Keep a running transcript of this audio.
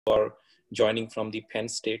are joining from the Penn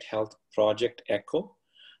State Health Project ECHO,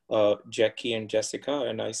 Jackie and Jessica,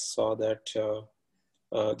 and I saw that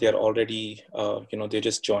they're already, they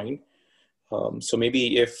just joined. So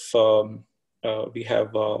maybe if we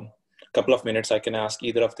have a couple of minutes, I can ask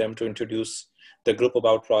either of them to introduce the group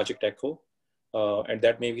about Project ECHO, and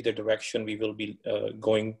that may be the direction we will be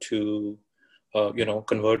going to,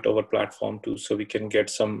 convert our platform to, so we can get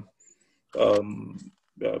some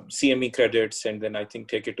CME credits, and then I think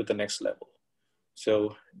take it to the next level.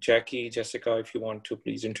 So Jackie, Jessica, if you want to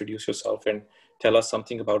please introduce yourself and tell us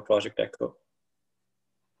something about Project ECHO.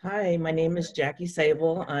 Hi, my name is Jackie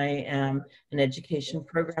Sable. I am an education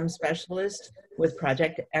program specialist with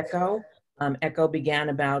Project ECHO. ECHO began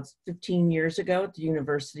about 15 years ago at the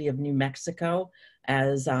University of New Mexico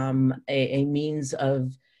as a means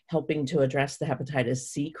of helping to address the hepatitis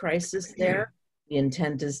C crisis there. The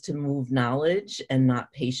intent is to move knowledge and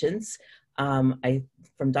not patients.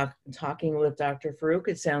 From talking with Dr. Farouk,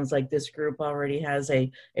 it sounds like this group already has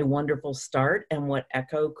a wonderful start, and what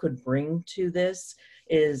ECHO could bring to this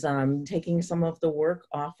is taking some of the work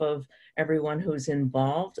off of everyone who's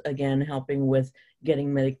involved, again, helping with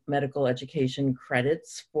getting medical education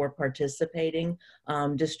credits for participating,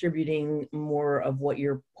 distributing more of what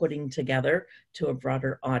you're putting together to a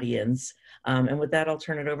broader audience. And with that, I'll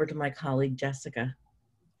turn it over to my colleague, Jessica.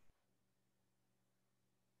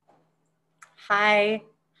 Hi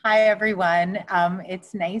everyone.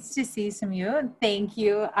 It's nice to see some of you. Thank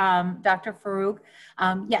you, Dr. Farouk.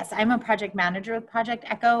 Yes, I'm a project manager with Project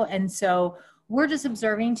ECHO, and so we're just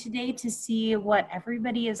observing today to see what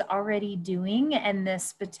everybody is already doing and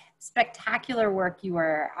this spectacular work you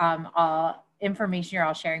are information you're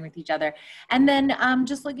all sharing with each other. And then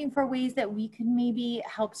just looking for ways that we can maybe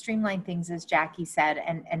help streamline things, as Jackie said,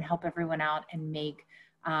 and help everyone out and make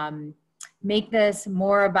this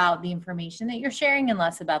more about the information that you're sharing and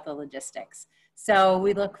less about the logistics. So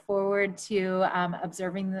we look forward to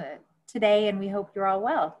observing today, and we hope you're all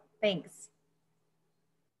well. Thanks.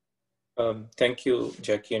 Thank you,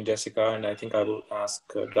 Jackie and Jessica. And I think I will ask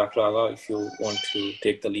Dr. Agha if you want to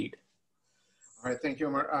take the lead. All right, thank you,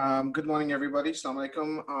 Omar. Good morning, everybody. Assalamu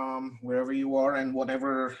alaikum, wherever you are and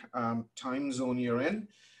whatever time zone you're in.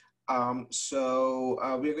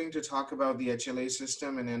 We're going to talk about the HLA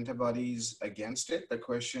system and antibodies against it. The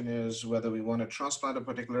question is whether we want to transplant a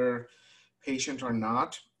particular patient or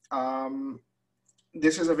not.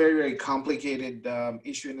 This is a very, very complicated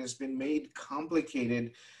issue, and has been made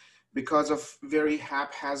complicated because of very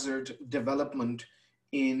haphazard development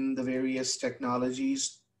in the various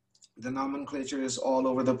technologies. The nomenclature is all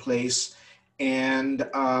over the place, and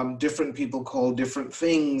different people call different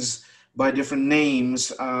things by different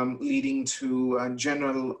names, leading to a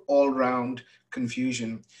general all-round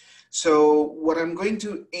confusion. So what I'm going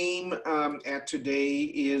to aim at today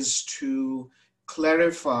is to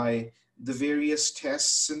clarify the various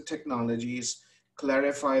tests and technologies,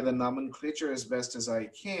 clarify the nomenclature as best as I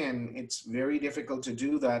can. It's very difficult to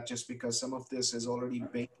do that just because some of this is already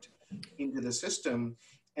baked into the system.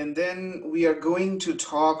 And then we are going to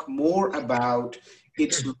talk more about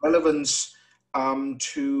its relevance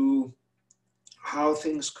to how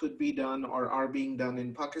things could be done or are being done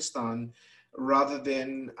in Pakistan, rather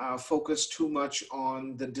than focus too much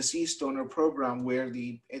on the deceased donor program, where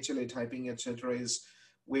the HLA typing, etc., is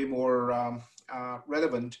way more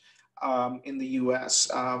relevant in the US.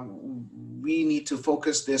 We need to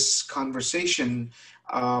focus this conversation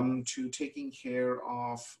to taking care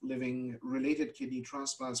of living related kidney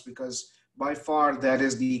transplants, because by far that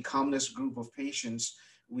is the commonest group of patients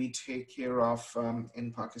we take care of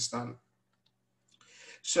in Pakistan.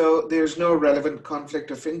 So there's no relevant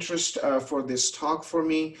conflict of interest for this talk for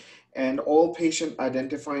me, and all patient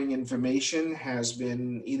identifying information has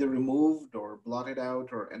been either removed or blotted out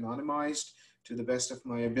or anonymized to the best of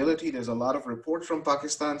my ability. There's a lot of reports from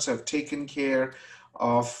Pakistan, so I've taken care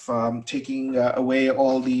of taking away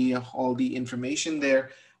all the information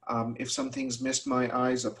there. If something's missed my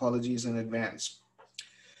eyes, apologies in advance.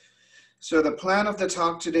 So the plan of the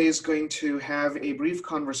talk today is going to have a brief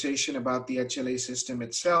conversation about the HLA system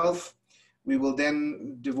itself. We will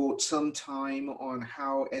then devote some time on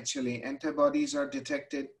how HLA antibodies are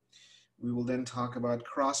detected. We will then talk about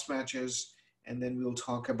cross matches, and then we'll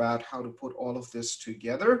talk about how to put all of this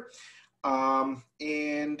together.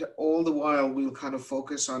 And all the while, we'll kind of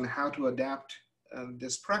focus on how to adapt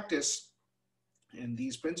this practice and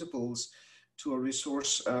these principles to a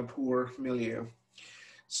resource poor milieu.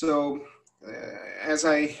 So as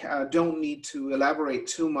I don't need to elaborate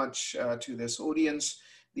too much to this audience,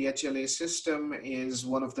 the HLA system is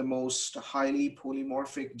one of the most highly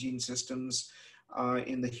polymorphic gene systems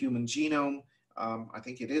in the human genome. I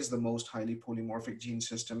think it is the most highly polymorphic gene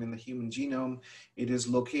system in the human genome. It is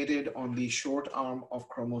located on the short arm of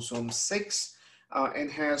chromosome 6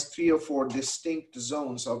 and has 3 or 4 distinct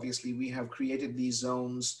zones. Obviously, we have created these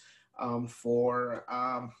zones for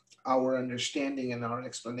our understanding and our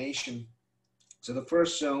explanation. So the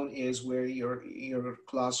first zone is where your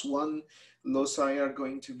class 1 loci are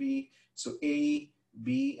going to be. So A,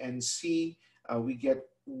 B, and C. We get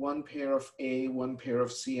one pair of A, one pair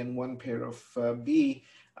of C, and one pair of B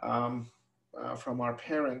from our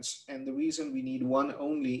parents. And the reason we need one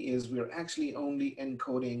only is we're actually only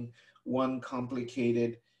encoding one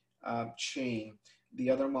complicated chain. The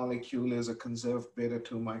other molecule is a conserved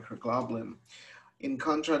beta-2 microglobulin. In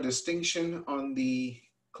contradistinction, on the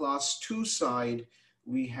class 2 side,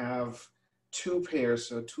 we have 2 pairs,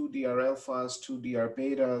 so 2 DR alphas, 2 DR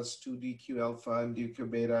betas, 2 DQ alpha and DQ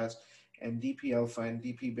betas, and DP alpha and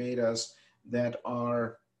DP betas that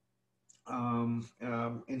are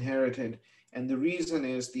inherited. And the reason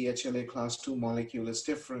is the HLA class 2 molecule is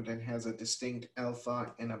different and has a distinct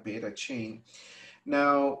alpha and a beta chain.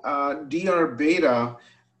 Now, DR beta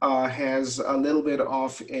has a little bit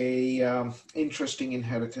of a interesting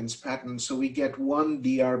inheritance pattern. So we get one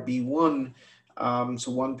DRB1,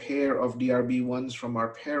 so one pair of DRB1s from our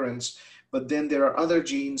parents, but then there are other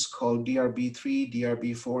genes called DRB3,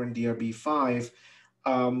 DRB4, and DRB5,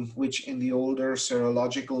 which in the older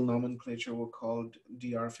serological nomenclature were called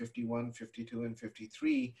DR51, 52, and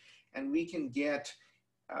 53. And we can get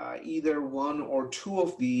either one or two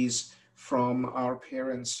of these from our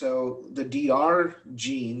parents. So the DR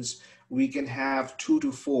genes, we can have 2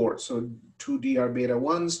 to 4, so 2 DR beta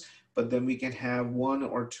 1s, but then we can have 1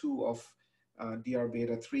 or 2 of DR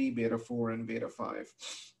beta 3, beta 4, and beta 5.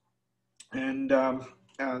 And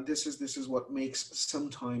this is what makes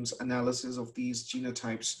sometimes analysis of these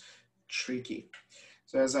genotypes tricky.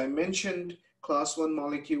 So as I mentioned, class 1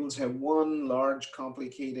 molecules have one large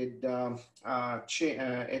complicated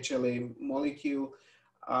HLA molecule,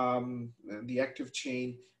 the active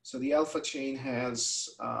chain. So the alpha chain has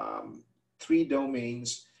 3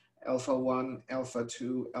 domains, alpha 1, alpha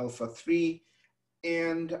 2, alpha 3.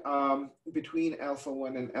 And between alpha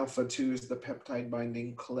 1 and alpha 2 is the peptide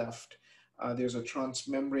binding cleft. There's a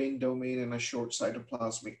transmembrane domain and a short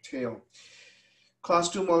cytoplasmic tail. Class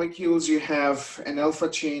 2 molecules, you have an alpha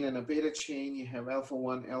chain and a beta chain. You have alpha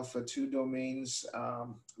 1, alpha 2 domains,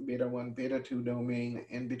 beta 1, beta 2 domain,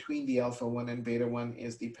 and between the alpha 1 and beta 1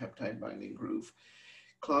 is the peptide binding groove.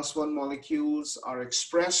 Class 1 molecules are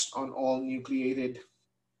expressed on all nucleated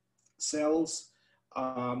cells.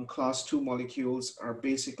 Class 2 molecules are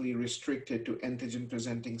basically restricted to antigen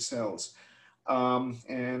presenting cells.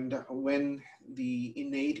 And when the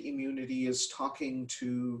innate immunity is talking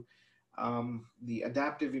to the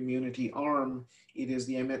adaptive immunity arm, it is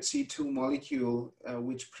the MHC2 molecule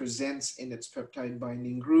which presents in its peptide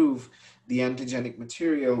binding groove the antigenic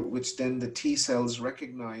material, which then the T cells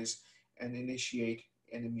recognize and initiate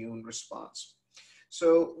an immune response.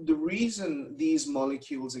 So the reason these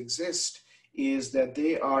molecules exist is that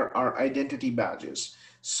they are our identity badges.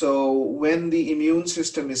 So when the immune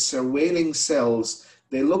system is surveilling cells,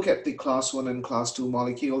 they look at the class 1 and class 2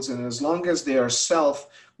 molecules, and as long as they are self,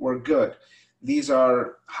 we're good. These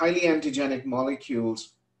are highly antigenic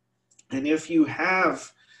molecules. And if you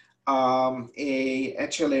have a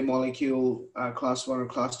HLA molecule, class 1 or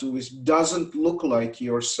class 2, which doesn't look like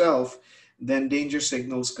yourself, then danger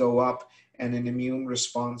signals go up and an immune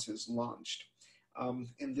response is launched.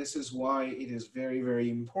 And this is why it is very, very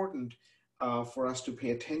important for us to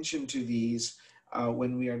pay attention to these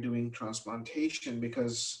when we are doing transplantation,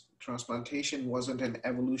 because transplantation wasn't an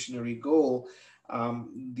evolutionary goal.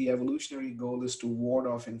 The evolutionary goal is to ward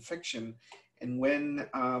off infection. And when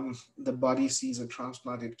the body sees a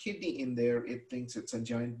transplanted kidney in there, it thinks it's a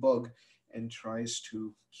giant bug and tries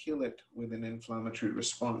to kill it with an inflammatory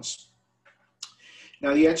response.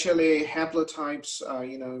 Now the HLA haplotypes,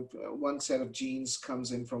 one set of genes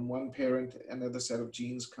comes in from one parent, another set of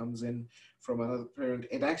genes comes in from another parent.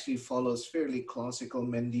 It actually follows fairly classical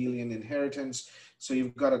Mendelian inheritance. So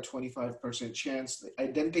you've got a 25% chance. The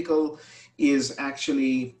identical is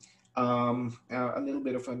actually a little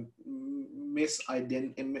bit of a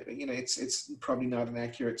it's probably not an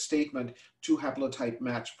accurate statement. 2 haplotype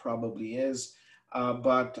match probably is,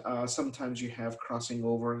 but sometimes you have crossing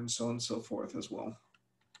over and so on and so forth as well.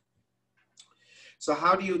 So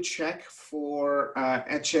how do you check for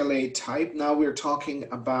HLA type? Now we're talking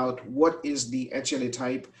about what is the HLA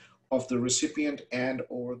type of the recipient and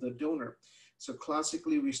or the donor. So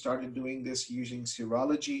classically, we started doing this using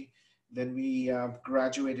serology. Then we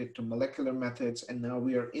graduated to molecular methods, and now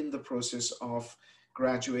we are in the process of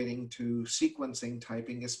graduating to sequencing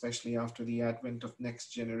typing, especially after the advent of next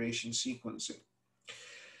generation sequencing.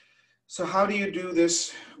 So how do you do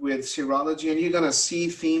this with serology? And you're going to see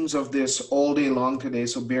themes of this all day long today,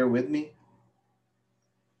 so bear with me.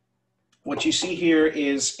 What you see here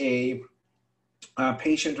is a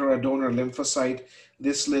patient or a donor lymphocyte.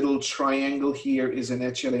 This little triangle here is an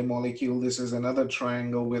HLA molecule. This is another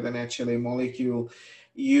triangle with an HLA molecule.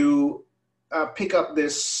 You pick up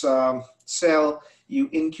this cell, you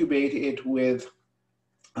incubate it with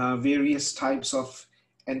various types of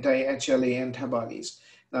anti-HLA antibodies.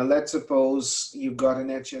 Now let's suppose you've got an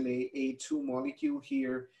HLA-A2 molecule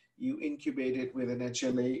here. You incubate it with an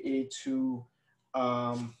HLA-A2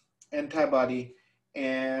 antibody,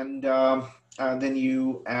 and then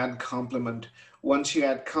you add complement. Once you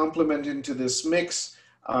add complement into this mix,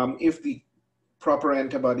 if the proper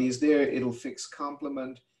antibody is there, it'll fix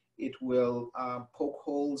complement. It will poke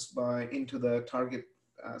holes into the target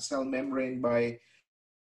cell membrane by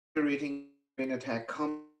generating brain attack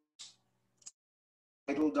complex.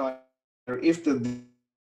 If the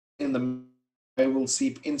in the will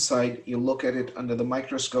seep inside, you look at it under the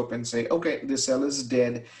microscope and say, okay, this cell is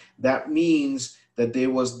dead. That means that there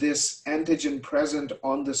was this antigen present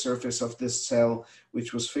on the surface of this cell,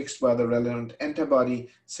 which was fixed by the relevant antibody.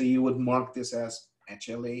 So you would mark this as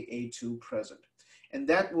HLA-A2 present. And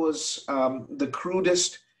that was the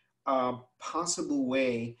crudest possible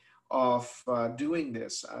way of doing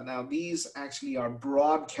this. Now these actually are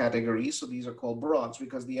broad categories, so these are called broads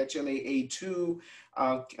because the HLA-A2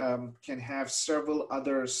 can have several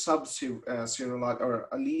other sub-serologic or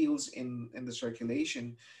alleles in the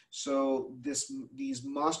circulation. So these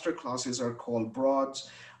master classes are called broads,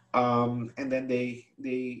 and then they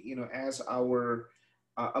you know, as our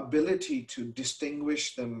ability to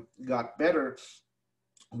distinguish them got better,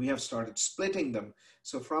 we have started splitting them.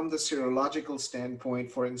 So from the serological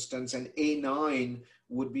standpoint, for instance, an A9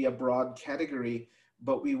 would be a broad category,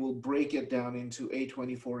 but we will break it down into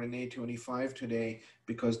A24 and A25 today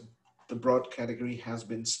because the broad category has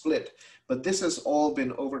been split. But this has all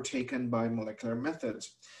been overtaken by molecular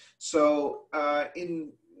methods. So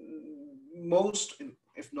in most,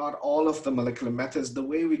 if not all of the molecular methods, the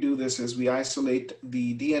way we do this is we isolate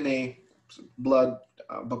the DNA, blood,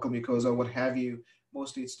 buccal mucosa, what have you.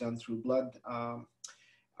 Mostly it's done through blood.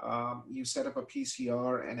 You set up a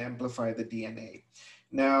PCR and amplify the DNA.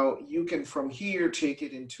 Now you can from here take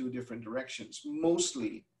it in two different directions.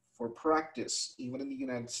 Mostly for practice, even in the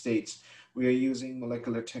United States, we are using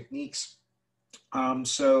molecular techniques.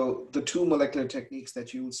 So the two molecular techniques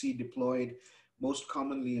that you will see deployed most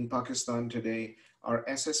commonly in Pakistan today are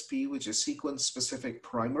SSP, which is sequence specific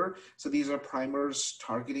primer. So these are primers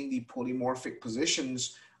targeting the polymorphic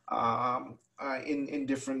positions in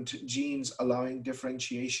different genes, allowing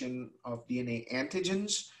differentiation of DNA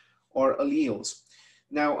antigens or alleles.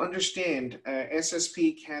 Now understand,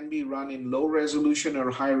 SSP can be run in low resolution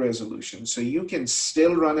or high resolution. So you can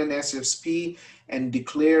still run an SSP and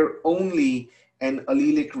declare only an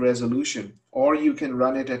allelic resolution, or you can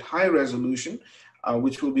run it at high resolution,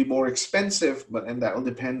 which will be more expensive, and that will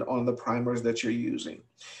depend on the primers that you're using.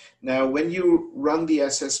 Now, when you run the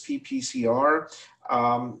SSP PCR,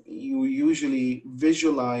 you usually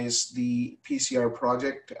visualize the PCR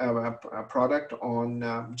product on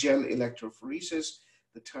gel electrophoresis.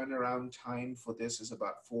 The turnaround time for this is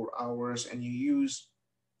about 4 hours, and you use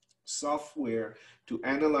software to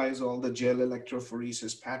analyze all the gel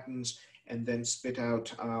electrophoresis patterns and then spit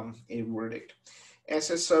out a verdict.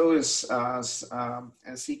 SSO is a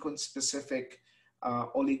sequence-specific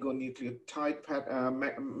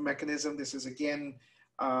oligonucleotide mechanism. This is again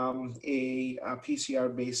a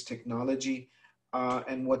PCR-based technology.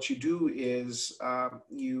 And what you do is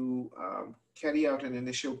you carry out an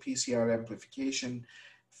initial PCR amplification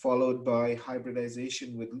followed by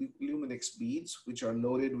hybridization with Luminix beads, which are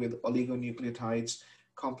loaded with oligonucleotides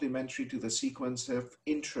complementary to the sequence of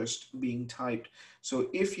interest being typed. So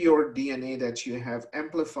if your DNA that you have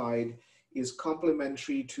amplified is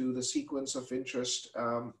complementary to the sequence of interest,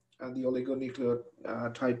 and the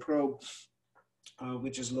oligonucleotide probe,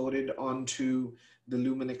 which is loaded onto the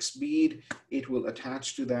Luminix bead, it will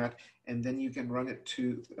attach to that, and then you can run it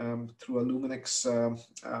through a Luminix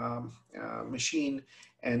machine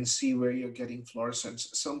and see where you're getting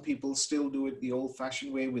fluorescence. Some people still do it the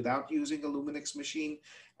old-fashioned way without using a Luminix machine,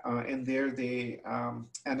 and there they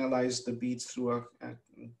analyze the beads through a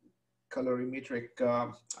colorimetric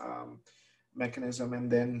mechanism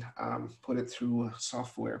and then put it through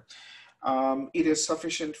software. It is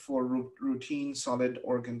sufficient for routine solid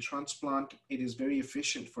organ transplant. It is very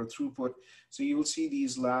efficient for throughput. So you will see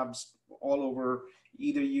these labs all over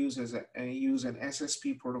either use an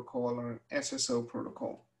SSP protocol or an SSO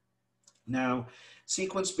protocol. Now,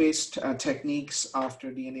 sequence-based techniques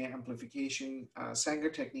after DNA amplification, Sanger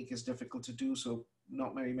technique is difficult to do, so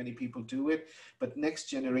not very many people do it, but next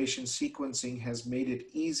generation sequencing has made it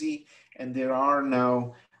easy, and there are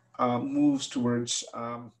now moves towards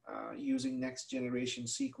using next generation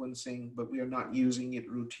sequencing, but we are not using it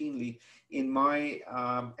routinely. In my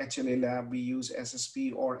HLA lab, we use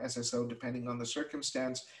SSP or SSO depending on the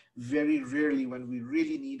circumstance. Very rarely, when we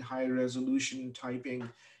really need high resolution typing,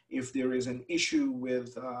 if there is an issue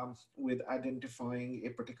with identifying a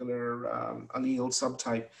particular allele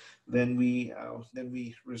subtype, then we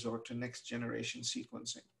resort to next generation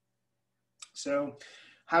sequencing. So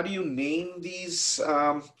how do you name these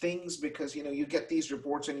things? Because you get these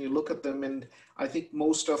reports and you look at them, and I think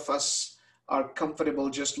most of us are comfortable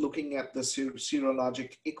just looking at the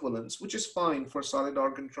serologic equivalence, which is fine for solid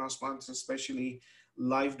organ transplants, especially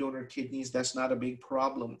live donor kidneys. That's not a big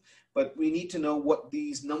problem, but we need to know what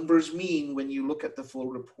these numbers mean when you look at the full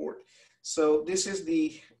report. So this is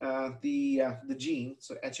the gene.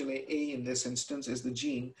 So HLA-A in this instance is the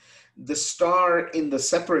gene. The star in the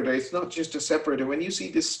separator, it's not just a separator. When you see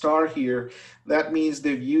this star here, that means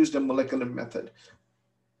they've used a molecular method.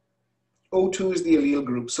 O2 is the allele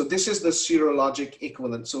group. So this is the serologic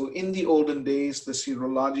equivalent. So in the olden days, the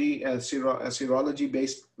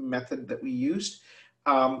serology-based method that we used,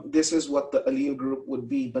 this is what the allele group would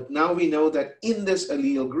be. But now we know that in this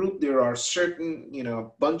allele group, there are certain,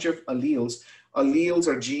 bunch of alleles. Alleles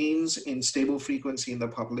are genes in stable frequency in the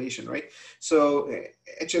population, right? So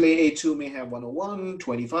HLA-A2 may have 101,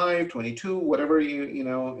 25, 22, whatever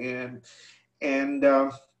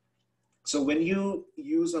so when you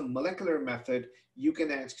use a molecular method, you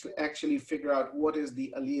can actually figure out what is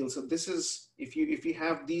the allele. So this is, if you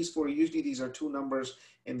have these four, usually these are two numbers.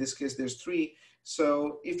 In this case, there's three.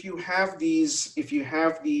 So if you have these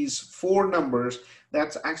four numbers,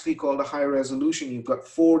 that's actually called a high resolution. You've got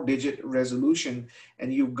 4-digit resolution,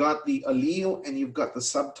 and you've got the allele and you've got the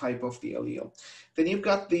subtype of the allele. Then you've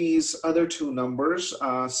got these other two numbers,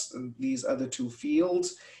 these other two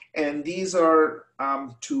fields, and these are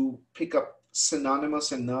to pick up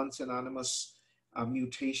synonymous and non-synonymous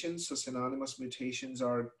mutations. So synonymous mutations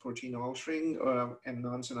are protein altering, and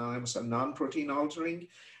non-synonymous are non-protein altering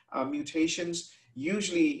mutations.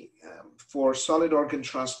 Usually for solid organ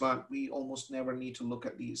transplant, we almost never need to look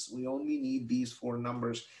at these. We only need these four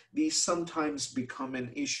numbers. These sometimes become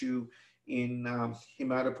an issue in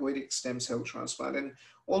hematopoietic stem cell transplant. And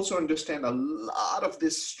also understand a lot of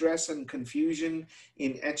this stress and confusion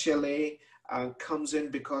in HLA comes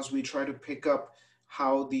in because we try to pick up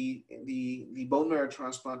how the bone marrow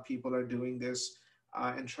transplant people are doing this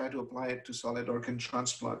and try to apply it to solid organ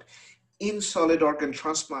transplant. In solid organ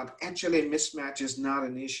transplant, HLA mismatch is not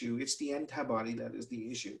an issue. It's the antibody that is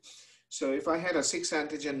the issue. So if I had a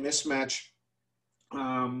 6-antigen mismatch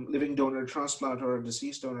living donor transplant or a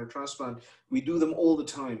deceased donor transplant, we do them all the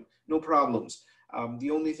time, no problems.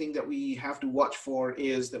 The only thing that we have to watch for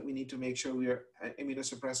is that we need to make sure we are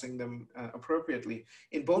immunosuppressing them appropriately.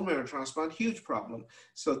 In bone marrow transplant, huge problem.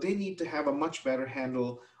 So they need to have a much better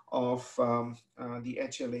handle of the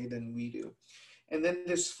HLA than we do. And then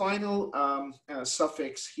this final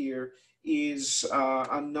suffix here is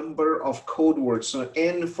a number of code words. So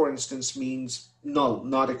N, for instance, means null,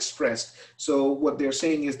 not expressed. So what they're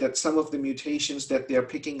saying is that some of the mutations that they're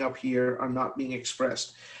picking up here are not being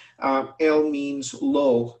expressed. L means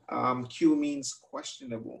low, Q means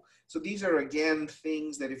questionable. So these are, again,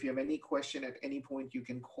 things that if you have any question at any point, you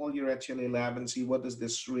can call your HLA lab and see what does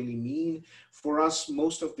this really mean. For us,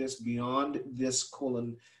 most of this beyond this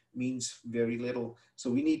colon means very little. So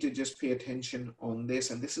we need to just pay attention on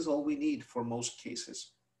this, and this is all we need for most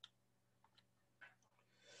cases.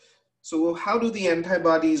 So how do the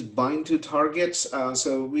antibodies bind to targets?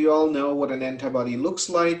 So we all know what an antibody looks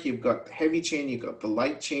like. You've got the heavy chain, you've got the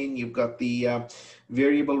light chain, you've got the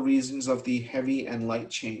variable regions of the heavy and light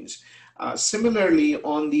chains. Similarly,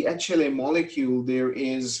 on the HLA molecule, there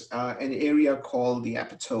is an area called the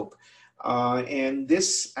epitope. And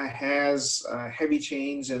this has heavy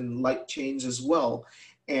chains and light chains as well.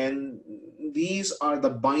 And these are the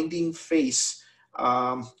binding face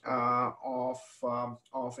of an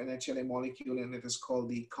HLA molecule, and it is called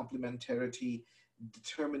the complementarity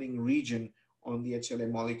determining region on the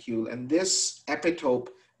HLA molecule. And this epitope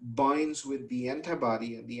binds with the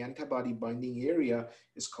antibody, and the antibody binding area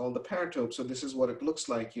is called the paratope. So this is what it looks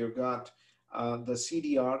like. You've got the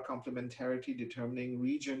CDR, complementarity determining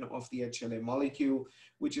region of the HLA molecule,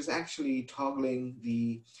 which is actually toggling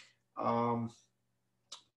the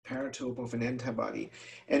paratope of an antibody.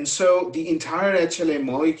 And so the entire HLA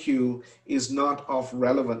molecule is not of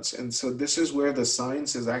relevance. And so this is where the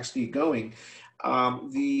science is actually going.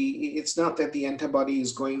 It's not that the antibody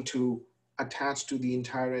is going to attach to the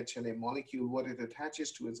entire HLA molecule. What it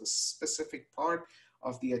attaches to is a specific part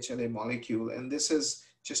of the HLA molecule. And this is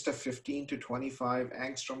just a 15 to 25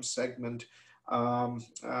 angstrom segment of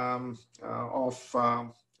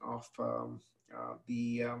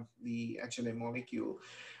the HLA molecule.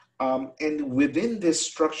 And within this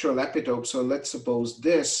structural epitope, so let's suppose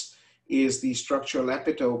this is the structural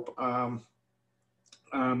epitope,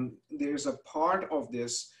 there's a part of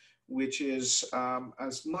this which is a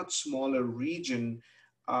much smaller region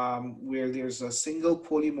where there's a single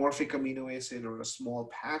polymorphic amino acid or a small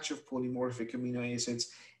patch of polymorphic amino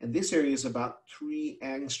acids. And this area is about 3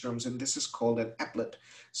 angstroms, and this is called an eplet.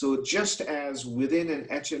 So just as within an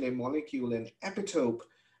HLA molecule, an epitope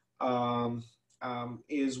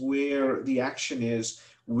is where the action is,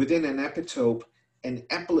 within an epitope, an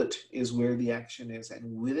eplet is where the action is.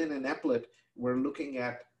 And within an eplet, we're looking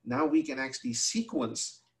at, now we can actually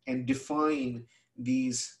sequence and define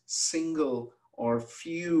these single or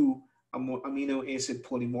few amino acid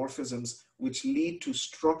polymorphisms, which lead to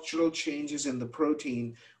structural changes in the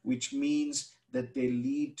protein, which means that they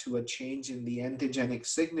lead to a change in the antigenic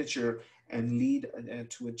signature and lead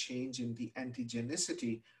to a change in the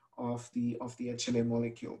antigenicity of the HLA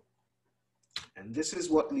molecule. And this is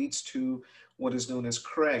what leads to what is known as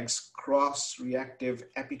CREGs, cross-reactive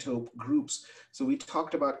epitope groups. So we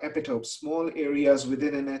talked about epitopes, small areas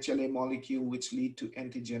within an HLA molecule which lead to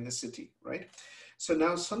antigenicity, right? So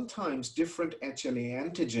now sometimes different HLA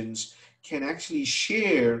antigens can actually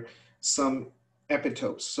share some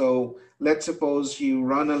epitopes. So let's suppose you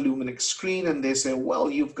run a Luminix screen and they say,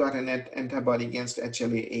 well, you've got an antibody against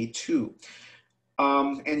HLA-A2.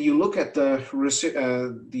 And you look at the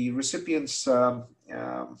recipient's, the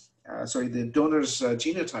donor's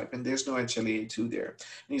genotype, and there's no HLA-A2 there.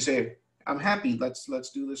 And you say, I'm happy,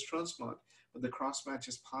 let's do this transplant. But the cross-match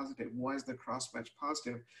is positive. Why is the cross-match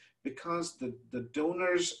positive? Because the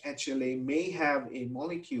donor's HLA may have a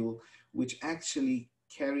molecule which actually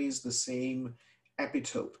carries the same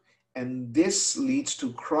epitope. And this leads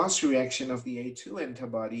to cross-reaction of the A2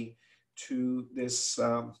 antibody to this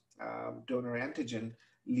donor antigen,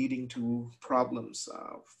 leading to problems,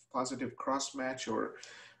 positive cross-match, or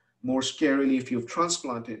more scarily, if you've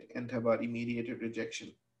transplanted, antibody-mediated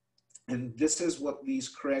rejection. And this is what these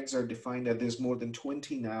CREGs are defined at. There's more than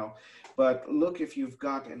 20 now. But look, if you've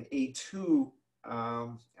got an A2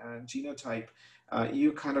 genotype,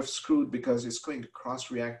 you're kind of screwed because it's going to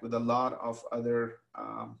cross-react with a lot of other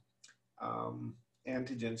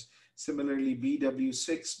antigens. Similarly,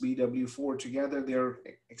 BW6, BW4 together, they're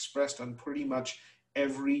expressed on pretty much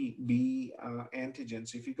every B antigen.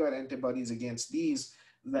 So if you've got antibodies against these,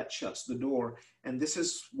 that shuts the door. And this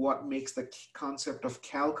is what makes the concept of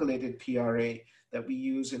calculated PRA that we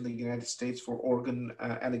use in the United States for organ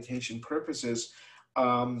allocation purposes.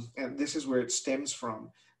 And this is where it stems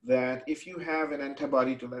from, that if you have an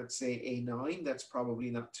antibody to, let's say, A9, that's probably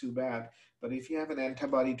not too bad. But if you have an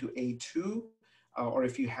antibody to A2, or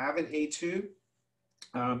if you have an A2,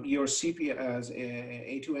 your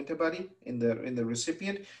A2 antibody in the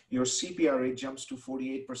recipient, your CPRA jumps to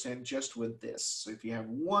 48% just with this. So if you have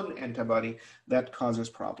one antibody, that causes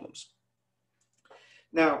problems.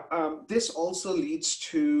 Now, this also leads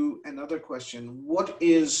to another question. What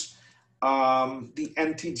is the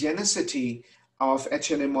antigenicity of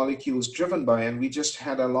HLA molecules driven by? And we just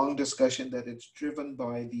had a long discussion that it's driven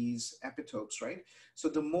by these epitopes, right? So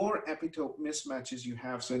the more epitope mismatches you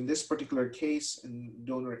have, so in this particular case, in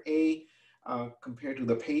donor A compared to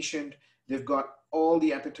the patient, they've got all the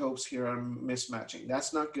epitopes here are mismatching.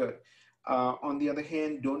 That's not good. On the other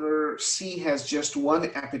hand, donor C has just one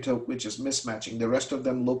epitope which is mismatching. The rest of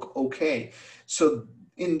them look okay. So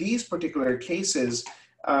in these particular cases,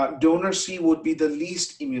 donor C would be the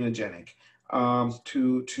least immunogenic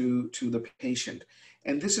to the patient.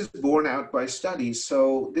 And this is borne out by studies.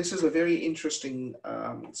 So this is a very interesting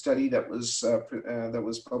study that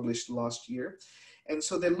was published last year. And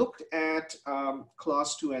so they looked at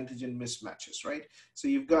class 2 antigen mismatches, right? So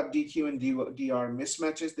you've got DQ and DR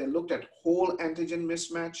mismatches. They looked at whole antigen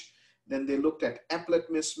mismatch. Then they looked at eplet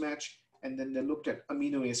mismatch. And then they looked at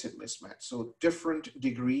amino acid mismatch. So different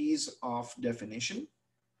degrees of definition.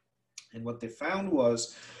 And what they found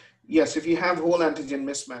was, yes, if you have whole antigen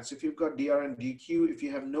mismatch, if you've got DR and DQ, if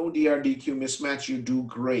you have no DR DQ mismatch, you do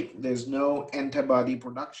great. There's no antibody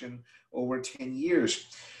production over 10 years.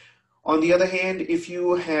 On the other hand, if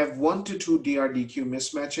you have 1 to 2 DRDQ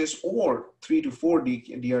mismatches or 3 to 4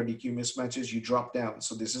 DRDQ mismatches, you drop down.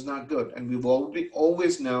 So this is not good. And we've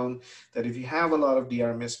always known that if you have a lot of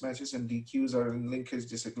DR mismatches and DQs are in linkage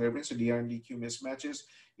disequilibrium, so DR and DQ mismatches,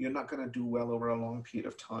 you're not going to do well over a long period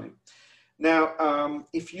of time. Now,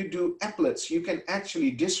 if you do eplets, you can actually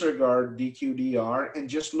disregard DQ-DR and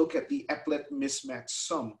just look at the eplet mismatch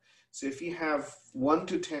sum. So if you have 1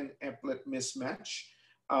 to 10 eplet mismatch,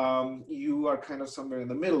 you are kind of somewhere in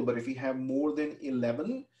the middle. But if you have more than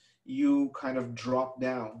 11, you kind of drop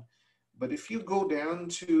down. But if you go down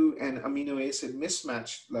to an amino acid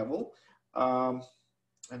mismatch level,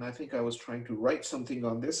 and I think I was trying to write something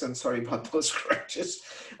on this, and sorry about those scratches,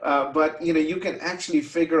 but you can actually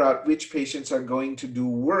figure out which patients are going to do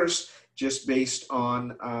worse just based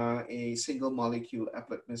on a single molecule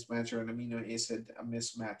eplet mismatch or an amino acid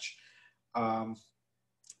mismatch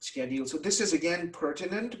schedule. So this is again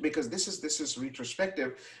pertinent because this is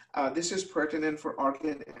retrospective. This is pertinent for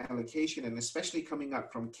organ allocation, and especially coming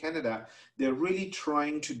up from Canada, they're really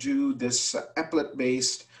trying to do this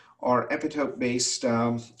eplet-based or epitope-based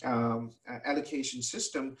allocation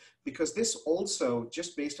system, because this also,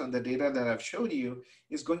 just based on the data that I've showed you,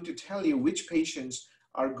 is going to tell you which patients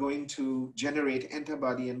are going to generate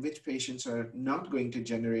antibody and which patients are not going to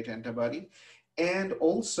generate antibody. And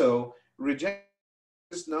also, rejection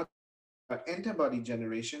is not antibody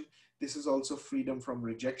generation. This is also freedom from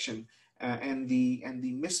rejection. And the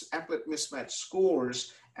eplet mismatch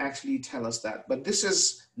scores actually tell us that. But this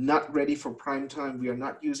is not ready for prime time. We are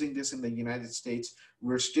not using this in the United States.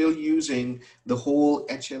 We're still using the whole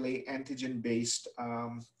HLA antigen-based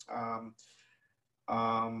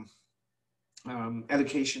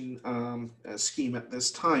allocation scheme at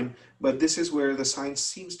this time. But this is where the science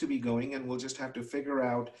seems to be going, and we'll just have to figure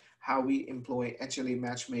out how we employ HLA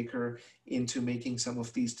Matchmaker into making some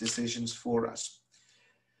of these decisions for us.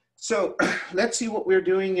 So let's see what we're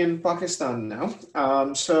doing in Pakistan now.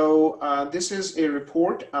 This is a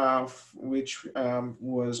report which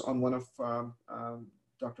was on one of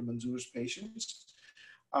Dr. Manzoor's patients.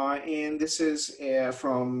 And this is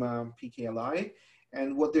from PKLI.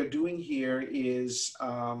 And what they're doing here is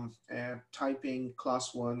typing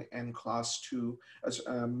class 1 and class 2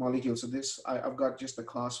 molecules. So this, I've got just the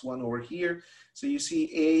class 1 over here. So you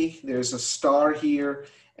see A, there's a star here,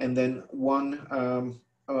 and then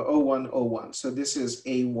 0101. So this is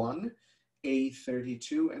A1,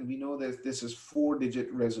 A32, and we know that this is 4-digit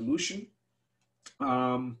resolution.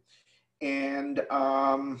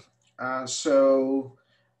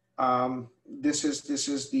 This is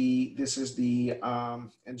the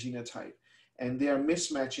genotype, and they are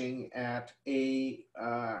mismatching at 1A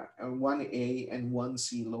and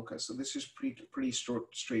 1C locus. So this is pretty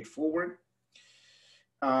straightforward.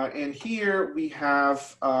 And here we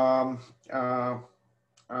have another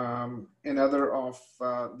of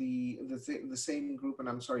the same group, and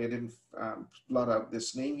I'm sorry I didn't blot out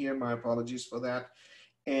this name here. My apologies for that.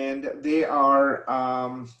 And they are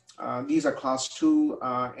these are class 2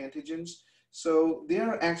 antigens. So they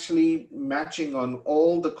are actually matching on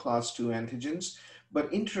all the class 2 antigens.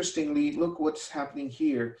 But interestingly, look what's happening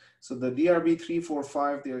here. So the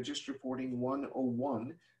DRB345, they're just reporting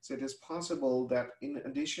 101. So it is possible that in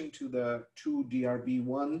addition to the 2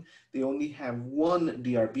 DRB1, they only have 1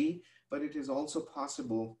 DRB, but it is also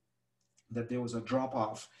possible that there was a drop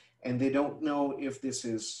off, and they don't know if this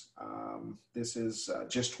is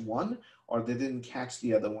just one or they didn't catch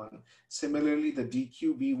the other one. Similarly, the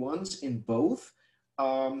DQB1s in both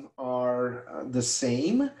are the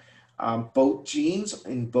same, both genes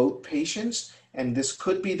in both patients, and this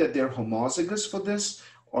could be that they're homozygous for this,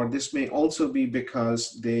 or this may also be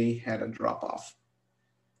because they had a drop off.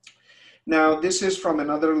 Now, this is from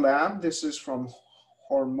another lab. This is from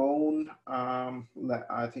Hormone,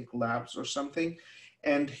 I think labs or something.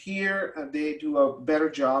 And here they do a better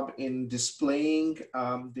job in displaying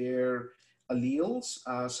their alleles.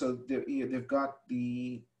 So they've got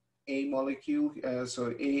the A molecule,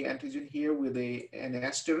 so A antigen here with an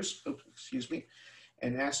asterisk,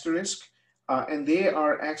 an asterisk. And they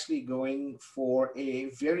are actually going for a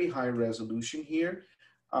very high resolution here.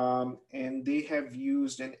 And they have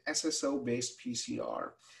used an SSO-based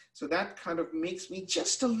PCR. So that kind of makes me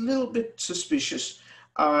just a little bit suspicious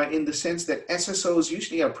in the sense that SSOs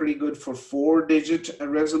usually are pretty good for 4-digit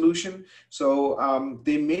resolution. So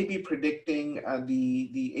they may be predicting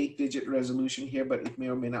the 8-digit resolution here, but it may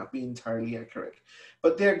or may not be entirely accurate.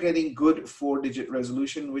 But they're getting good 4-digit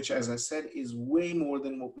resolution, which, as I said, is way more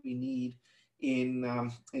than what we need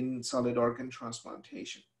in solid organ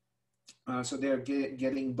transplantation. So they're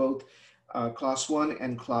getting both class 1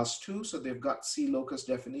 and class 2. So they've got C locus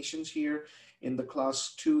definitions here. In the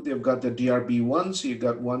class 2, they've got the DRB1, so you've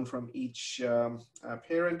got one from each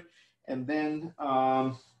parent. And then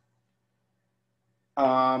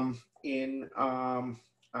in the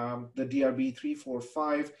DRB3, 4,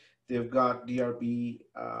 5, they've got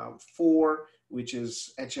DRB4, which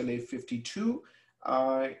is HLA 52,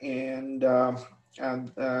 and I'm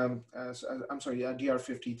sorry,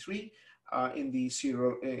 DR53 in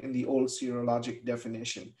the old serologic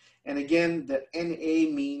definition. And again, the NA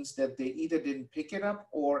means that they either didn't pick it up,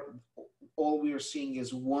 or all we are seeing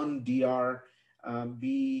is one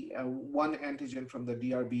one antigen from the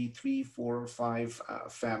DRB3, 4, or 5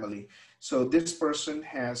 family. So this person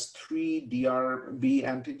has 3 DRB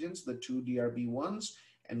antigens, the 2 DRB1s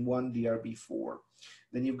and 1 DRB4.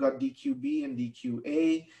 Then you've got DQB and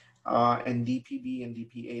DQA and DPB and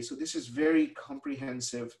DPA. So this is very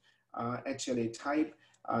comprehensive HLA type.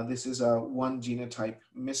 This is a one genotype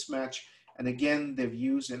mismatch. And again, they've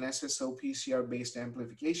used an SSO PCR-based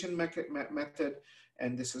amplification method,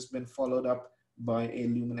 and this has been followed up by a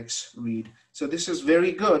Luminex read. So this is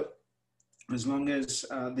very good as long as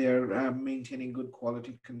they're maintaining good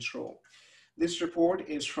quality control. This report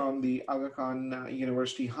is from the Aga Khan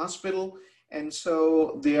University Hospital, and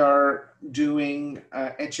so they are doing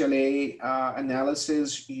HLA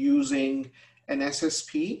analysis using an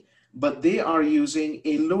SSP, but they are using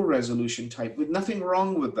a low resolution type with nothing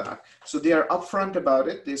wrong with that. So they are upfront about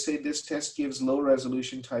it. They say this test gives low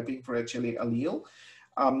resolution typing for HLA allele.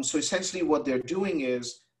 So essentially what they're doing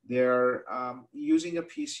is they're using a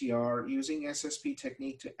PCR, using SSP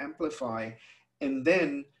technique to amplify, and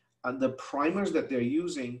then the primers that they're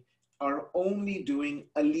using are only doing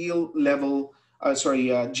allele level,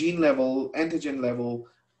 gene level, antigen level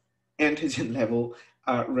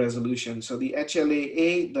resolution. So the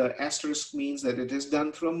HLA-A, the asterisk means that it is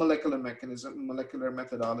done through a molecular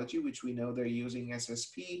methodology, which we know they're using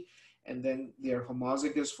SSP, and then they're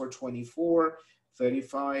homozygous for 24,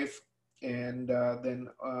 35, and then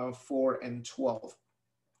 4 and 12.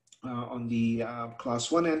 On the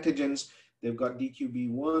class 1 antigens, they've got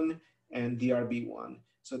DQB1 and DRB1.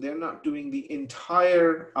 So they're not doing the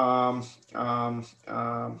entire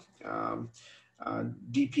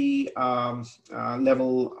DP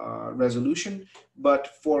level resolution, but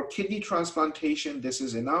for kidney transplantation, this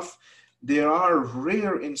is enough. There are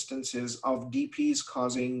rare instances of DPs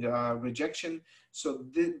causing rejection. So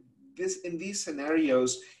in these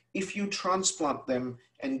scenarios, if you transplant them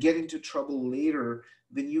and get into trouble later,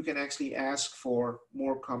 then you can actually ask for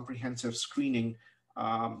more comprehensive screening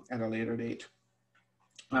at a later date.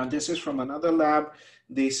 This is from another lab.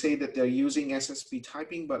 They say that they're using SSP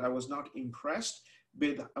typing, but I was not impressed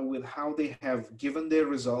with how they have given their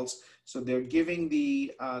results. So they're giving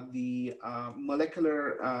the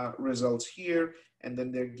molecular results here, and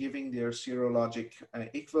then they're giving their serologic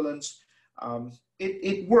equivalents.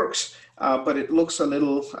 It works, but it looks a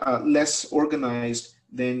little less organized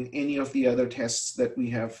than any of the other tests that we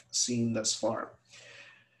have seen thus far.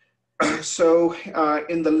 So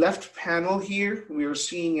in the left panel here, we are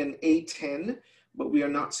seeing an A10, but we are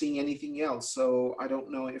not seeing anything else. So I don't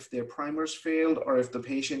know if their primers failed or if the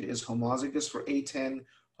patient is homozygous for A10,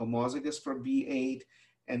 homozygous for B8,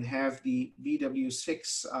 and have the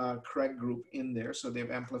BW6 Craig group in there. So they've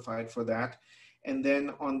amplified for that. And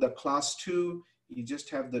then on the class 2, you just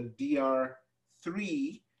have the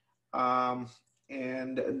DR3,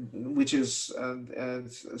 and which is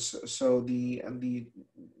so the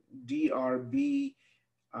DRB3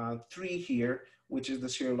 here, which is the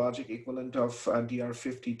serologic equivalent of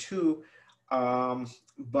DR52,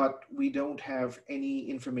 but we don't have any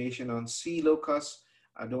information on C locus.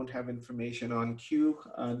 I don't have information on Q,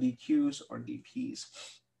 DQs, or DPs.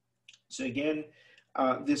 So again,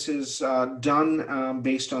 this is done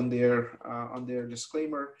based on their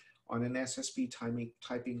disclaimer on an SSP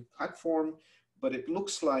typing platform, but it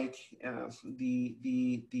looks like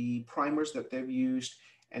the primers that they've used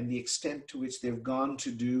and the extent to which they've gone to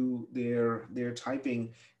do their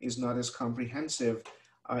typing is not as comprehensive.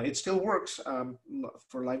 It still works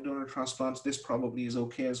for live donor transplants. This probably is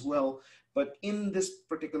okay as well. But in this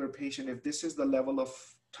particular patient, if this is the level of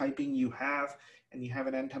typing you have, and you have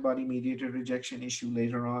an antibody-mediated rejection issue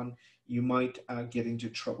later on, you might get into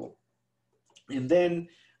trouble. And then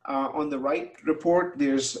on the right report,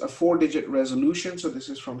 there's a 4-digit resolution. So this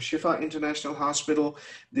is from Shifa International Hospital.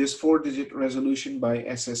 There's 4-digit resolution by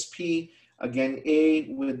SSP. Again, A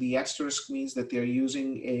with the asterisk means that they're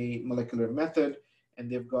using a molecular method, and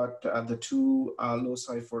they've got the 2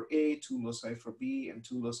 loci for A, 2 loci for B, and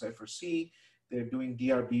 2 loci for C. They're doing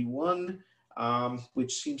DRB1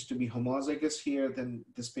 which seems to be homozygous here, then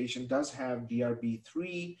this patient does have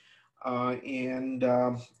DRB3, and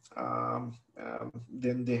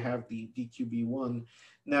then they have the DQB1.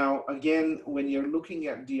 Now, again, when you're looking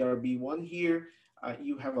at DRB1 here,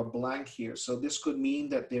 you have a blank here. So this could mean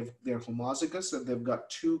that they're homozygous, that they've got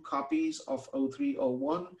 2 copies of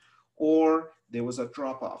O301, or there was a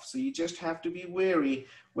drop-off. So you just have to be wary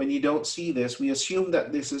when you don't see this. We assume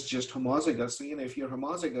that this is just homozygous. So, you know, if you're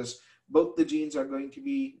homozygous, both the genes are going to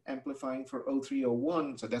be amplifying for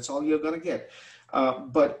O301, so that's all you're going to get.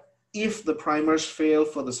 But if the primers fail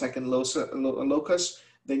for the second locus,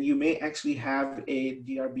 then you may actually have a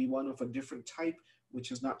DRB1 of a different type,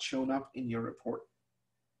 which is not shown up in your report.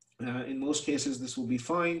 In most cases, this will be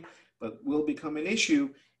fine, but will become an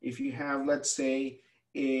issue if you have, let's say,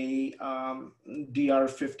 a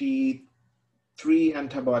DR53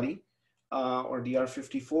 antibody or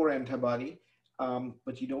DR54 antibody,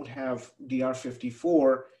 but you don't have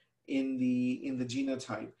DR54 in the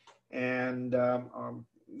genotype, and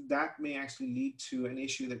that may actually lead to an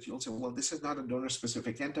issue that you'll say, well, this is not a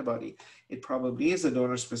donor-specific antibody. It probably is a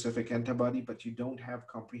donor-specific antibody, but you don't have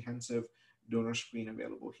comprehensive donor screen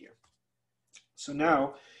available here. So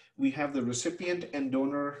now we have the recipient and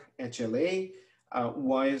donor HLA.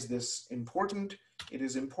 Why is this important? It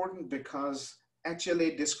is important because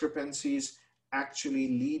HLA discrepancies actually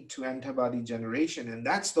lead to antibody generation, and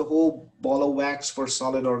that's the whole ball of wax for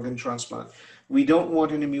solid organ transplant. We don't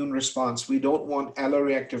want an immune response. We don't want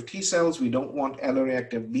alloreactive T cells. We don't want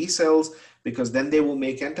alloreactive B cells, because then they will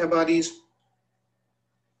make antibodies.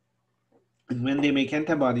 And when they make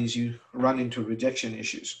antibodies, you run into rejection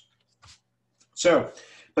issues. So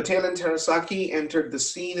Patel and Terasaki entered the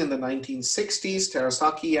scene in the 1960s.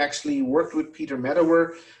 Terasaki actually worked with Peter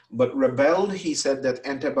Medawer, but rebelled. He said that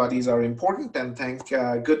antibodies are important, and thank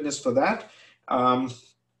goodness for that.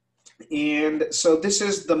 And so this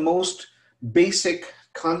is the most basic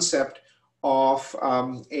concept of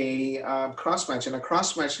a cross-match, and a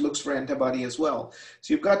cross-match looks for antibody as well.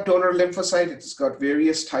 So you've got donor lymphocyte. It's got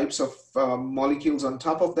various types of molecules on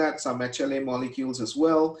top of that, some HLA molecules as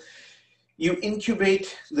well. You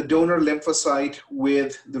incubate the donor lymphocyte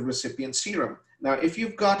with the recipient serum. Now, if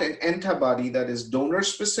you've got an antibody that is donor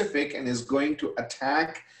specific and is going to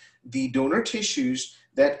attack the donor tissues,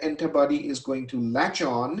 that antibody is going to latch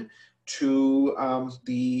on to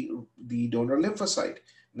the donor lymphocyte.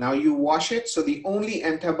 Now you wash it. So the only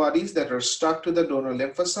antibodies that are stuck to the donor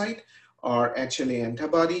lymphocyte are HLA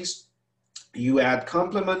antibodies. You add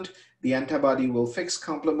complement. The antibody will fix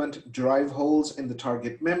complement, drive holes in the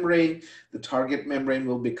target membrane. The target membrane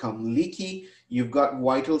will become leaky. You've got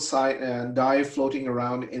vital dye floating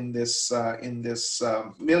around in this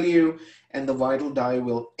milieu, and the vital dye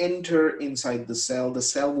will enter inside the cell. The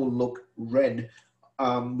cell will look red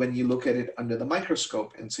when you look at it under the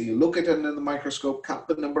microscope. And so you look at it under the microscope, count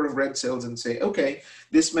the number of red cells, and say, okay,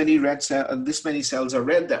 this many cells are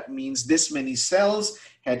red. That means this many cells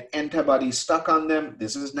had antibodies stuck on them.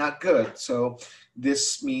 This is not good. So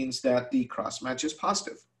this means that the cross-match is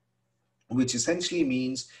positive, which essentially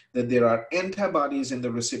means that there are antibodies in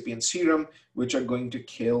the recipient serum which are going to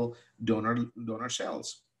kill donor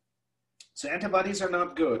cells. So antibodies are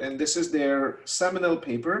not good, and this is their seminal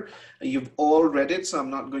paper. You've all read it, so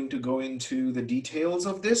I'm not going to go into the details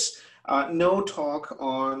of this. No talk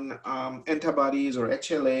on antibodies or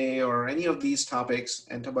HLA or any of these topics,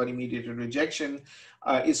 antibody-mediated rejection,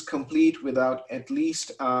 is complete without at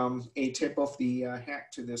least a tip of the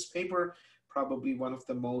hat to this paper, probably one of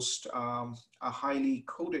the most highly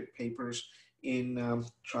coded papers in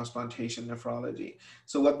transplantation nephrology.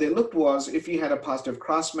 So what they looked was, if you had a positive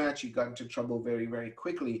cross-match, you got into trouble very, very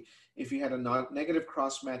quickly. If you had a negative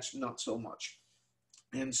cross-match, not so much.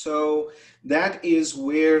 And so that is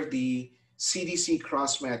where the CDC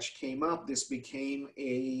cross-match came up. This became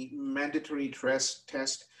a mandatory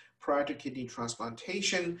test prior to kidney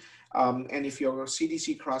transplantation. And if your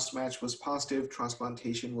CDC cross-match was positive,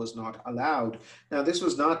 transplantation was not allowed. Now, this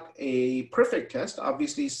was not a perfect test.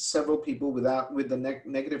 Obviously, several people with the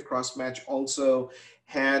negative cross-match also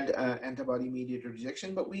had antibody-mediated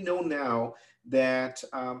rejection, but we know now that,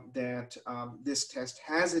 this test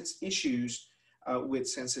has its issues with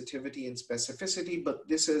sensitivity and specificity, but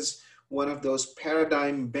this is one of those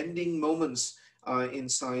paradigm-bending moments in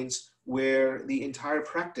science where the entire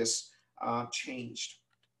practice changed.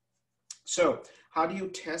 So how do you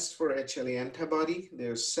test for HLA antibody?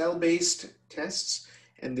 There's cell-based tests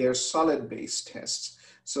and there's solid-based tests.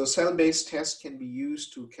 So cell-based tests can be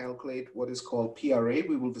used to calculate what is called PRA.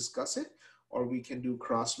 We will discuss it, or we can do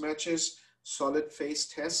cross-matches. Solid phase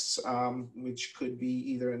tests, which could be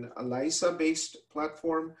either an ELISA-based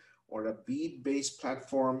platform or a bead-based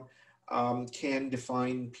platform can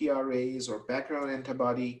define PRAs or background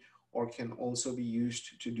antibody, or can also be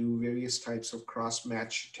used to do various types of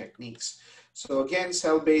cross-match techniques. So again,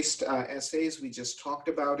 cell-based assays, we just talked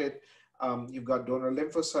about it. You've got donor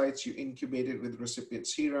lymphocytes, you incubate it with recipient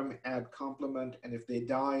serum, add complement, and if they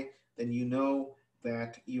die, then you know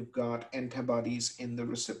that you've got antibodies in the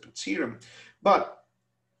recipient serum. But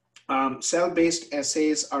cell-based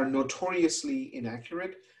assays are notoriously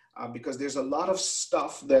inaccurate because there's a lot of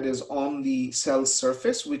stuff that is on the cell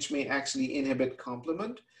surface which may actually inhibit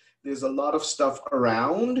complement. There's a lot of stuff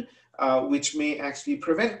around which may actually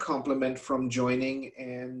prevent complement from joining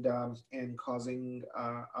and causing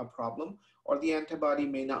a problem, or the antibody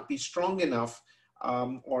may not be strong enough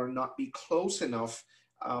or not be close enough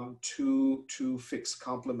to fix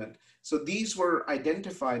complement. So these were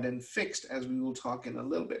identified and fixed, as we will talk in a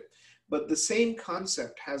little bit. But the same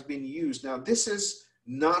concept has been used. Now, this is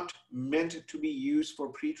not meant to be used for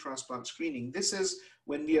pre-transplant screening. This is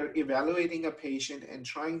when we are evaluating a patient and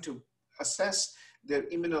trying to assess their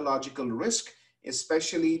immunological risk,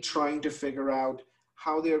 especially trying to figure out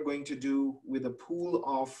how they're going to do with a pool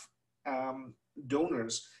of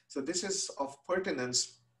donors. So this is of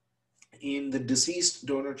pertinence in the deceased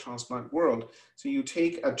donor transplant world. So you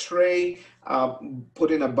take a tray,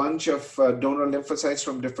 put in a bunch of donor lymphocytes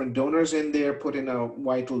from different donors in there, put in a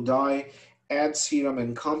vital dye, add serum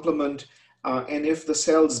and complement. And if the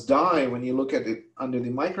cells die, when you look at it under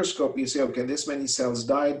the microscope, you say, okay, this many cells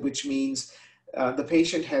died, which means the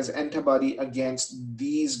patient has antibody against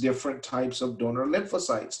these different types of donor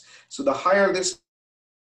lymphocytes. So the higher this,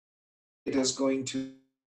 it is going to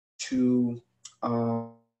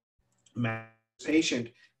patient.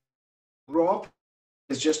 Raw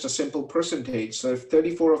is just a simple percentage. So if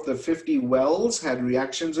 34 of the 50 wells had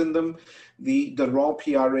reactions in them, the raw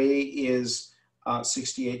PRA is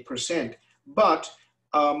 68%. But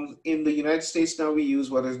in the United States now we use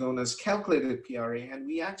what is known as calculated PRA, and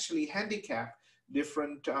we actually handicap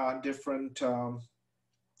different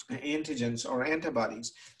antigens or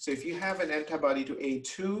antibodies. So if you have an antibody to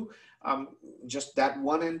A2, just that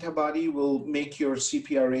one antibody will make your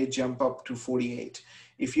CPRA jump up to 48.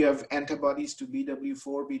 If you have antibodies to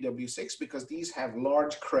BW4, BW6, because these have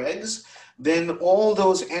large CREGs, then all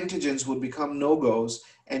those antigens would become no-goes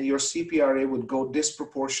and your CPRA would go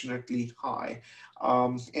disproportionately high.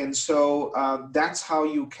 And so that's how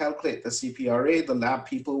you calculate the CPRA. The lab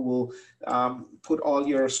people will put all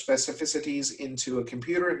your specificities into a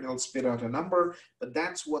computer and it'll spit out a number, but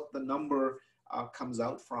that's what the number comes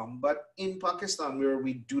out from. But in Pakistan, where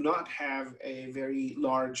we do not have a very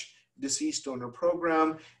large deceased donor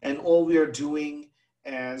program, and all we are doing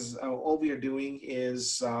is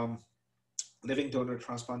living donor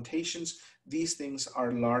transplantations, these things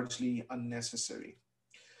are largely unnecessary.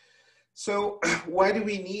 So why do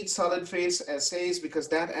we need solid phase assays? Because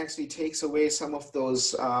that actually takes away some of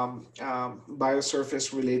those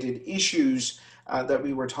biosurface related issues that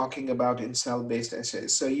we were talking about in cell-based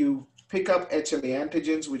assays. So you pick up HLA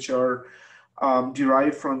antigens, which are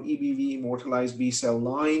derived from EBV immortalized B cell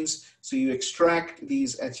lines. So you extract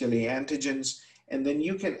these HLA antigens, and then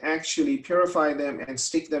you can actually purify them and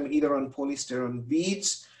stick them either on polystyrene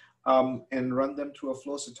beads and run them through a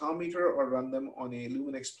flow cytometer, or run them on a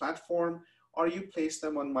Luminex platform, or you place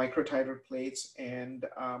them on microtiter plates and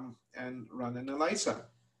run an ELISA.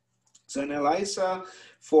 So an ELISA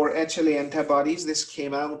for HLA antibodies, this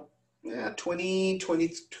came out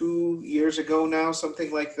 22 years ago now,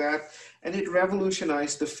 something like that. And it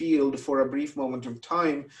revolutionized the field for a brief moment of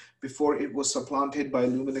time before it was supplanted by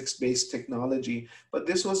Luminex-based technology. But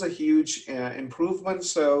this was a huge improvement.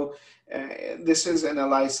 So this is an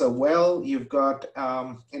ELISA well. You've got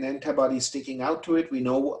an antibody sticking out to it. We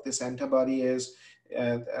know what this antibody is.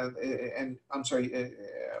 And I'm sorry,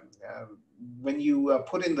 when you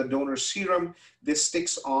put in the donor serum, this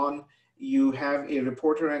sticks on. You have a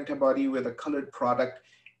reporter antibody with a colored product,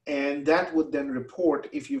 and that would then report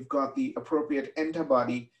if you've got the appropriate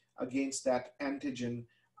antibody against that antigen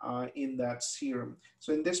in that serum.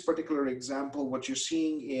 So in this particular example, what you're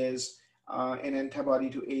seeing is an antibody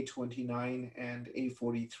to A29 and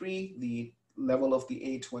A43. The level of the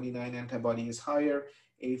A29 antibody is higher,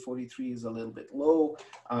 A43 is a little bit low,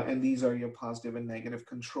 and these are your positive and negative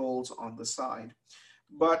controls on the side.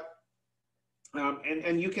 But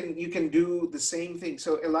and you can do the same thing.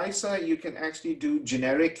 So ELISA, you can actually do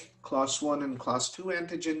generic class 1 and class 2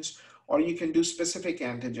 antigens, or you can do specific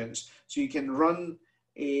antigens. So you can run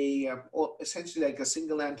essentially like a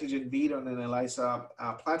single antigen bead on an ELISA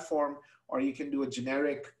platform, or you can do a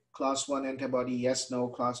generic class 1 antibody, yes, no,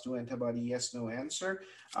 class 2 antibody, yes, no answer.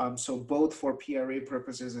 So both for PRA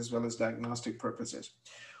purposes as well as diagnostic purposes.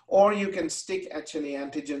 Or you can stick HLA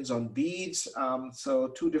antigens on beads. So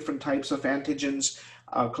two different types of antigens,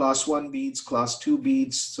 class 1 beads, class 2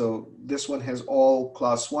 beads. So this one has all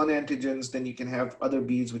class 1 antigens. Then you can have other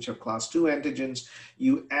beads which have class 2 antigens.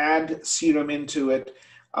 You add serum into it.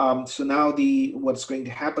 So now what's going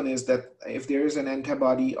to happen is that if there is an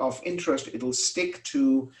antibody of interest, it'll stick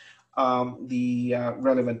to the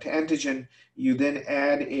relevant antigen. You then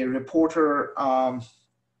add a reporter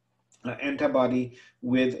antibody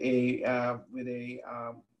with a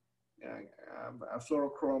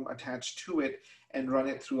fluorochrome attached to it and run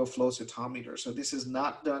it through a flow cytometer. So this is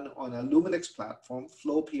not done on a Luminix platform.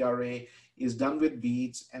 Flow PRA is done with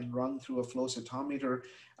beads and run through a flow cytometer.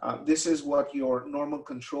 This is what your normal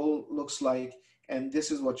control looks like, and this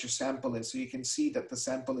is what your sample is. So you can see that the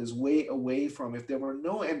sample is way away from, if there were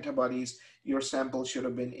no antibodies, your sample should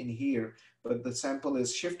have been in here, but the sample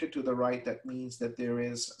is shifted to the right. That means that there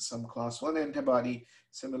is some class 1 antibody.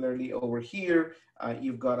 Similarly over here,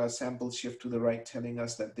 you've got a sample shift to the right telling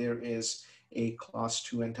us that there is a class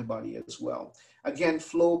 2 antibody as well. Again,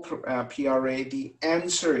 flow PRA, the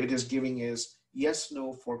answer it is giving is yes,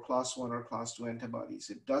 no for class 1 or class 2 antibodies.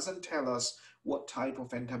 It doesn't tell us what type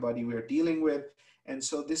of antibody we're dealing with. And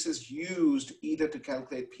so this is used either to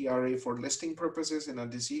calculate PRA for listing purposes in a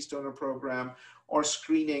deceased donor program or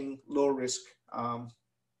screening low-risk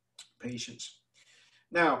patients.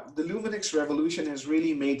 Now, the Luminix revolution has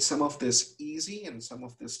really made some of this easy and some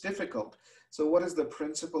of this difficult. So what is the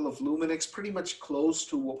principle of Luminix? Pretty much close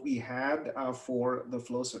to what we had for the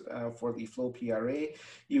flow PRA.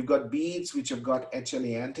 You've got beads which have got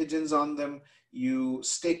HLA antigens on them. You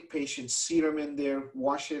stick patient's serum in there,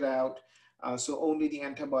 wash it out. So only the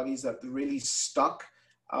antibodies that really stuck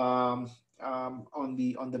on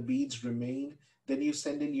the beads remain. Then you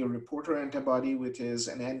send in your reporter antibody, which is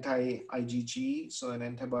an anti-IgG, so an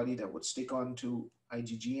antibody that would stick on to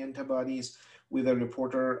IgG antibodies with a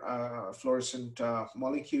reporter fluorescent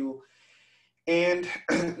molecule. And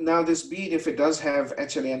now this bead, if it does have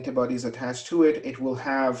HLA antibodies attached to it, it will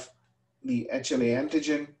have the HLA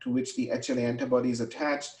antigen to which the HLA antibody is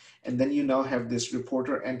attached. And then you now have this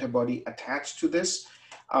reporter antibody attached to this.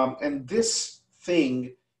 And this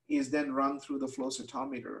thing is then run through the flow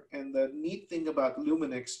cytometer. And the neat thing about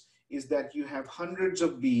Luminix is that you have hundreds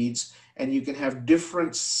of beads and you can have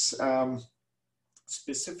different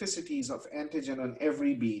specificities of antigen on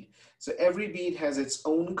every bead. So every bead has its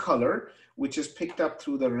own color, which is picked up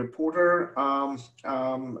through the reporter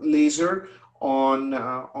laser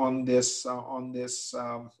on this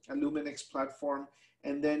Luminix platform.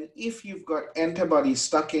 And then if you've got antibodies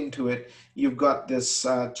stuck into it, you've got this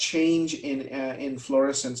change in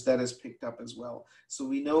fluorescence that is picked up as well. So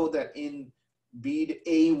we know that in bead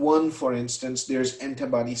A1, for instance, there's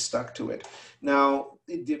antibody stuck to it. Now,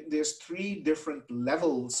 there's 3 different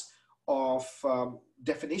levels of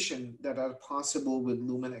definition that are possible with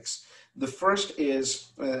Luminix. The first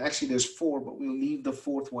is, actually there's 4, but we'll leave the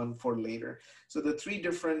 4th one for later. So the 3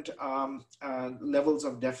 different levels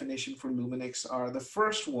of definition for Luminix are, the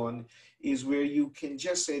first one is where you can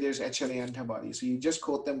just say there's HLA antibodies. So you just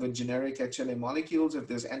coat them with generic HLA molecules. If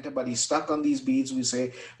there's antibody stuck on these beads, we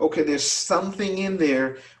say, okay, there's something in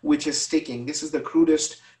there which is sticking. This is the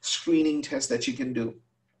crudest screening test that you can do.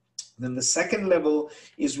 Then the second level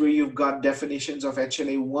is where you've got definitions of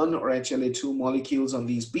HLA-1 or HLA-2 molecules on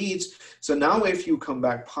these beads. So now if you come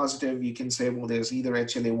back positive, you can say, well, there's either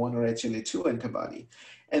HLA-1 or HLA-2 antibody.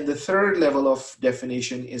 And the third level of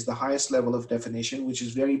definition is the highest level of definition, which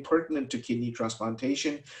is very pertinent to kidney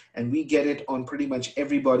transplantation. And we get it on pretty much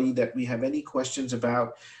everybody that we have any questions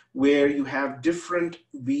about, where you have different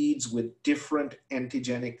beads with different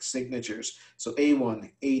antigenic signatures. So A1,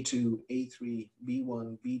 A2, A3,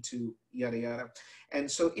 B1, B2, yada, yada. And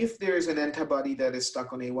so if there is an antibody that is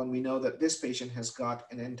stuck on A1, we know that this patient has got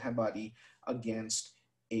an antibody against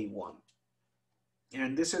A1.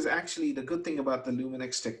 And this is actually the good thing about the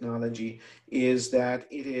Luminix technology, is that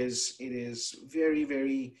it is very,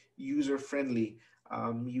 very user-friendly.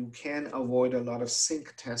 You can avoid a lot of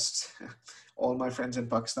sync tests. All my friends in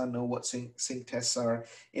Pakistan know what sync tests are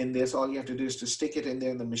in this. All you have to do is to stick it in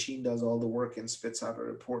there and the machine does all the work and spits out a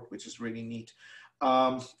report, which is really neat.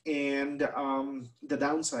 The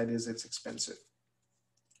downside is it's expensive.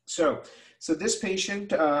 So this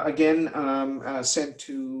patient, again, sent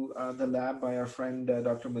to the lab by our friend,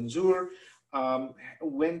 Dr. Manzoor,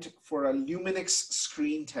 went for a Luminix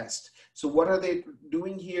screen test. So what are they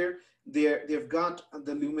doing here? They've got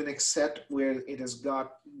the Luminix set where it has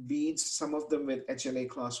got beads, some of them with HLA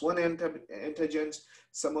class 1 antigens,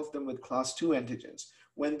 some of them with class 2 antigens.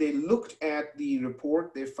 When they looked at the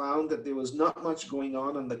report, they found that there was not much going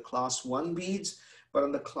on the class 1 beads, but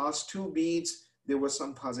on the class 2 beads, there was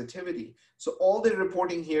some positivity. So all they're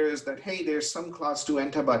reporting here is that, hey, there's some class 2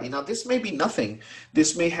 antibody. Now, this may be nothing.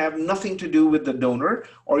 This may have nothing to do with the donor,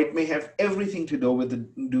 or it may have everything to do with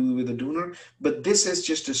the donor, but this is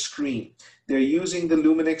just a screen. They're using the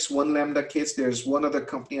Luminix 1 lambda kits. There's one other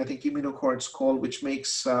company, I think Immunocore it's called, which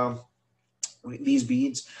makes these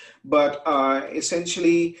beads. But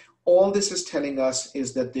essentially, all this is telling us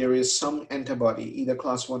is that there is some antibody, either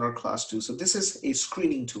class 1 or class 2. So this is a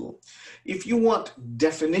screening tool. If you want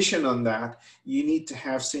definition on that, you need to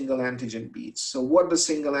have single antigen beads. So what does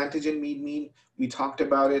single antigen bead mean? We talked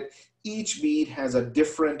about it. Each bead has a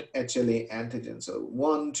different HLA antigen. So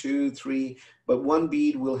 1, 2, 3, but one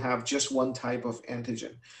bead will have just one type of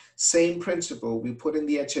antigen. Same principle, we put in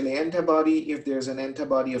the HLA antibody. If there's an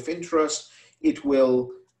antibody of interest, it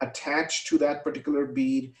will attach to that particular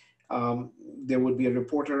bead. There would be a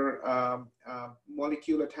reporter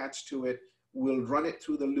molecule attached to it. We'll run it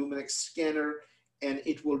through the Luminix scanner, and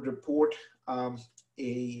it will report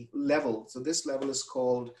a level. So this level is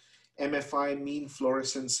called MFI, mean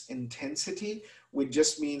fluorescence intensity, which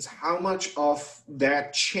just means how much of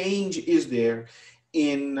that change is there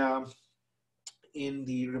in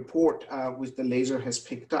the report which the laser has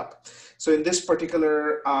picked up. So in this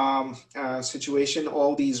particular situation,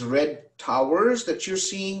 all these red towers that you're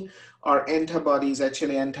seeing are antibodies,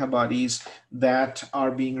 HLA antibodies that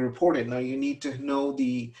are being reported. Now you need to know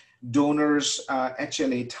the donor's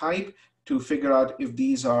HLA type to figure out if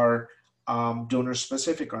these are donor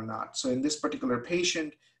specific or not. So in this particular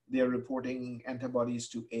patient, they're reporting antibodies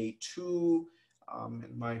to A2,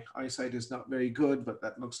 and my eyesight is not very good, but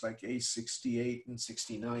that looks like A68 and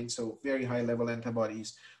 69. So very high level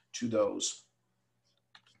antibodies to those.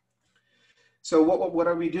 So what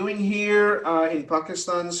are we doing here in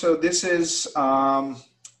Pakistan? So this is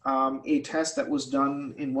a test that was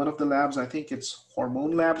done in one of the labs. I think it's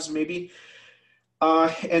hormone labs maybe.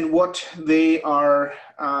 And what they are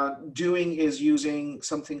doing is using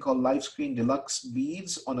something called LiveScreen Deluxe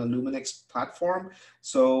beads on a Luminix platform.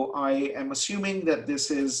 So I am assuming that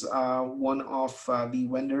this is one of the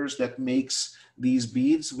vendors that makes these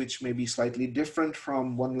beads, which may be slightly different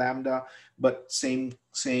from one lambda, but same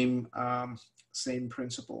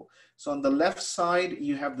principle. So on the left side,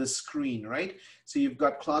 you have the screen, right? So you've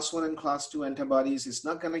got class 1 and class 2 antibodies. It's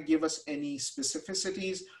not going to give us any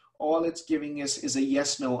specificities. All it's giving us is a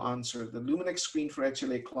yes/no answer. The Luminix screen for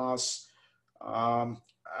HLA class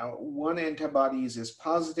 1 antibodies is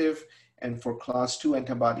positive, and for class 2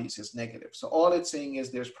 antibodies is negative. So all it's saying is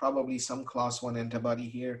there's probably some class 1 antibody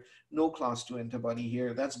here, no class 2 antibody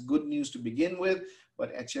here. That's good news to begin with,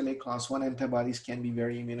 but HLA class 1 antibodies can be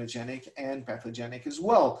very immunogenic and pathogenic as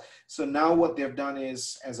well. So now what they've done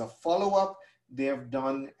is, as a follow-up, they've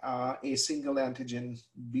done a single antigen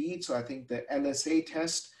bead. So I think the LSA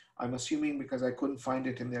test, I'm assuming because I couldn't find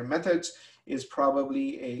it in their methods, is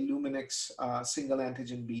probably a Luminix single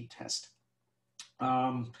antigen bead test.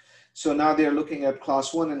 So now they're looking at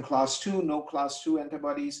class 1 and class 2, no class 2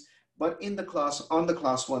 antibodies, but on the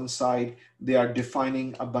class 1 side, they are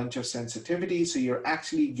defining a bunch of sensitivity. So you're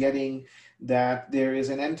actually getting that there is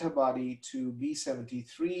an antibody to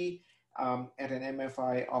B73 at an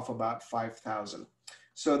MFI of about 5,000.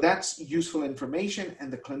 So that's useful information,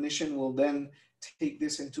 and the clinician will then take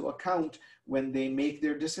this into account when they make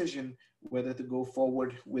their decision whether to go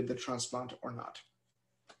forward with the transplant or not.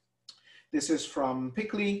 This is from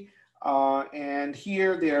Pickley, and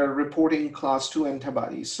here they are reporting class 2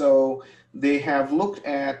 antibodies. So they have looked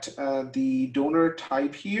at the donor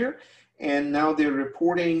type here, and now they're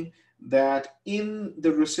reporting that in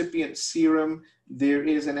the recipient serum, there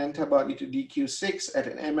is an antibody to DQ6 at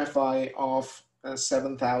an MFI of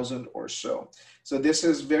 7,000 or so. So this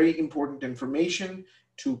is very important information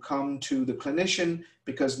to come to the clinician,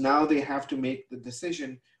 because now they have to make the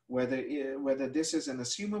decision whether this is an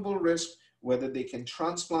assumable risk, whether they can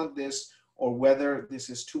transplant this, or whether this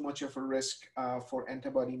is too much of a risk for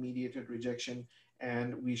antibody-mediated rejection,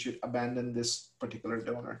 and we should abandon this particular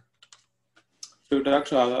donor. So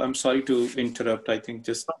Dr. I'm sorry to interrupt. I think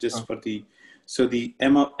just for the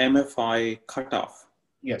MFI cutoff.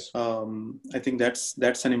 Yes. I think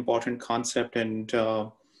that's an important concept, and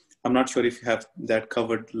I'm not sure if you have that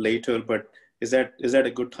covered later, but is that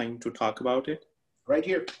a good time to talk about it? Right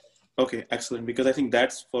here. Okay, excellent. Because I think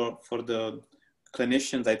that's for the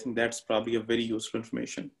clinicians, I think that's probably a very useful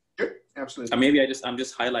information. Sure, absolutely. Maybe I'm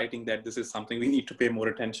just highlighting that this is something we need to pay more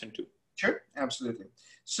attention to. Sure, absolutely.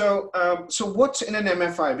 So, so what's in an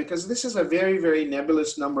MFI? Because this is a very, very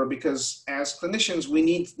nebulous number, because as clinicians, we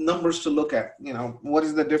need numbers to look at. You know, what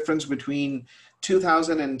is the difference between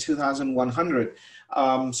 2,000 and 2,100?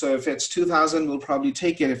 So if it's 2,000, we'll probably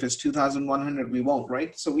take it. If it's 2,100, we won't,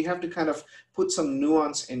 right? So we have to kind of put some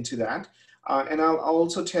nuance into that. And I'll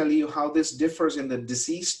also tell you how this differs in the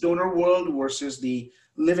deceased donor world versus the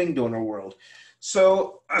living donor world.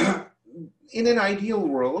 So in an ideal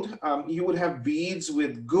world, you would have beads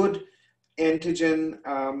with good antigen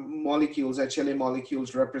molecules, HLA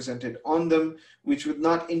molecules represented on them, which would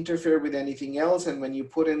not interfere with anything else. And when you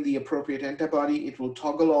put in the appropriate antibody, it will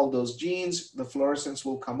toggle all those genes. The fluorescence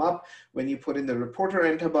will come up when you put in the reporter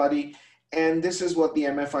antibody. And this is what the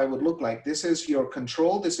MFI would look like. This is your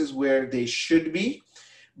control. This is where they should be.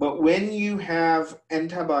 But when you have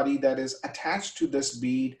antibody that is attached to this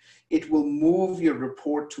bead, it will move your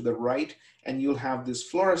report to the right, and you'll have this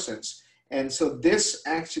fluorescence. And so this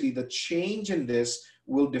actually, the change in this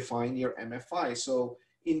will define your MFI. So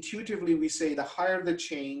intuitively, we say the higher the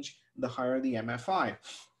change, the higher the MFI.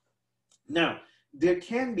 Now, there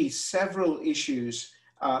can be several issues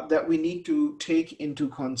that we need to take into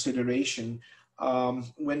consideration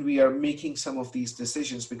when we are making some of these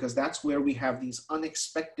decisions, because that's where we have these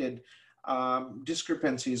unexpected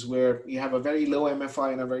discrepancies, where you have a very low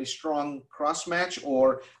MFI and a very strong cross match,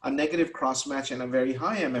 or a negative cross match and a very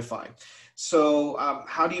high MFI. So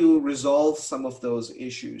how do you resolve some of those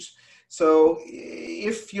issues? So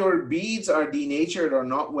if your beads are denatured or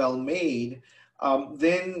not well made,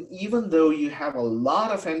 then even though you have a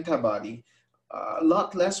lot of antibody, a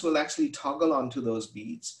lot less will actually toggle onto those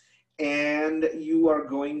beads, and you are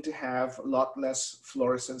going to have a lot less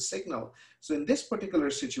fluorescence signal. So in this particular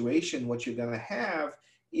situation, what you're going to have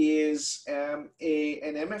is an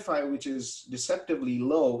MFI which is deceptively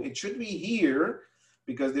low. It should be here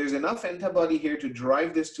because there's enough antibody here to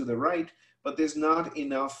drive this to the right, but there's not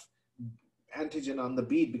enough antigen on the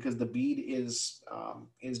bead because the bead is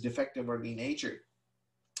defective or denatured.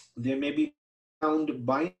 There may be found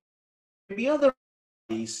by maybe other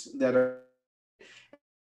bodies that are,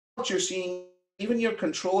 what you're seeing, even your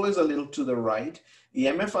control is a little to the right, the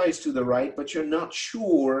MFI is to the right, but you're not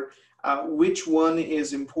sure which one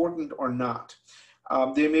is important or not.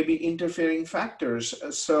 There may be interfering factors.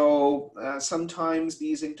 So sometimes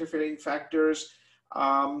these interfering factors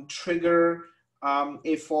trigger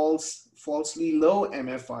a falsely low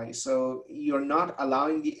MFI. So you're not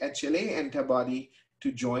allowing the HLA antibody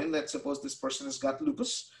to join. Let's suppose this person has got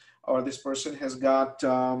lupus, or this person has got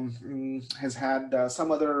has had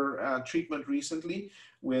some other treatment recently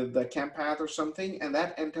with the Campath or something, and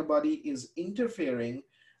that antibody is interfering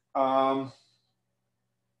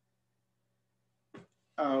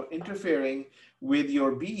interfering with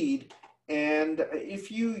your bead. And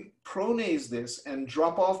if you pronase this and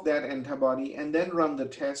drop off that antibody and then run the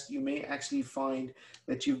test, you may actually find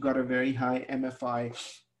that you've got a very high MFI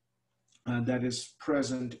that is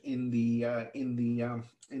present in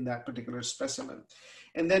that particular specimen.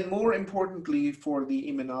 And then more importantly for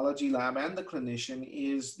the immunology lab and the clinician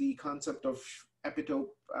is the concept of epitope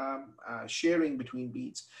sharing between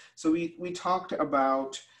beads. So we talked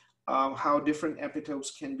about how different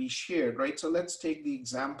epitopes can be shared, right? So let's take the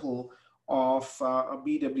example of a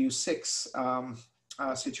BW6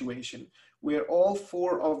 situation where all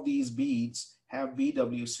 4 of these beads have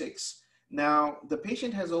BW6. Now, the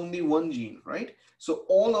patient has only one gene, right? So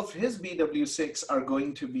all of his BW6 are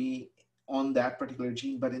going to be on that particular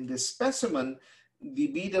gene, but in this specimen, the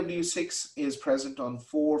BW6 is present on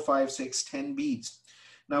 4, 5, 6, 10 beads.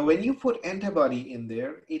 Now, when you put antibody in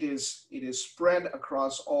there, it is spread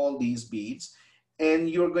across all these beads, and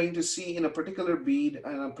you're going to see in a particular bead,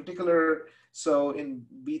 and a particular, so in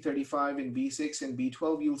B35, in B6, and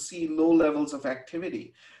B12, you'll see low levels of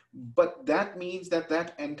activity. But that means that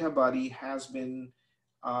that antibody has been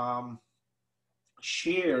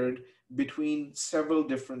shared between several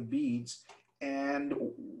different beads, and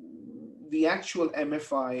the actual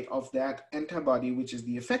MFI of that antibody, which is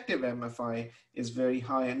the effective MFI, is very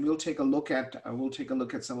high. And we'll take a look at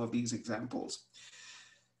some of these examples.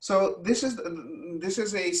 So this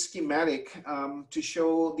is a schematic to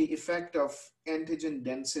show the effect of antigen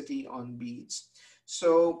density on beads.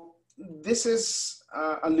 So this is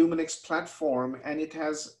a Luminix platform, and it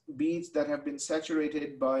has beads that have been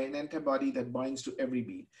saturated by an antibody that binds to every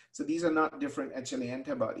bead. So these are not different HLA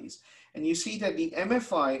antibodies. And you see that the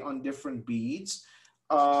MFI on different beads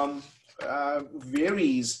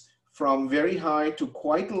varies from very high to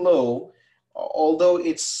quite low, although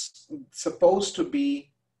it's supposed to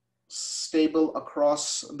be stable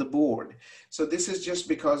across the board. So this is just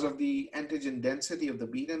because of the antigen density of the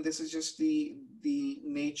bead, and this is just the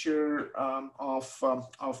nature of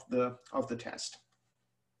the test.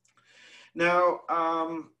 Now,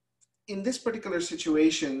 in this particular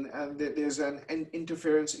situation, there's an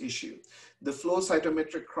interference issue. The flow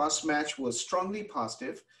cytometric cross-match was strongly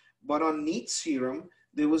positive, but on neat serum,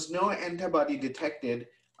 there was no antibody detected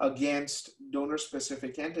against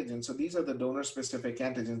donor-specific antigens. So these are the donor-specific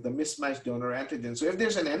antigens, the mismatched donor antigens. So if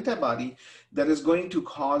there's an antibody that is going to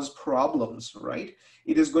cause problems, right,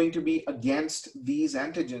 it is going to be against these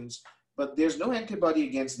antigens, but there's no antibody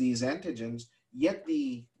against these antigens, yet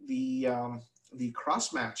the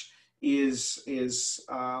cross-match is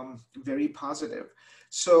very positive.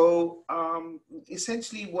 So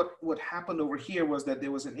essentially what happened over here was that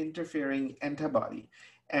there was an interfering antibody.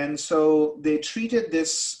 And so they treated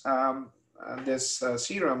this,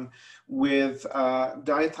 serum with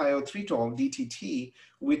diethiotritol, DTT,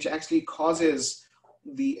 which actually causes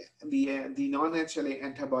the non-HLA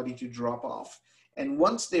antibody to drop off. And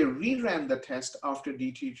once they reran the test after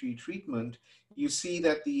DTT treatment, you see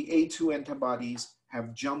that the A2 antibodies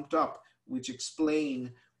have jumped up, which explain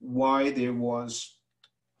why there was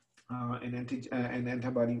an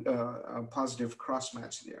antibody positive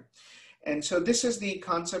cross-match there. And so this is the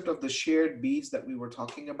concept of the shared beads that we were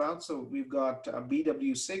talking about. So we've got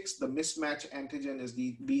BW6, the mismatch antigen is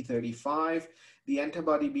the B35. The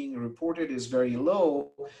antibody being reported is very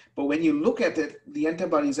low, but when you look at it, the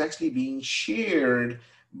antibody is actually being shared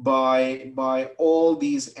by all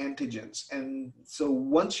these antigens. And so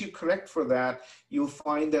once you correct for that, you'll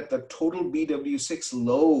find that the total BW6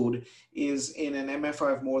 load is in an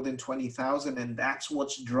MFI of more than 20,000, and that's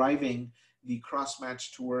what's driving the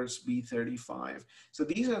cross-match towards B35. So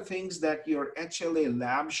these are things that your HLA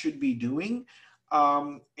lab should be doing.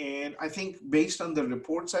 And I think based on the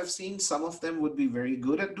reports I've seen, some of them would be very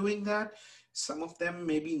good at doing that. Some of them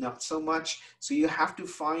maybe not so much. So you have to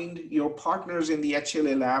find your partners in the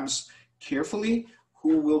HLA labs carefully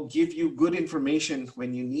who will give you good information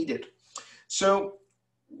when you need it. So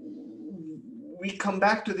we come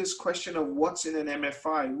back to this question of what's in an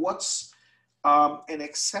MFI, what's an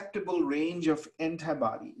acceptable range of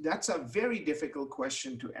antibody? That's a very difficult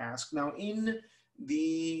question to ask. Now, in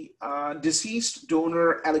the deceased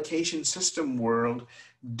donor allocation system world,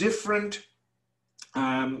 different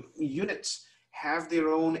units have their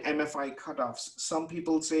own MFI cutoffs. Some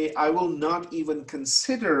people say, I will not even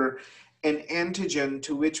consider an antigen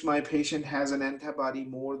to which my patient has an antibody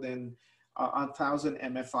more than 1,000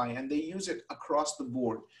 MFI, and they use it across the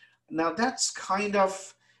board. Now, that's kind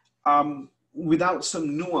of without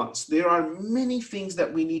some nuance. There are many things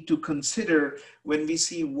that we need to consider when we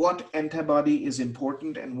see what antibody is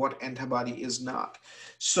important and what antibody is not.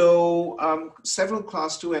 So several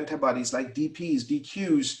class 2 antibodies like DPs,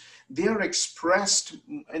 DQs, they are expressed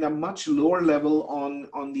in a much lower level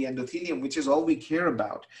on the endothelium, which is all we care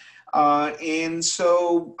about. And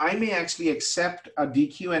so I may actually accept a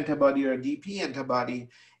DQ antibody or a DP antibody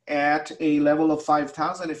at a level of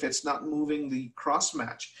 5,000 if it's not moving the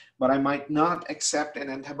cross-match, but I might not accept an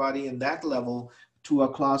antibody in that level to a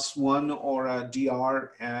class 1 or a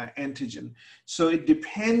DR antigen. So it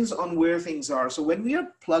depends on where things are. So when we are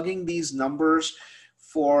plugging these numbers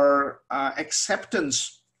for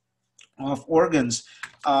acceptance of organs,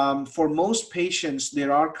 for most patients,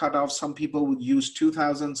 there are cutoffs. Some people would use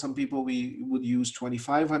 2,000, some people would use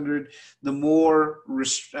 2,500. The more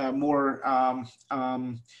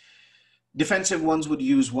defensive ones would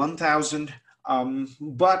use 1,000,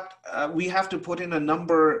 but we have to put in a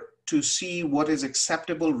number to see what is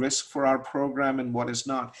acceptable risk for our program and what is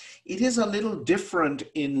not. It is a little different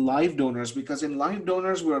in live donors because in live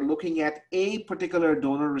donors, we're looking at a particular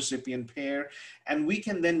donor recipient pair, and we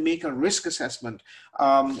can then make a risk assessment.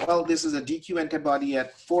 Well, this is a DQ antibody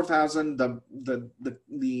at 4,000.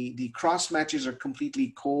 The cross matches are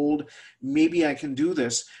completely cold. Maybe I can do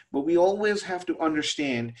this, but we always have to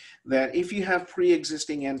understand that if you have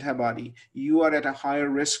pre-existing antibody, you are at a higher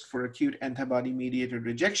risk for acute antibody-mediated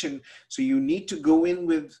rejection. So you need to go in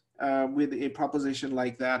with a proposition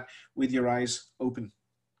like that with your eyes open.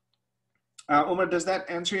 Omar, does that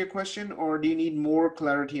answer your question, or do you need more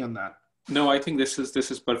clarity on that? No, I think this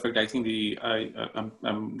is perfect. I think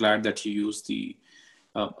I'm glad that you use the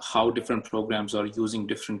how different programs are using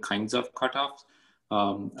different kinds of cutoffs.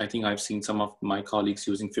 I think I've seen some of my colleagues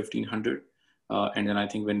using 1,500, and then I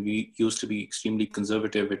think when we used to be extremely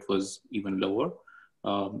conservative, it was even lower.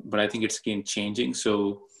 But I think it's again changing.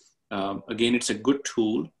 So again, it's a good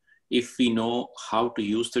tool. If we know how to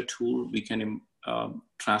use the tool, we can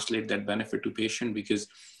translate that benefit to patient, because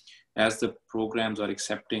as the programs are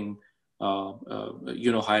accepting,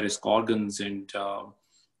 high risk organs and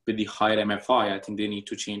with the higher MFI, I think they need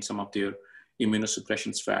to change some of their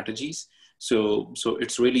immunosuppression strategies. So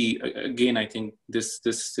it's really, again, I think this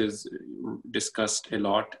is discussed a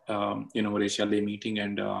lot in our HLA meeting,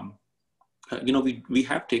 and we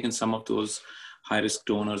have taken some of those high risk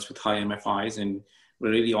donors with high MFIs, and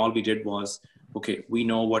really all we did was, okay, we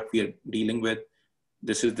know what we are dealing with.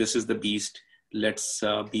 This is the beast. Let's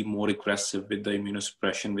be more aggressive with the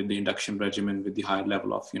immunosuppression, with the induction regimen, with the higher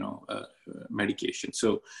level of medication.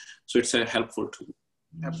 So it's a helpful tool.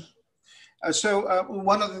 Absolutely.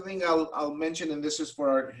 One other thing I'll mention, and this is for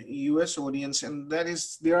our US audience, and that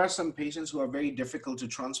is there are some patients who are very difficult to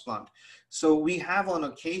transplant. So we have on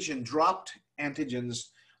occasion dropped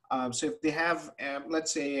antigens. So if they have,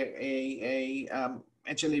 let's say, a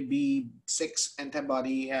HLA-B6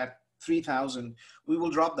 antibody at 3,000, we will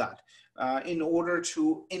drop that in order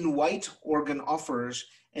to invite organ offers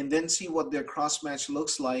and then see what their cross-match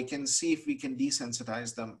looks like and see if we can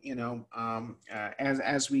desensitize them,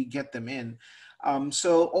 as we get them in.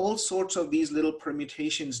 So all sorts of these little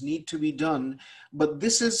permutations need to be done, but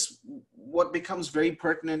this is what becomes very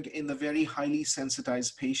pertinent in the very highly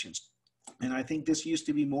sensitized patients. And I think this used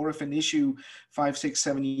to be more of an issue 5, 6,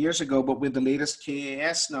 7 years ago, but with the latest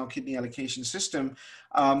KAS now, kidney allocation system,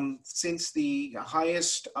 since the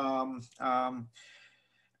highest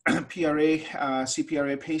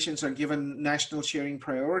CPRA patients are given national sharing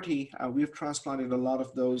priority, we've transplanted a lot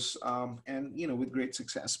of those and with great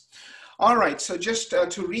success. All right, so just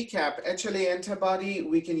to recap, HLA antibody,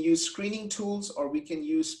 we can use screening tools or we can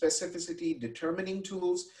use specificity determining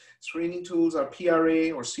tools. Screening tools are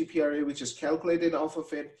PRA or CPRA, which is calculated off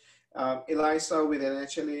of it, ELISA with an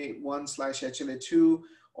HLA-1/HLA-2,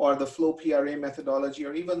 or the flow PRA methodology,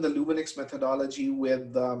 or even the Luminix methodology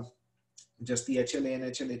with just the HLA and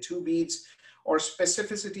HLA-2 beads, or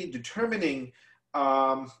specificity determining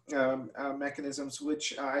mechanisms,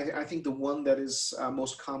 which I think the one that is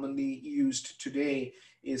most commonly used today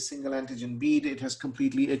is single antigen bead. It has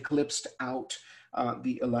completely eclipsed out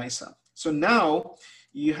the ELISA. So now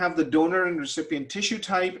you have the donor and recipient tissue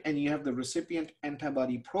type, and you have the recipient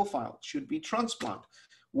antibody profile. Should be transplant.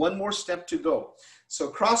 One more step to go. So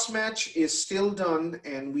cross-match is still done,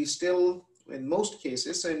 and we still, in most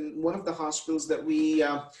cases, in one of the hospitals that we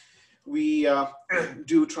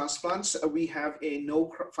do transplants, we have a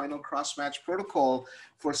no final cross-match protocol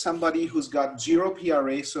for somebody who's got 0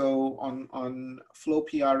 PRA. So on flow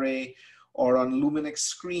PRA or on Luminix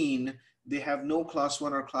screen, they have no class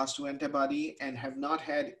 1 or class 2 antibody and have not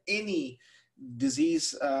had any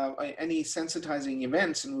disease, any sensitizing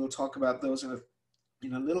events, and we'll talk about those in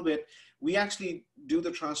a little bit. We actually do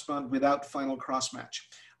the transplant without final cross-match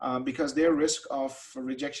because their risk of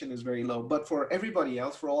rejection is very low. But for everybody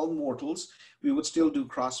else, for all mortals, we would still do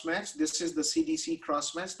cross-match. This is the CDC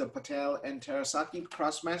cross-match, the Patel and Terasaki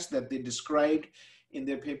cross-match that they described in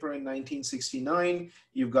their paper in 1969.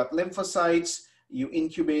 You've got lymphocytes. You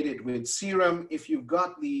incubate it with serum. If you've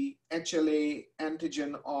got the HLA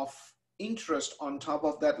antigen of interest on top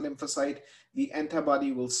of that lymphocyte, the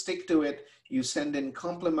antibody will stick to it. You send in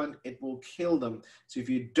complement, it will kill them. So if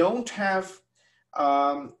you don't have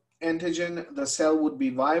antigen, the cell would be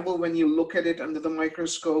viable when you look at it under the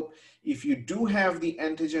microscope. If you do have the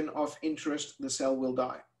antigen of interest, the cell will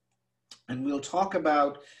die. And we'll talk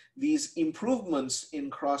about these improvements in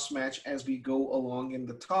cross-match as we go along in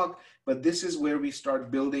the talk, but this is where we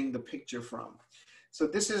start building the picture from. So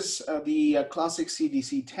this is the classic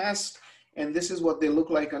CDC test, and this is what they look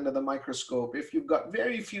like under the microscope. If you've got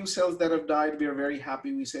very few cells that have died, we're very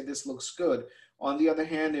happy. We say this looks good. On the other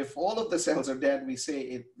hand, if all of the cells are dead, we say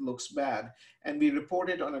it looks bad. And we report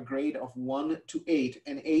it on a grade of 1 to 8.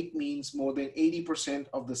 And 8 means more than 80%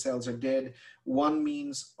 of the cells are dead. 1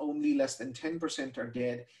 means only less than 10% are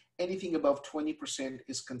dead. Anything above 20%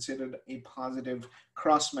 is considered a positive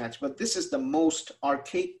cross-match. But this is the most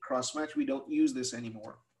archaic cross-match. We don't use this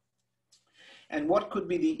anymore. And what could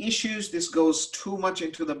be the issues? This goes too much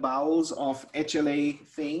into the bowels of HLA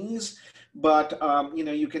things. But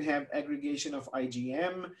you can have aggregation of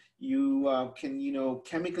IgM. You can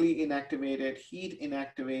chemically inactivate it, heat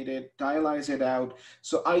inactivate it, dialyze it out.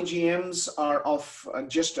 So IgMs are of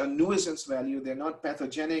just a nuisance value. They're not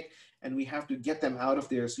pathogenic, and we have to get them out of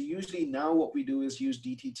there. So usually now what we do is use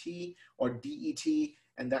DTT or DET,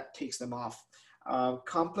 and that takes them off.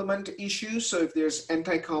 Complement issues. So if there's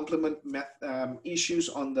anti-complement issues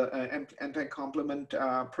on the anti-complement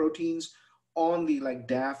proteins, on the like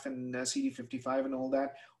DAF and CD55 and all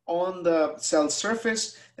that, on the cell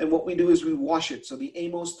surface, then what we do is we wash it. So the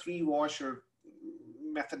Amos 3 washer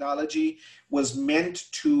methodology was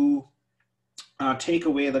meant to take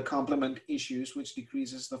away the complement issues, which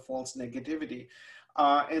decreases the false negativity.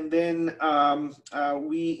 And then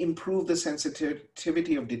we improve the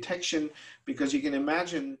sensitivity of detection, because you can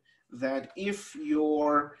imagine that if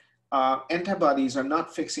your antibodies are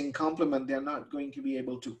not fixing complement, they're not going to be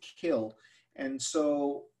able to kill. And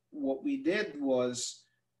so what we did was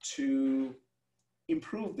to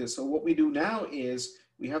improve this. So what we do now is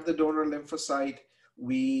we have the donor lymphocyte,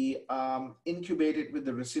 we incubate it with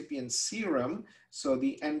the recipient's serum, so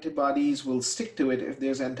the antibodies will stick to it if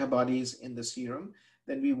there's antibodies in the serum.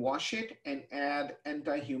 Then we wash it and add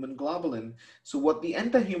anti-human globulin. So what the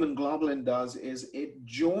anti-human globulin does is it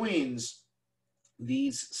joins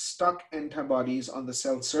these stuck antibodies on the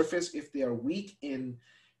cell surface if they are weak in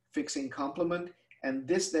fixing complement, and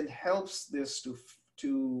this then helps this to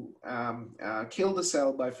kill the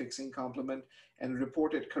cell by fixing complement and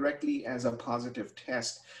report it correctly as a positive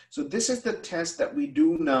test. So this is the test that we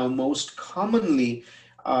do now most commonly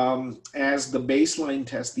as the baseline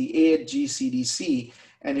test, the AHG-CDC.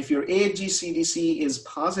 And if your AHG-CDC is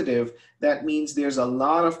positive, that means there's a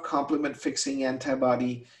lot of complement fixing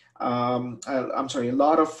antibody, I'm sorry, a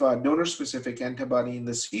lot of donor-specific antibody in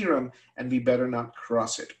the serum, and we better not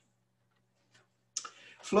cross it.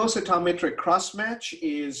 Flow cytometric cross-match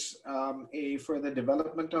is a further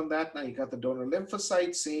development on that. Now you got the donor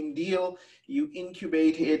lymphocyte, same deal. You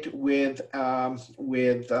incubate it with the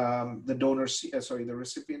donor, the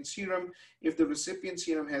recipient serum. If the recipient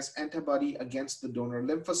serum has antibody against the donor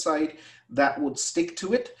lymphocyte, that would stick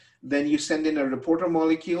to it. Then you send in a reporter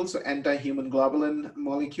molecule, so anti-human globulin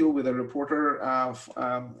molecule with a reporter a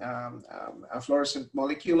fluorescent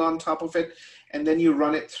molecule on top of it, and then you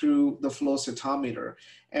run it through the flow cytometer.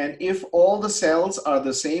 And if all the cells are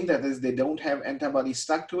the same, that is, they don't have antibody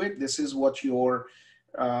stuck to it, this is what your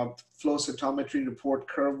flow cytometry report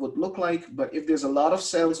curve would look like. But if there's a lot of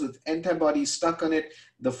cells with antibody stuck on it,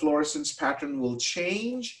 the fluorescence pattern will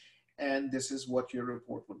change, and this is what your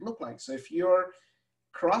report would look like. So if your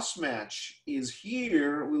cross-match is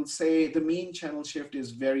here, we'll say the mean channel shift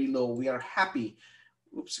is very low. We are happy.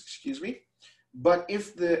 Oops, excuse me. But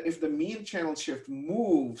if the mean channel shift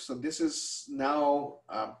moves, so this is now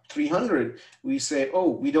 300, we say, oh,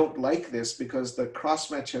 we don't like this because the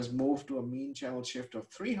cross-match has moved to a mean channel shift of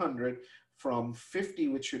 300 from 50,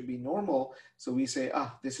 which should be normal. So we say,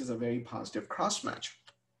 ah, this is a very positive cross-match.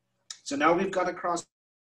 So now we've got a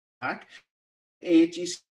cross-match,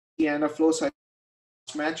 AHG and a flow cytometry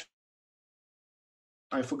match.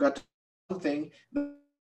 I forgot one thing.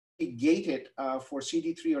 Gate it for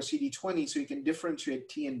CD3 or CD20 so you can differentiate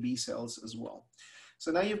T and B cells as well.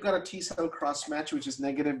 So now you've got a T cell cross match, which is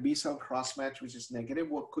negative, B cell cross match, which is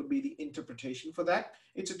negative. What could be the interpretation for that?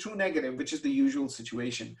 It's a true negative, which is the usual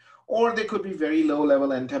situation. Or they could be very low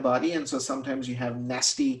level antibody, and so sometimes you have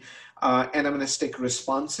nasty anamnestic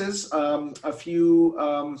responses. A few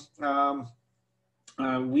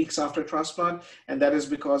weeks after transplant, and that is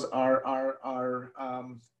because our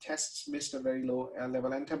tests missed a very low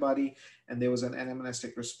level antibody, and there was an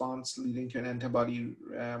anamnestic response leading to an antibody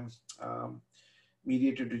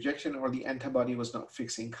mediated rejection, or the antibody was not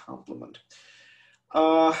fixing complement.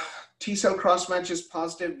 T cell cross-match is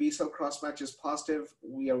positive, B cell cross-match is positive.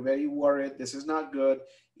 We are very worried. This is not good.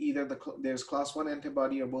 Either there's class 1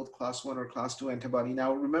 antibody or both class 1 or class 2 antibody.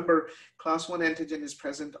 Now remember, class 1 antigen is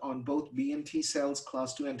present on both B and T cells.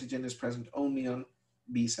 Class 2 antigen is present only on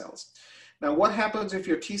B cells. Now what happens if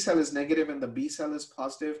your T cell is negative and the B cell is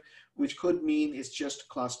positive, which could mean it's just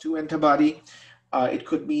class 2 antibody. It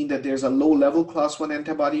could mean that there's a low level class 1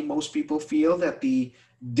 antibody. Most people feel that the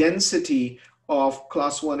density of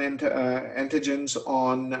class 1 antigens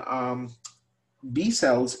on B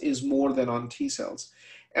cells is more than on T cells.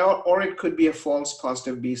 Or it could be a false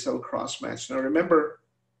positive B cell cross-match. Now remember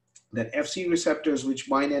that FC receptors, which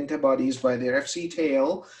bind antibodies by their FC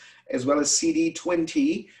tail, as well as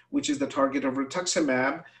CD20, which is the target of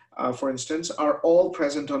rituximab, for instance, are all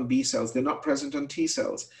present on B cells. They're not present on T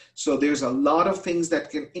cells. So there's a lot of things that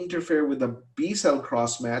can interfere with the B cell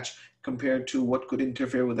cross-match compared to what could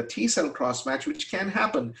interfere with a T cell cross-match, which can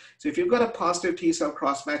happen. So if you've got a positive T cell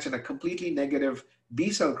cross-match and a completely negative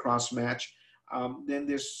B cell cross-match, then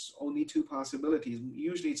there's only two possibilities.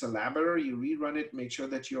 Usually it's a lab error. You rerun it, make sure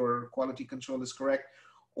that your quality control is correct,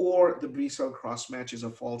 or the B cell cross-match is a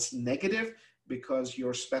false negative because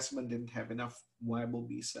your specimen didn't have enough viable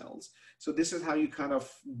B cells. So this is how you kind of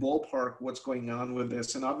ballpark what's going on with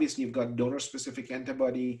this. And obviously you've got donor-specific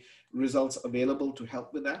antibody results available to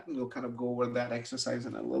help with that. And we'll kind of go over that exercise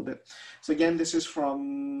in a little bit. So again, this is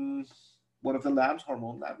from one of the labs,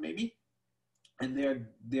 hormone lab maybe. And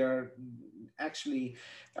they're actually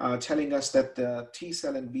telling us that the T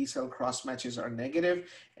cell and B cell cross matches are negative.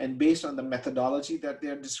 And based on the methodology that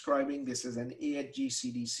they're describing, this is an AHG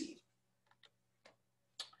CDC.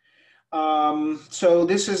 So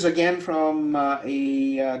this is again from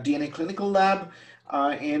a DNA clinical lab,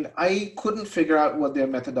 and I couldn't figure out what their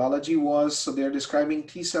methodology was. So they're describing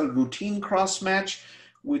T cell routine cross match,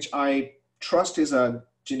 which I trust is a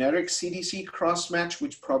generic CDC cross match,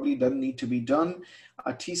 which probably doesn't need to be done.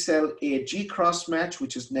 A T cell AHG cross match,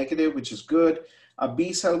 which is negative, which is good. A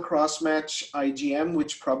B cell cross match IgM,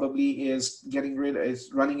 which probably is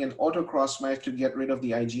running an auto cross match to get rid of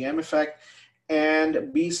the IgM effect.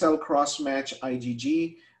 And B cell cross match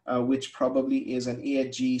IgG, which probably is an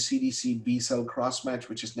AHG CDC B cell cross match,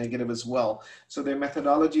 which is negative as well. So their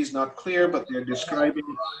methodology is not clear, but they're describing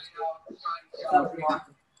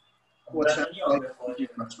what's that like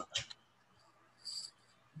cross match.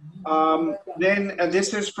 Then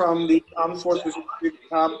this is from the Armed Forces.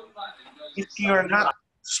 If you're not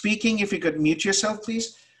speaking, if you could mute yourself,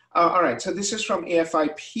 please. All right, so this is from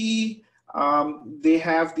AFIP. They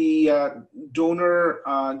have the donor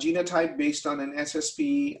genotype based on an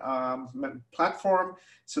SSP platform.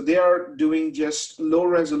 So they are doing just low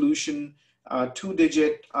resolution,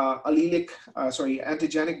 2-digit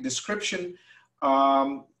antigenic description.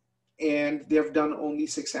 And they've done only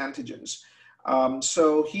 6 antigens.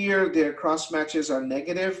 So here their cross matches are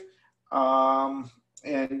negative, the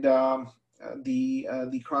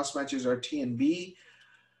cross matches are T and B.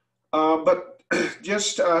 But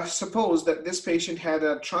just suppose that this patient had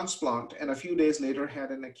a transplant and a few days later had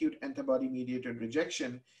an acute antibody-mediated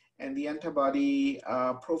rejection, and the antibody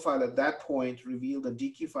profile at that point revealed a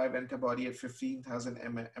DQ5 antibody at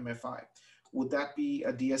 15,000 MFI. Would that be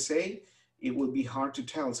a DSA? It would be hard to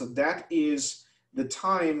tell. So that is the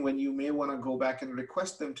time when you may want to go back and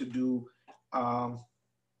request them to do a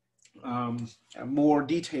more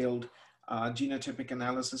detailed genotypic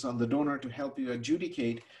analysis on the donor to help you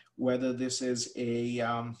adjudicate whether this is a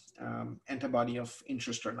antibody of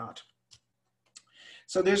interest or not.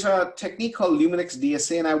 So there's a technique called Luminex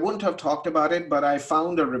DSA, and I wouldn't have talked about it, but I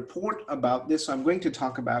found a report about this, so I'm going to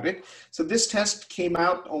talk about it. So this test came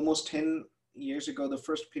out almost 10 years ago. The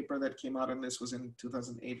first paper that came out on this was in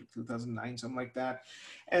 2008 or 2009, something like that.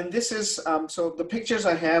 And this is, so the pictures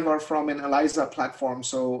I have are from an ELISA platform.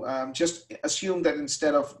 So just assume that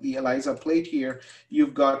instead of the ELISA plate here,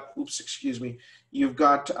 you've got, you've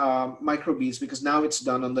got microbeads, because now it's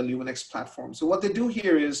done on the Luminex platform. So what they do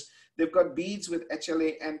here is they've got beads with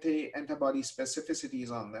HLA antibody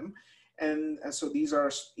specificities on them. And so these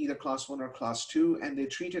are either class 1 or class 2, and they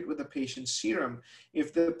treat it with the patient's serum.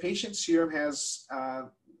 If the patient's serum has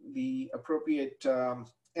the appropriate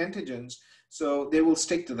antigens, so they will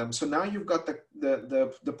stick to them. So now you've got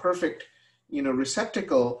the perfect,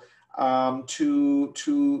 receptacle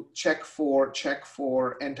to check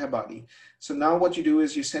for antibody. So now what you do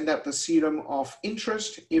is you send out the serum of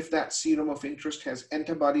interest. If that serum of interest has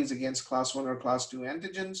antibodies against class 1 or class 2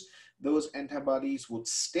 antigens, those antibodies would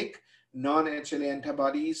stick. Non-HLA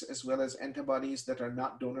antibodies, as well as antibodies that are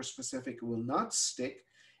not donor specific, will not stick.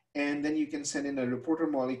 And then you can send in a reporter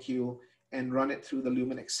molecule and run it through the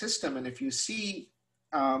Luminex system. And if you see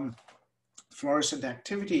fluorescent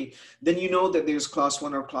activity, then you know that there's class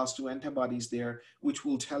 1 or class 2 antibodies there, which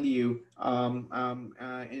will tell you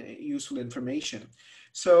useful information.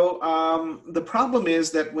 So the problem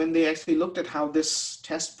is that when they actually looked at how this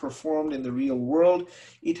test performed in the real world,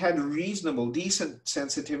 it had reasonable, decent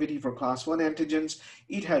sensitivity for class 1 antigens.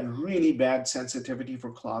 It had really bad sensitivity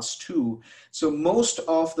for class 2. So most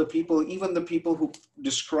of the people, even the people who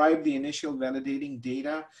described the initial validating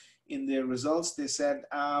data in their results, they said,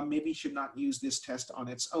 maybe you should not use this test on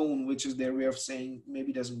its own, which is their way of saying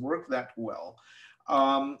maybe it doesn't work that well.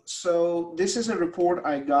 So this is a report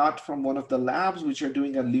I got from one of the labs which are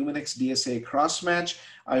doing a Luminex DSA cross-match.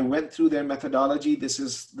 I went through their methodology. This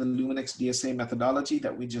is the Luminex DSA methodology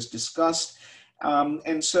that we just discussed.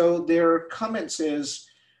 And so their comments are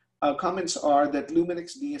that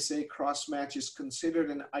Luminex DSA cross-match is considered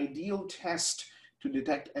an ideal test to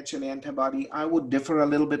detect HLA antibody. I would differ a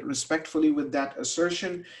little bit respectfully with that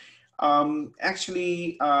assertion.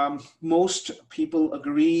 Most people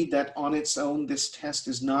agree that on its own, this test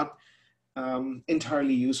is not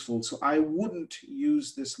entirely useful. So I wouldn't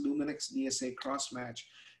use this Luminex DSA cross-match.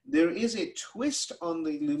 There is a twist on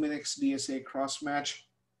the Luminex DSA cross-match,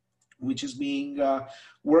 which is being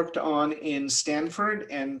worked on in Stanford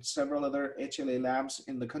and several other HLA labs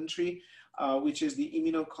in the country. which is the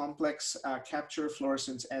immunocomplex capture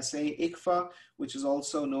fluorescence assay, ICFA, which is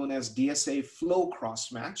also known as DSA flow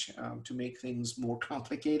cross-match, to make things more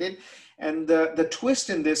complicated. And the twist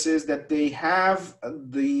in this is that they have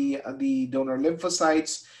the donor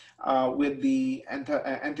lymphocytes with the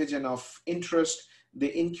antigen of interest. They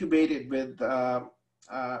incubate it with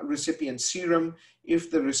recipient serum.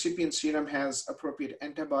 If the recipient serum has appropriate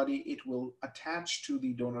antibody, it will attach to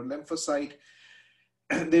the donor lymphocyte.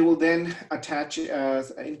 They will then attach,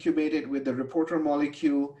 incubate it with the reporter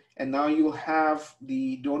molecule, and now you'll have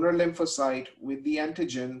the donor lymphocyte with the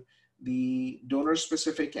antigen, the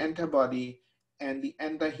donor-specific antibody, and the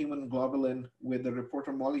anti-human globulin with the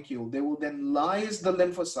reporter molecule. They will then lyse the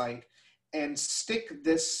lymphocyte and stick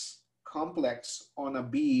this complex on a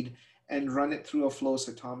bead and run it through a flow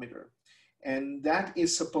cytometer. And that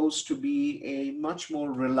is supposed to be a much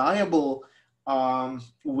more reliable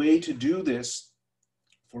way to do this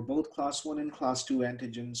for both class 1 and class 2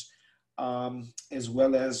 antigens, as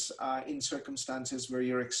well as in circumstances where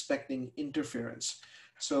you're expecting interference.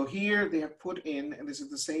 So here they have put in, and this is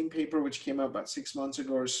the same paper which came out about 6 months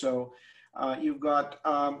ago or so, you've got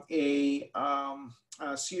a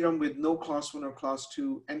serum with no class 1 or class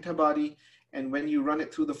 2 antibody, and when you run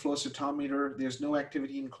it through the flow cytometer, there's no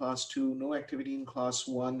activity in class 2, no activity in class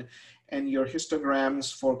 1, and your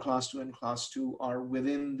histograms for class 2 and class 2 are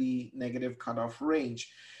within the negative cutoff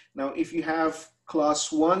range. Now, if you have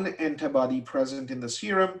class 1 antibody present in the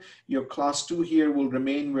serum, your class 2 here will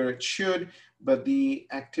remain where it should, but the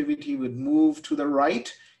activity would move to the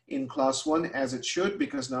right in class 1 as it should,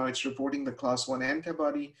 because now it's reporting the class 1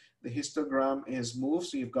 antibody. The histogram is moved,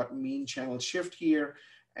 so you've got mean channel shift here,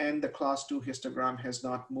 and the class 2 histogram has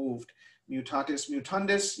not moved. Mutatis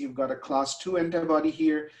mutandis, you've got a class 2 antibody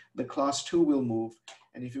here, the class 2 will move.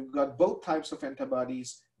 And if you've got both types of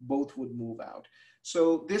antibodies, both would move out.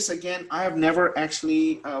 So this, again, I have never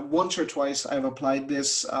actually, once or twice, I've applied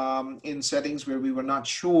this in settings where we were not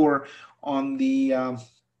sure on the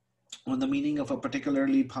meaning of a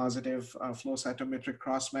particularly positive flow cytometric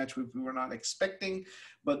cross-match, which we were not expecting.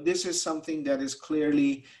 But this is something that is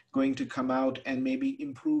clearly going to come out and maybe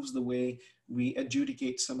improves the way we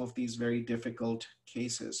adjudicate some of these very difficult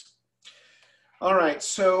cases. All right,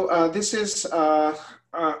 so this is just a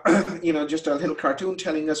little cartoon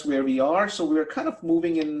telling us where we are. So we're kind of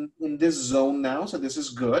moving in this zone now, so this is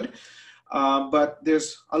good. But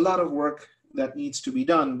there's a lot of work that needs to be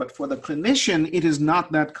done. But for the clinician, it is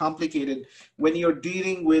not that complicated when you're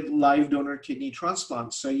dealing with live donor kidney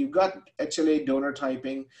transplants. So you've got HLA donor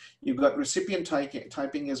typing, you've got recipient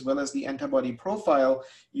typing, as well as the antibody profile.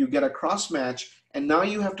 You get a cross match, and now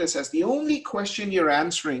you have to assess. The only question you're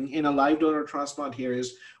answering in a live donor transplant here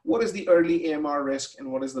is, what is the early AMR risk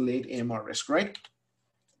and what is the late AMR risk, right?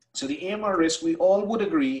 So the AMR risk, we all would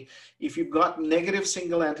agree, if you've got negative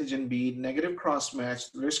single antigen bead, negative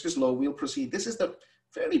cross-match, the risk is low, we'll proceed. This is the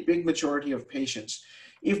fairly big majority of patients.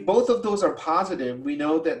 If both of those are positive, we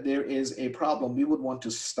know that there is a problem. We would want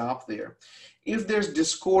to stop there. If there's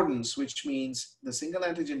discordance, which means the single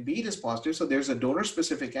antigen bead is positive, so there's a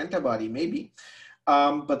donor-specific antibody, maybe,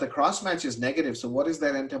 but the cross-match is negative, so what is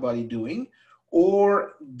that antibody doing?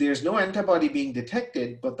 Or there's no antibody being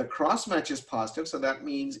detected, but the cross-match is positive. So that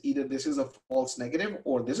means either this is a false negative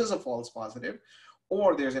or this is a false positive,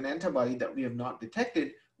 or there's an antibody that we have not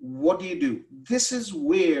detected. What do? This is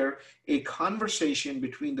where a conversation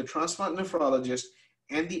between the transplant nephrologist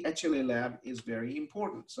and the HLA lab is very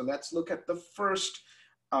important. So let's look at the first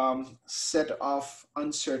set of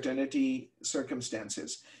uncertainty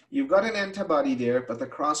circumstances. You've got an antibody there, but the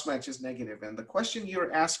cross-match is negative. And the question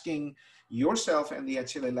you're asking yourself and the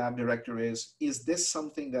HLA lab director is this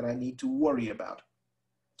something that I need to worry about?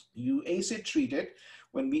 You acid treat it.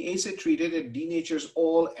 When we acid treat it, it denatures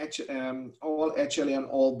all HLA on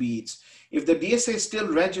all beads. If the DSA is still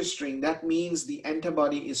registering, that means the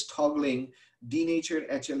antibody is toggling denatured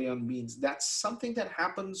HLA on beads. That's something that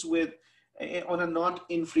happens on a not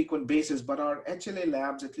infrequent basis, but our HLA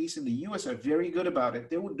labs, at least in the US, are very good about it.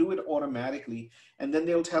 They would do it automatically. And then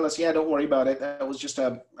they'll tell us, yeah, don't worry about it. That was just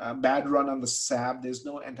a bad run on the SAB. There's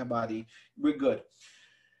no antibody. We're good.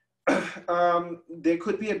 There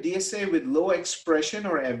could be a DSA with low expression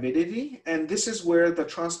or avidity. And this is where the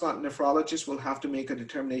transplant nephrologist will have to make a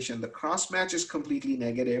determination. The cross-match is completely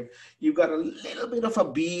negative. You've got a little bit of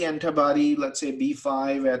a B antibody, let's say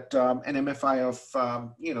B5 at an MFI of,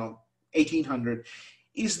 1800.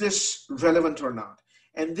 Is this relevant or not?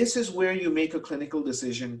 And this is where you make a clinical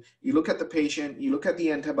decision. You look at the patient, you look at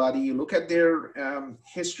the antibody, you look at their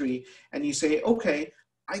history, and you say, okay,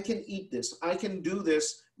 I can eat this, I can do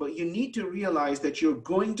this, but you need to realize that you're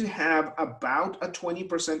going to have about a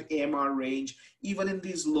 20% AMR range, even in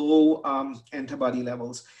these low antibody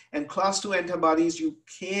levels. And class 2 antibodies, you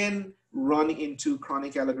can run into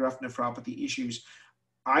chronic allograft nephropathy issues.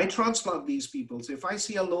 I transplant these people. So if I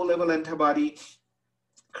see a low level antibody,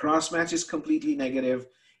 cross-match is completely negative,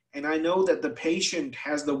 and I know that the patient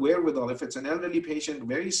has the wherewithal. If it's an elderly patient,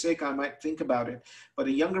 very sick, I might think about it. But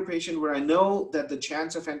a younger patient where I know that the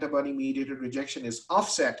chance of antibody-mediated rejection is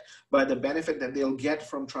offset by the benefit that they'll get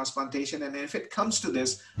from transplantation, and if it comes to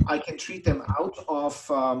this, I can treat them out of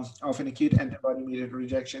an acute antibody-mediated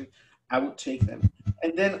rejection, I would take them.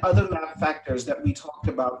 And then other lab factors that we talked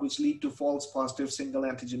about, which lead to false positive single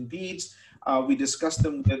antigen beads, we discussed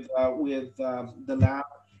them with the lab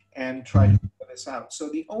and try to figure this out. So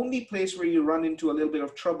the only place where you run into a little bit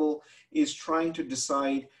of trouble is trying to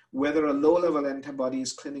decide whether a low-level antibody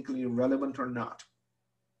is clinically relevant or not.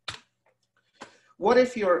 What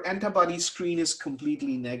if your antibody screen is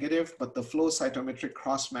completely negative, but the flow cytometric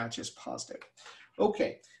cross-match is positive?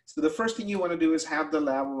 Okay, so the first thing you want to do is have the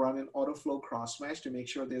lab run an autoflow cross-match to make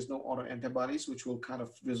sure there's no autoantibodies, which will kind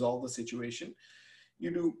of resolve the situation.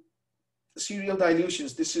 You do serial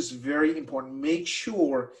dilutions. This is very important. Make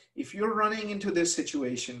sure if you're running into this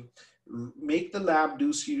situation, make the lab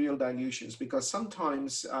do serial dilutions, because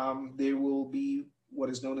sometimes there will be what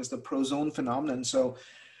is known as the prozone phenomenon. So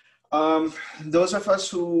those of us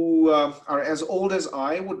who are as old as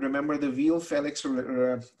I would remember the Veal-Felix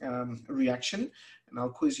reaction, and I'll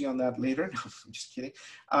quiz you on that later. No, I'm just kidding.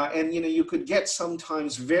 And you could get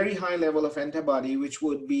sometimes very high level of antibody, which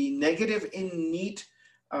would be negative in neat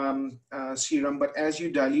serum, but as you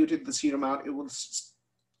diluted the serum out, it will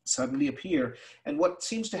suddenly appear. And what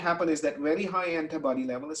seems to happen is that very high antibody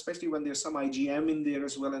level, especially when there's some IgM in there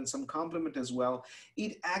as well and some complement as well,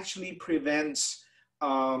 it actually prevents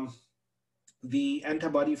the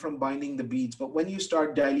antibody from binding the beads. But when you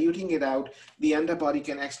start diluting it out, the antibody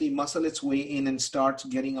can actually muscle its way in and start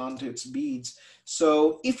getting onto its beads.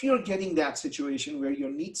 So if you're getting that situation where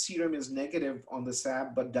your neat serum is negative on the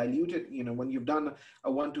SAB, but diluted, when you've done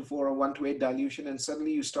a 1-to-4 or 1-to-8 dilution and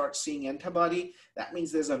suddenly you start seeing antibody, that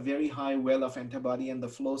means there's a very high well of antibody, and the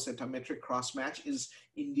flow cytometric cross-match is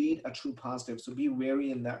indeed a true positive. So be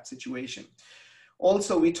wary in that situation.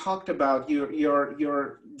 Also, we talked about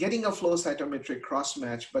you're getting a flow cytometric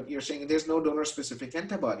cross-match, but you're saying there's no donor-specific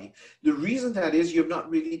antibody. The reason that is you've not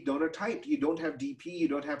really donor typed. You don't have DP, you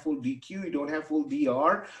don't have full DQ, you don't have full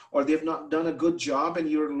DR, or they've not done a good job, and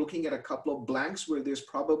you're looking at a couple of blanks where there's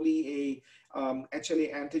probably a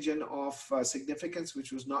HLA antigen of significance,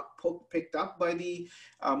 which was not picked up by the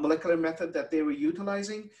molecular method that they were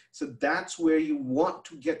utilizing. So that's where you want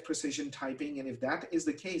to get precision typing. And if that is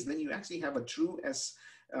the case, then you actually have a true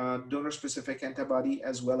donor-specific antibody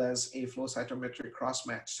as well as a flow cytometric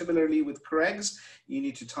cross-match. Similarly with CREGs, you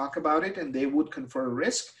need to talk about it and they would confer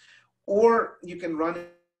risk. Or you can run a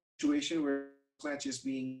situation where cross-match is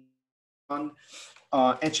being on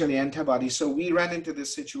HLA antibody. So we ran into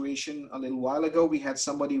this situation a little while ago. We had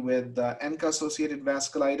somebody with ANCA-associated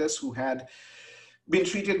vasculitis who had been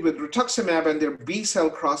treated with rituximab, and their B-cell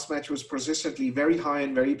cross-match was persistently very high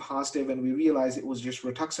and very positive, and we realized it was just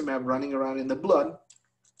rituximab running around in the blood.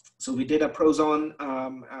 So we did a prozone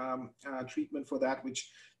treatment for that, which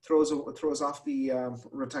throws off the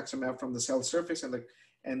rituximab from the cell surface, and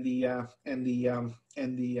the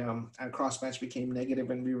cross-match became negative,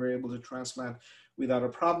 and we were able to transplant without a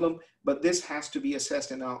problem. But this has to be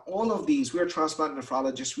assessed. And now all of these, we're transplant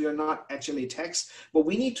nephrologists, we are not HLA techs, but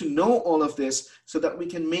we need to know all of this so that we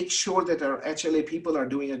can make sure that our HLA people are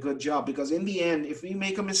doing a good job. Because in the end, if we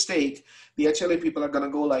make a mistake, the HLA people are going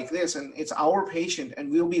to go like this, and it's our patient,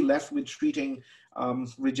 and we'll be left with treating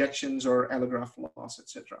rejections or allograft loss,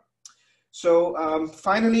 etc. So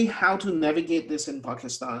finally, how to navigate this in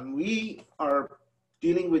Pakistan. We are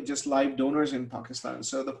dealing with just live donors in Pakistan.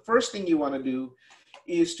 So the first thing you want to do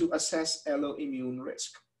is to assess alloimmune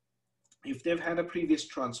risk. If they've had a previous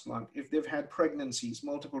transplant, if they've had pregnancies,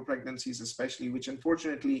 multiple pregnancies especially, which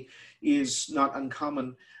unfortunately is not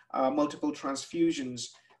uncommon, multiple transfusions,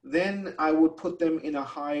 then I would put them in a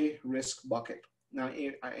high risk bucket. Now,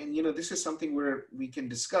 and this is something where we can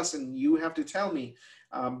discuss, and you have to tell me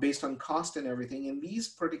based on cost and everything. In these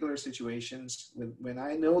particular situations, when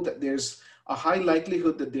I know that there's a high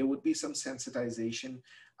likelihood that there would be some sensitization,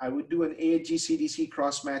 I would do an AHG-CDC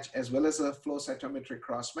cross-match as well as a flow cytometric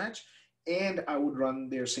cross-match, and I would run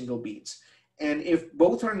their single beads. And if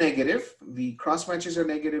both are negative, the cross matches are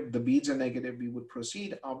negative, the beads are negative, we would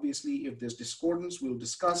proceed. Obviously, if there's discordance, we'll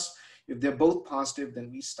discuss. If they're both positive,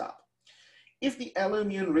 then we stop. If the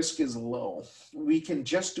alloimmune risk is low, we can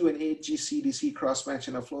just do an HG-CDC cross-match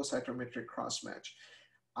and a flow cytometric cross-match.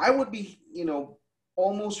 I would be,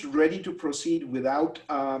 almost ready to proceed without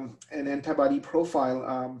an antibody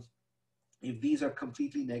profile if these are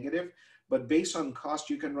completely negative. But based on cost,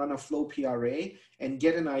 you can run a flow PRA and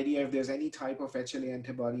get an idea if there's any type of HLA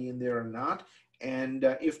antibody in there or not. And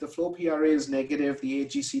if the flow PRA is negative, the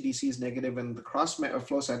HG-CDC is negative, and the flow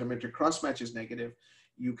cytometric cross-match is negative,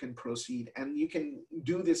 you can proceed. And you can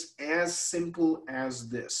do this as simple as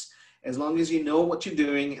this. As long as you know what you're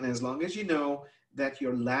doing, and as long as you know that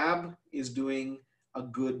your lab is doing a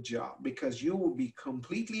good job, because you will be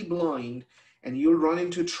completely blind and you'll run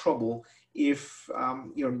into trouble if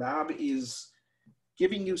your lab is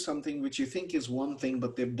giving you something which you think is one thing,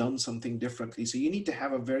 but they've done something differently. So you need to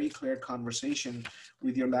have a very clear conversation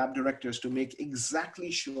with your lab directors to make exactly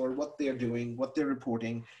sure what they're doing, what they're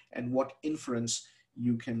reporting, and what inference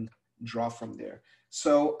you can draw from there.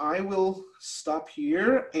 So I will stop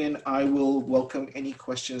here and I will welcome any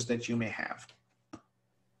questions that you may have.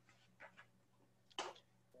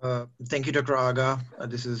 Thank you, Dr. Aga.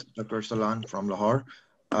 This is Dr. Salan from Lahore.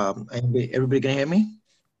 Everybody can hear me?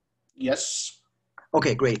 Yes.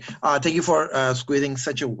 Okay, great. Thank you for squeezing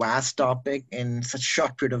such a vast topic in such a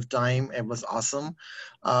short period of time. It was awesome.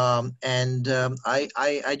 I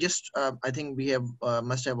think we have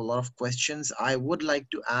must have a lot of questions. I would like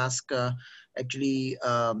to ask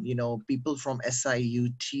people from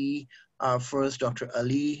SIUT first, Dr.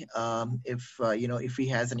 Ali, if he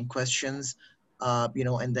has any questions.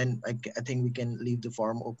 And then I think we can leave the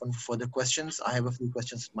forum open for further questions. I have a few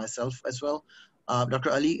questions myself as well. Dr.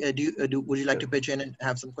 Ali, would you like to pitch in and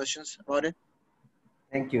have some questions about it?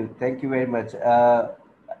 Thank you very much.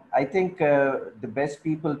 I think the best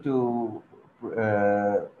people to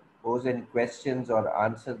pose any questions or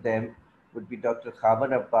answer them would be Dr.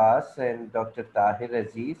 Khabar Abbas and Dr. Tahir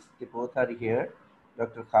Aziz. They both are here.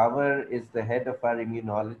 Dr. Khabar is the head of our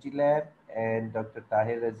immunology lab, and Dr.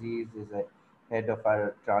 Tahir Aziz is a head of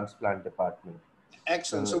our transplant department.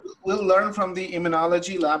 Excellent. So we'll learn from the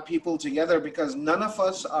immunology lab people together, because none of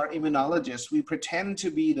us are immunologists. We pretend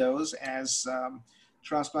to be those as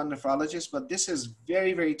transplant nephrologists, but this is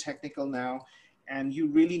very, very technical now. And you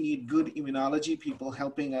really need good immunology people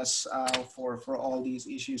helping us for all these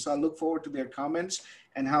issues. So I look forward to their comments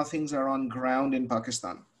and how things are on ground in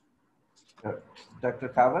Pakistan. Dr.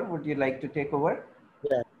 Khabar, would you like to take over?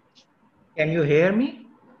 Yeah. Can you hear me?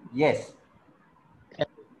 Yes.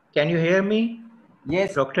 Can you hear me?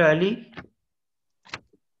 Yes. Dr. Ali?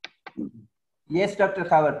 Yes, Dr.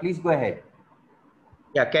 Khabar, please go ahead.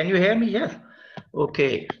 Yeah, can you hear me? Yes.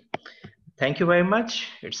 Okay. Thank you very much.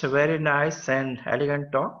 It's a very nice and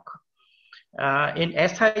elegant talk. In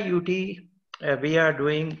SIUT, we are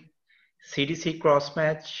doing CDC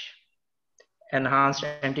cross-match, enhanced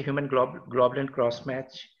anti-human globulin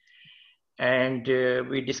cross-match, and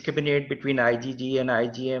we discriminate between IgG and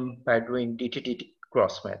IgM by doing DTT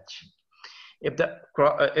cross-match. If the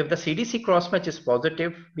CDC cross-match is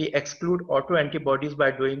positive, we exclude autoantibodies by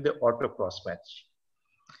doing the auto cross-match.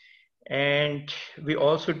 And we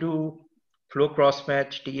also do flow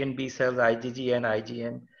cross-match, T and B cells, IgG and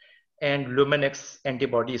IgM, and Luminex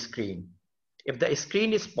antibody screen. If the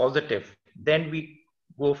screen is positive, then we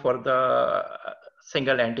go for the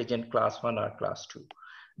single antigen class 1 or class 2.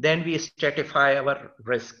 Then we stratify our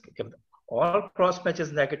risk. If all cross-match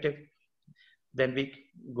is negative, then we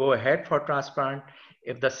go ahead for transplant.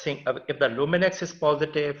 If the Luminex is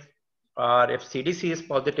positive, or if CDC is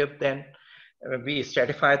positive, then we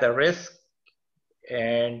stratify the risk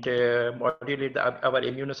and modulate our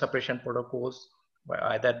immunosuppression protocols.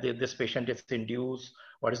 Either this patient is induced,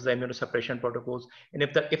 what is the immunosuppression protocols? And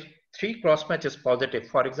if 3 cross-match is positive,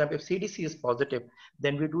 for example, if CDC is positive,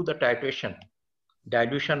 then we do the titration,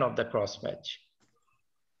 dilution of the cross-match.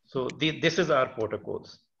 So this is our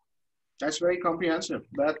protocols. That's very comprehensive.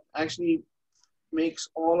 That actually makes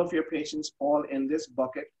all of your patients fall in this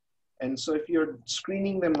bucket. And so if you're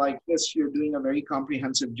screening them like this, you're doing a very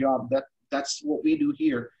comprehensive job. That's what we do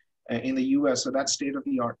here in the US. So that's state of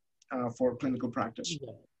the art for clinical practice.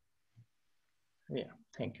 Yeah,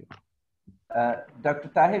 thank you. Dr.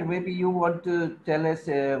 Tahir, maybe you want to tell us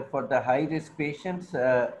for the high-risk patients,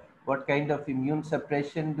 what kind of immune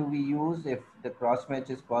suppression do we use if the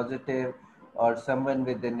cross-match is positive, or someone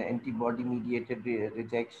with an antibody-mediated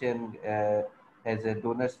rejection has a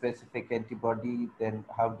donor-specific antibody, then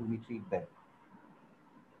how do we treat them?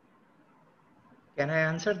 Can I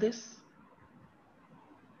answer this?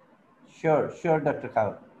 Sure, Dr.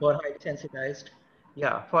 Khabar. For highly sensitized,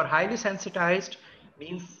 yeah, for highly sensitized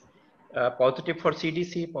means positive for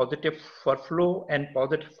CDC, positive for flow, and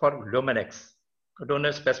positive for Luminex.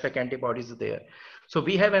 Donor-specific antibodies there. So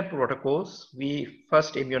we have a protocols. We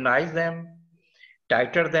first immunize them,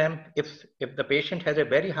 titer them. If the patient has a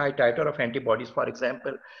very high titer of antibodies, for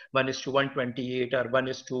example, 1:128 or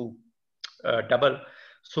 1:, double,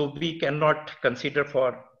 so we cannot consider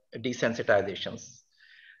for desensitizations.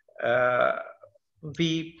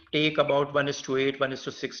 We take about 1:8,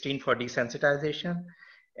 1:16 for desensitization.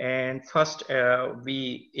 And first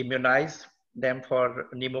we immunize them for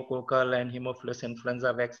pneumococcal and Haemophilus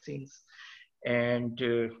influenza vaccines, and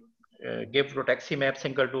give rituximab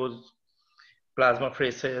single dose,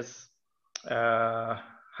 plasmapheresis,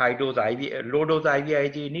 high dose IV, low dose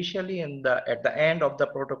IVIG initially, and at the end of the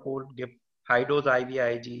protocol give high dose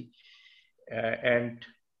IVIG, and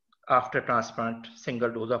after transplant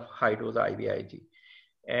single dose of high dose IVIG,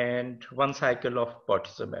 and 1 cycle of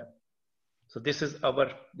bortezomib. So this is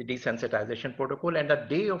our desensitization protocol, and the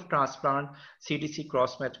day of transplant, CDC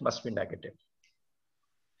crossmatch must be negative.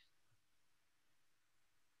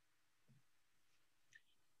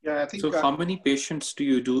 Yeah, I think. So how many patients do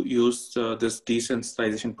you use this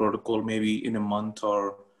desensitization protocol, maybe in a month,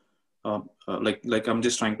 or like I'm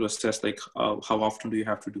just trying to assess like how often do you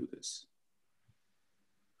have to do this?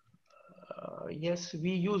 Yes,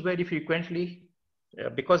 we use very frequently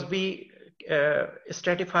because we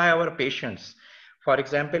stratify our patients. For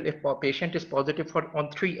example, if a patient is positive on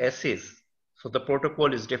 3 assays, so the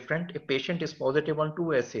protocol is different. If patient is positive on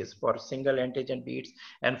 2 assays for single antigen beads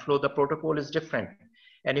and flow, the protocol is different.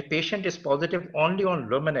 And if patient is positive only on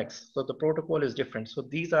Luminex, so the protocol is different. So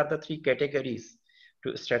these are the 3 categories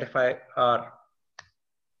to stratify our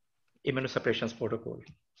immunosuppression protocol.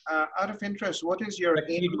 Out of interest, what is your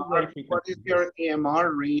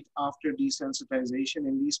AMR rate after desensitization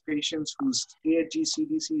in these patients whose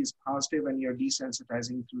AHG-CDC is positive and you're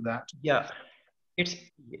desensitizing through that? Yeah, it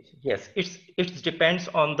depends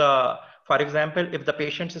on the, for example, if the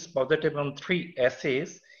patient is positive on 3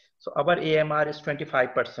 assays, so our AMR is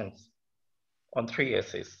 25% on 3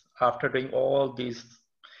 assays after doing all these.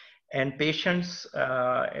 And patients,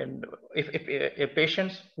 and if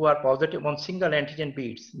patients who are positive on single antigen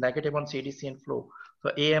beads, negative on CDC and flow, so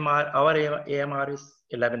our AMR is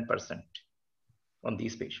 11% on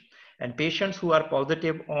these patients. And patients who are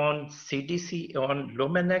positive on CDC, on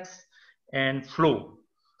Luminex and flow,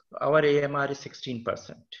 our AMR is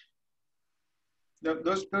 16%.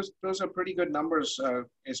 Those are pretty good numbers,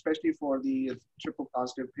 especially for the triple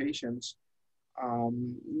positive patients.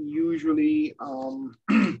 Usually,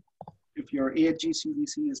 if your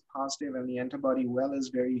AHG-CDC is positive and the antibody well is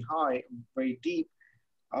very high, very deep,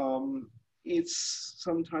 it's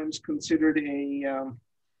sometimes considered a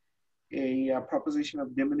proposition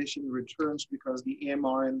of diminishing returns because the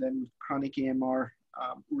AMR and then chronic AMR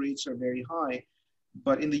rates are very high.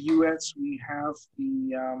 But in the US, we have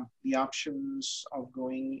the options of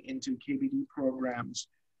going into KBD programs.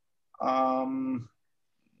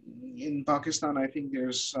 In Pakistan, I think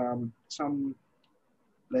there's some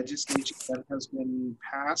legislation that has been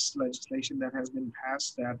passed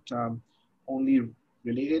that only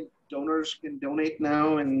related donors can donate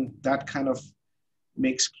now, and that kind of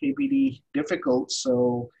makes KBD difficult.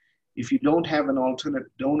 So if you don't have an alternate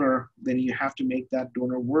donor, then you have to make that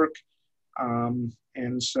donor work.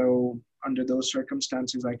 And so under those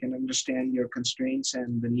circumstances, I can understand your constraints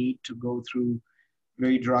and the need to go through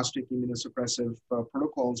very drastic immunosuppressive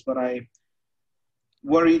protocols. But I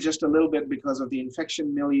worry just a little bit because of the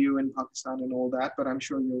infection milieu in Pakistan and all that, but I'm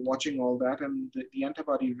sure you're watching all that, and the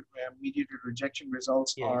antibody mediated rejection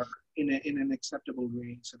results are in an acceptable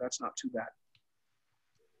range, so that's not too bad.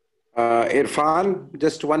 Irfan,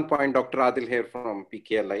 just one point, Dr. Adil here from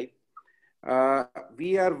PKLI.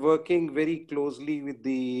 We are working very closely with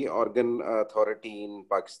the organ authority in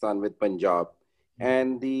Pakistan, with Punjab,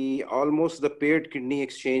 and almost the paired kidney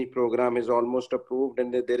exchange program is almost approved,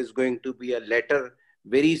 and there is going to be a letter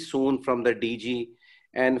very soon from the DG.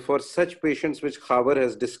 And for such patients which Khabar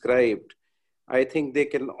has described, I think they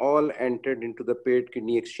can all enter into the paired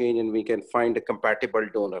kidney exchange and we can find a compatible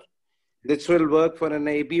donor. This will work for an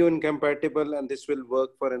ABO incompatible, and this will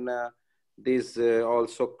work for these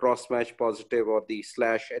also cross-match positive or the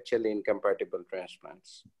 /HLA incompatible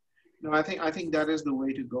transplants. No, I think that is the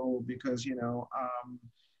way to go because,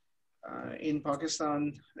 in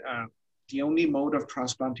Pakistan, the only mode of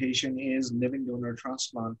transplantation is living donor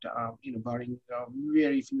transplant, barring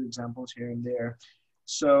very few examples here and there.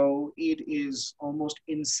 So it is almost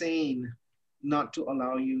insane not to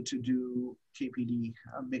allow you to do KPD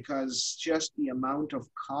because just the amount of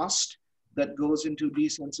cost that goes into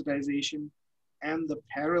desensitization and the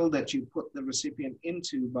peril that you put the recipient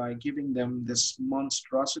into by giving them this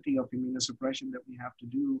monstrosity of immunosuppression that we have to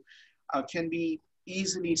do can be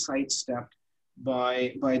easily sidestepped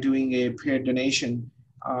by doing a paired donation,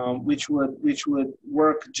 which would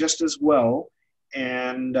work just as well,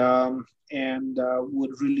 and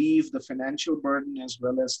would relieve the financial burden as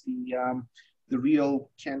well as the real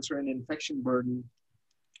cancer and infection burden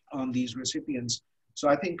on these recipients. So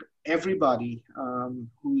I think everybody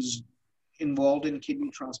who's involved in kidney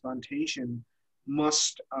transplantation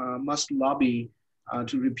must lobby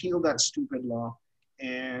to repeal that stupid law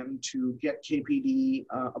and to get KPD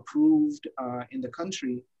approved in the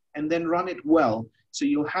country, and then run it well. So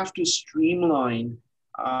you'll have to streamline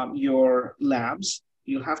your labs.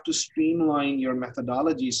 You'll have to streamline your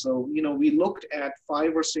methodology. So, you know, we looked at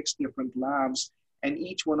 5 or 6 different labs, and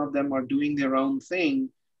each one of them are doing their own thing.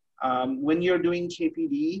 When you're doing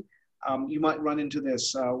KPD, you might run into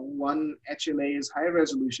this. One HLA is high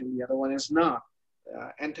resolution, the other one is not.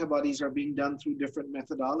 Antibodies are being done through different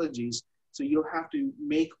methodologies. So you'll have to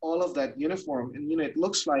make all of that uniform. And, you know, it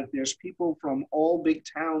looks like there's people from all big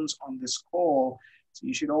towns on this call. So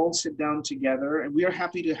you should all sit down together, and we are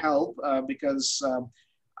happy to help because,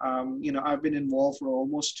 you know, I've been involved for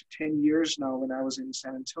almost 10 years now when I was in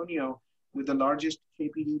San Antonio with the largest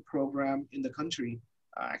KPD program in the country,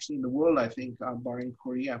 actually in the world, I think, barring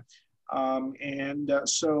Korea.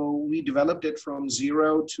 So we developed it from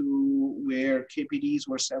 0 to where KPDs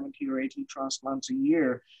were 70 or 80 transplants a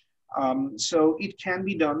year. So it can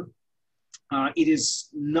be done. It is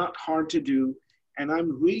not hard to do. And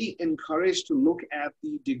I'm really encouraged to look at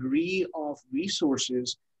the degree of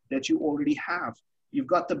resources that you already have. You've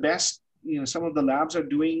got the best, you know, some of the labs are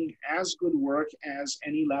doing as good work as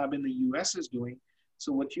any lab in the US is doing.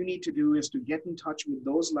 So what you need to do is to get in touch with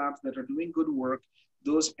those labs that are doing good work,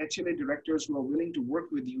 those HLA directors who are willing to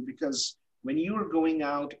work with you, because when you are going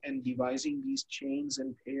out and devising these chains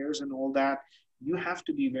and pairs and all that, you have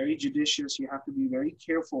to be very judicious, you have to be very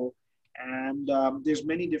careful. And there's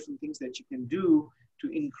many different things that you can do to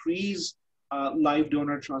increase live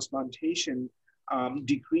donor transplantation,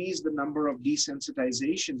 decrease the number of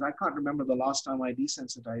desensitizations. I can't remember the last time I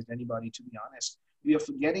desensitized anybody, to be honest. We are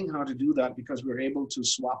forgetting how to do that because we're able to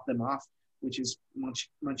swap them off, which is much,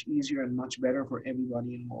 much easier and much better for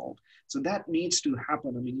everybody involved. So that needs to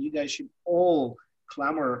happen. I mean, you guys should all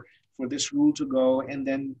clamor for this rule to go, and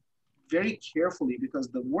then very carefully, because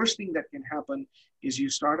the worst thing that can happen is you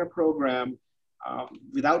start a program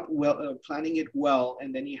without planning it well,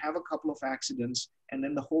 and then you have a couple of accidents, and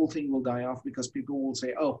then the whole thing will die off because people will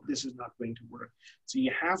say, oh, this is not going to work. So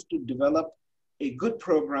you have to develop a good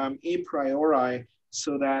program a priori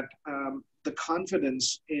so that the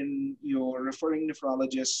confidence in your referring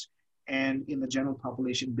nephrologists and in the general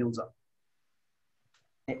population builds up.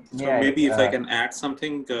 So maybe if I can add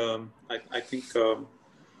something, I think,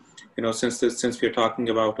 you know, since we're talking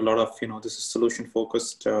about a lot of, you know, this is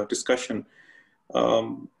solution-focused discussion,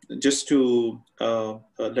 just to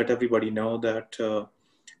let everybody know that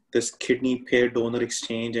this kidney pair donor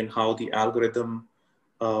exchange and how the algorithm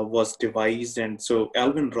was devised. And so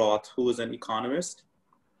Alvin Roth, who is an economist,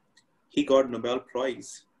 he got a Nobel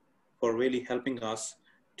Prize for really helping us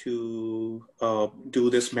to do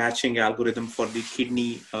this matching algorithm for the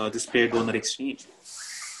kidney, this pair donor exchange.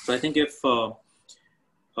 So I think if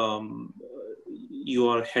you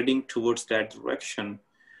are heading towards that direction,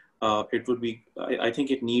 it would be, I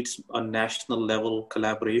think it needs a national level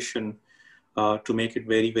collaboration to make it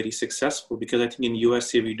very, very successful. Because I think in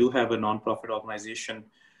USA, we do have a nonprofit organization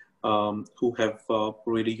who have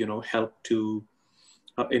really, you know, helped to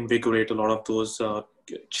invigorate a lot of those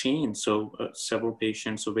chains. So several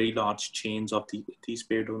patients, so very large chains of these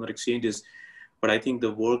pair donor exchanges. But I think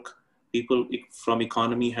the work, people from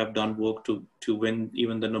economy have done work to win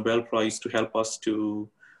even the Nobel Prize to help us to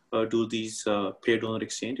do these pair donor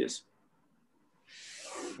exchanges.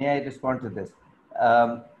 Yeah, I respond to this.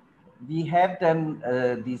 We have done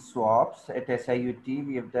these swaps at SIUT.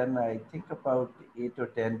 We have done, I think, about 8 or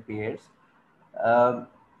 10 pairs.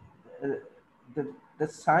 The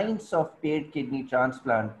science of paired kidney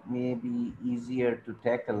transplant may be easier to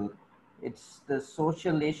tackle. It's the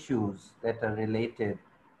social issues that are related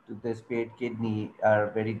to this paired kidney are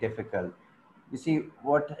very difficult. You see,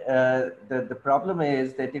 what the problem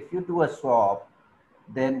is that if you do a swap,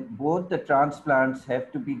 then both the transplants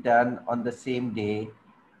have to be done on the same day,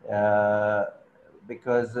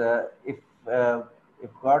 because if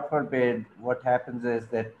God forbid, what happens is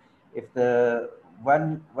that if the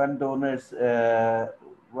one donor's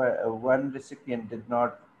one recipient did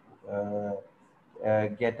not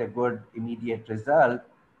get a good immediate result,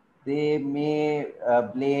 they may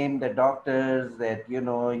blame the doctors that, you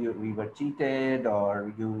know, we were cheated,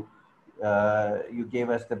 or you gave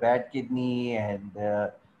us the bad kidney, uh,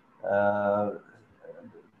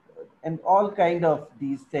 and all kind of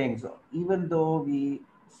these things. Even though we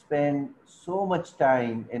spend so much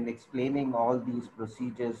time in explaining all these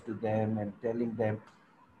procedures to them and telling them,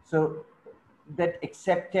 so that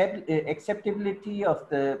acceptability of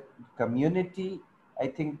the community, I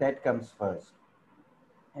think that comes first.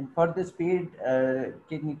 And for this paid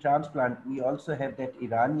kidney transplant, we also have that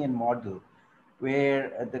Iranian model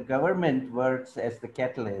where the government works as the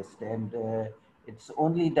catalyst, and it's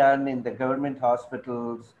only done in the government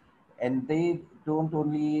hospitals, and they don't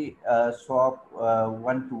only swap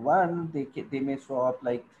one to one, they may swap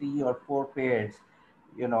like 3 or 4 pairs,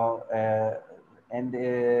 you know, and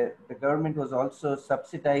the government was also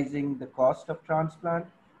subsidizing the cost of transplant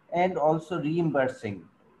and also reimbursing,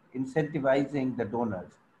 incentivizing the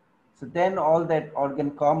donors. So then all that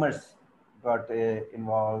organ commerce got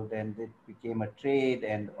involved, and it became a trade,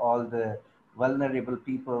 and all the vulnerable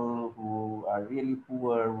people who are really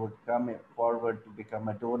poor would come forward to become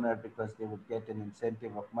a donor because they would get an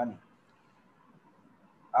incentive of money.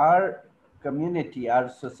 Our community, our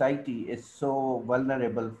society is so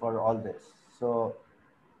vulnerable for all this. So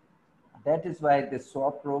that is why the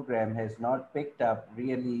swap program has not picked up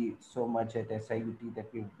really so much at SIUT,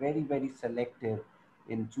 that we're very, very selective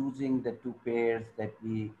in choosing the 2 pairs that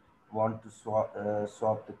we want to swap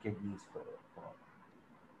the kidneys for.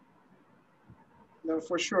 No,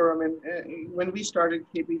 for sure. I mean, when we started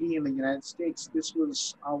KPD in the United States, this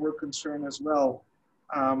was our concern as well.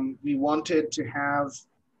 We wanted to have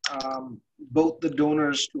both the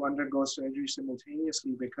donors to undergo surgery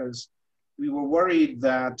simultaneously, because we were worried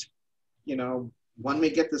that, you know, one may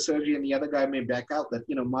get the surgery and the other guy may back out, that,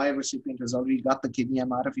 you know, my recipient has already got the kidney,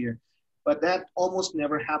 I'm out of here. But that almost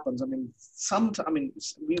never happens. I mean,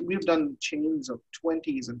 we've done chains of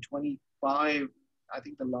 20s and 25. I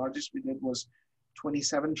think the largest we did was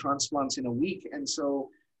 27 transplants in a week. And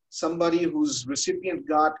so somebody whose recipient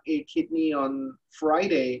got a kidney on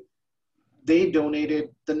Friday, they donated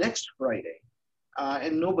the next Friday.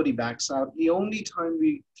 And nobody backs out. The only time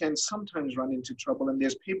we can sometimes run into trouble, and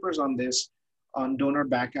there's papers on this, on donor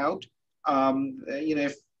back out, you know,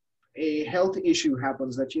 if a health issue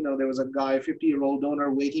happens, that, you know, there was a guy, 50-year-old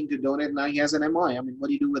donor waiting to donate, now he has an MI. I mean, what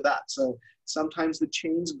do you do with that? So sometimes the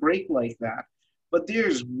chains break like that. But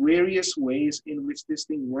there's various ways in which this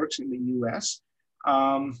thing works in the US.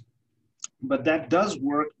 But that does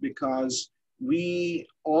work because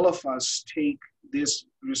all of us take this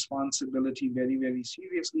responsibility very, very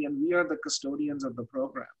seriously, and we are the custodians of the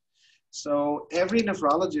program. So every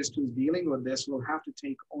nephrologist who's dealing with this will have to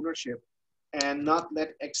take ownership and not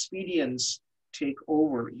let expedience take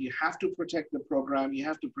over. You have to protect the program. You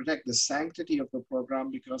have to protect the sanctity of the program,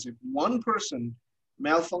 because if one person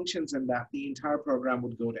malfunctions in that, the entire program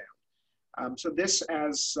would go down. So this,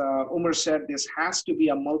 as Umar said, this has to be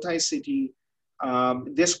a multi-city,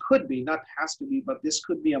 this could be, not has to be, but this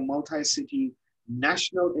could be a multi-city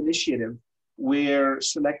national initiative where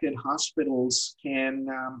selected hospitals can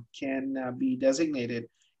be designated.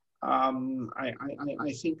 I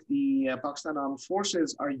think the Pakistan Armed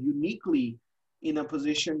Forces are uniquely in a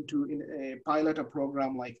position to pilot a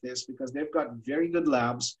program like this, because they've got very good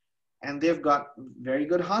labs and they've got very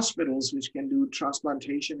good hospitals which can do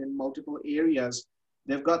transplantation in multiple areas.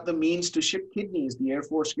 They've got the means to ship kidneys. The Air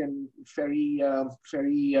Force can ferry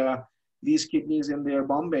these kidneys in their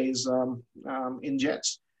Bombays in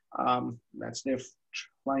jets. That's their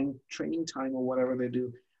flying training time or whatever they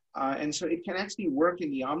do. And so it can actually work in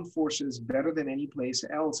the armed forces better than any place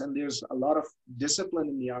else. And there's a lot of discipline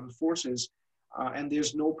in the armed forces, and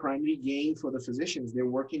there's no primary gain for the physicians. They're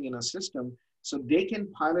working in a system, so they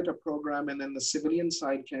can pilot a program, and then the civilian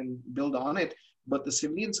side can build on it, but the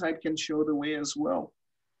civilian side can show the way as well.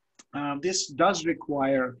 This does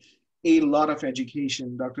require a lot of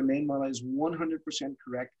education. Dr. Lainwala is 100%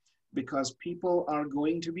 correct, because people are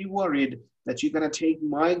going to be worried that you're going to take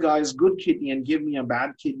my guy's good kidney and give me a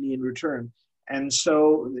bad kidney in return. And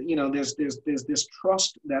so, you know, there's this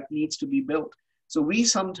trust that needs to be built. So we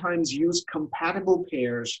sometimes use compatible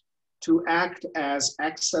pairs to act as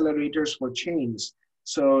accelerators for chains.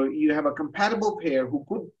 So you have a compatible pair who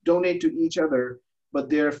could donate to each other, but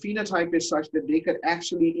their phenotype is such that they could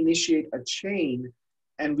actually initiate a chain.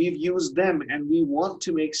 And we've used them, and we want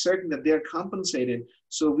to make certain that they're compensated.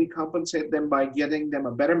 So we compensate them by getting them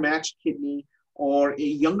a better matched kidney or a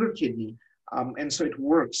younger kidney. And so it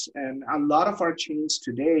works. And a lot of our chains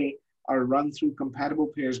today are run through compatible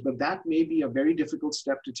pairs, but that may be a very difficult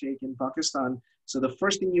step to take in Pakistan. So the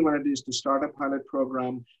first thing you want to do is to start a pilot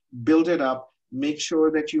program, build it up, make sure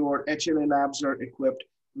that your HLA labs are equipped,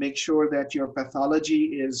 make sure that your pathology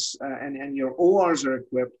is, and your ORs are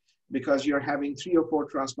equipped, because you're having 3 or 4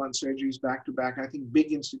 transplant surgeries back to back. I think big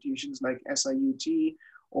institutions like SIUT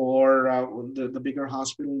or the bigger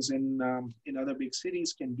hospitals in other big cities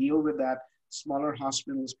can deal with that. Smaller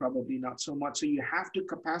hospitals, probably not so much. So you have to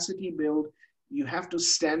capacity build. You have to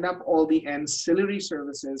stand up all the ancillary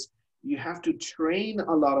services. You have to train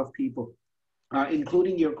a lot of people,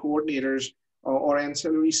 including your coordinators or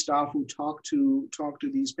ancillary staff who talk to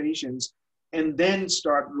these patients, and then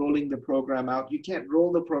start rolling the program out. You can't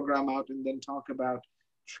roll the program out and then talk about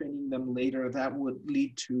training them later. That would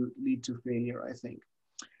lead to failure, I think.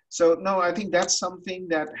 So no, I think that's something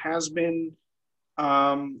that has been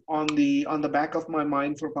on the back of my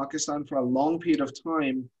mind for Pakistan for a long period of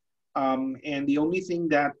time. And the only thing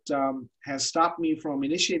that has stopped me from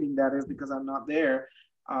initiating that is because I'm not there.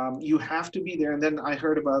 You have to be there. And then I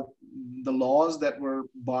heard about the laws that were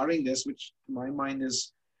barring this, which to my mind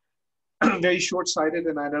is very short-sighted,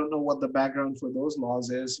 and I don't know what the background for those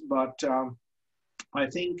laws is. But I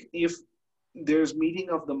think if there's meeting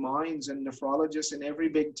of the minds and nephrologists in every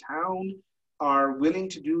big town are willing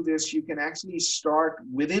to do this, you can actually start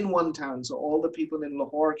within one town. So all the people in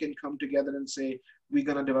Lahore can come together and say, we're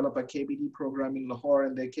going to develop a KBD program in Lahore,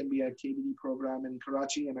 and there can be a KBD program in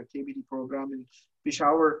Karachi and a KBD program in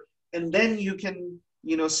Peshawar. And then you can,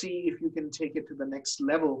 see if you can take it to the next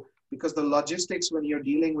level, because the logistics when you're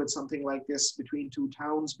dealing with something like this between 2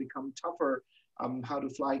 towns become tougher. How to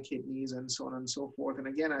fly kidneys and so on and so forth. And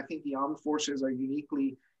again, I think the armed forces are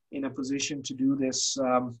uniquely in a position to do this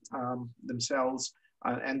themselves,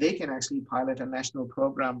 and they can actually pilot a national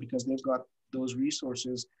program because they've got those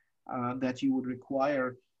resources that you would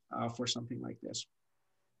require for something like this.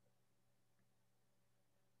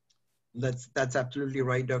 That's absolutely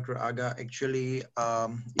right, Dr. Aga. Actually,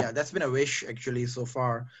 yeah, that's been a wish actually so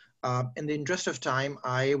far. In the interest of time,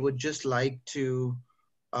 I would just like to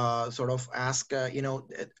sort of ask,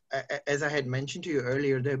 as I had mentioned to you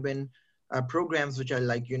earlier, there have been programs which are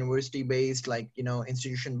like university-based, like,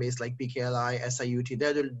 institution-based, like PKLI, SIUT.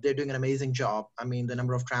 They're doing an amazing job. I mean, the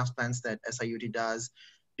number of transplants that SIUT does,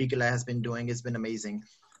 PKLI has been doing, it's been amazing.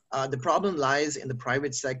 The problem lies in the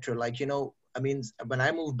private sector. Like, I mean, when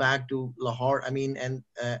I moved back to Lahore, I mean, and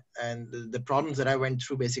the problems that I went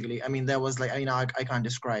through, basically, I mean, there was like, I can't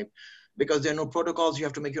describe. Because there are no protocols, you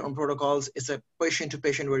have to make your own protocols. It's a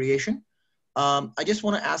patient-to-patient variation. I just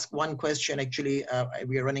want to ask one question, actually.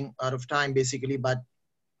 We are running out of time, basically, but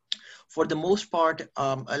for the most part,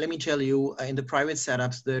 let me tell you, in the private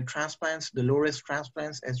setups, the transplants, the low-risk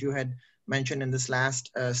transplants, as you had mentioned in this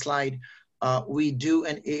last slide, we do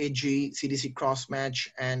an AAG CDC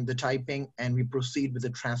cross-match and the typing, and we proceed with the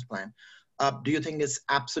transplant. Do you think it's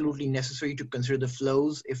absolutely necessary to consider the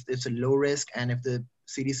flows if it's a low risk and if the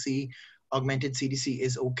CDC, augmented CDC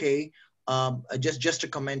is okay? Just to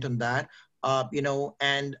comment on that, for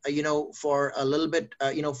a little bit,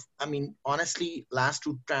 I mean, honestly, last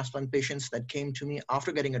 2 transplant patients that came to me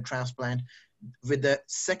after getting a transplant, with the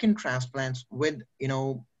second transplants with,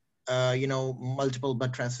 multiple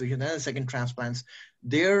blood transfusions and the second transplants,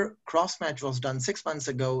 their cross match was done 6 months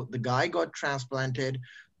ago. The guy got transplanted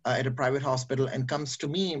at a private hospital and comes to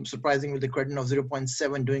me, surprisingly, with a creatinine of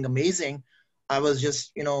 0.7, doing amazing. I was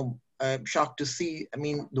just, shocked to see, I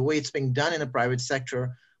mean, the way it's being done in the private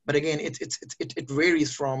sector. But again, it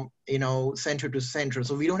varies from, center to center.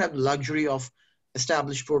 So we don't have the luxury of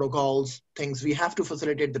established protocols, things. We have to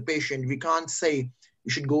facilitate the patient. We can't say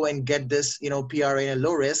you should go and get this, PRA in a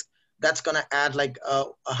low risk. That's going to add like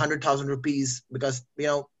 100,000 rupees because,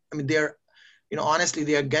 I mean, they're, honestly,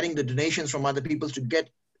 they are getting the donations from other people to get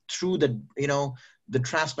through the, the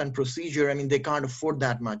transplant procedure. I mean, they can't afford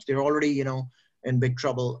that much. They're already, in big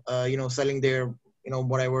trouble, selling their,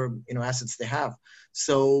 whatever, assets they have.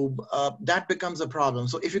 So that becomes a problem.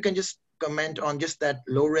 So if you can just comment on just that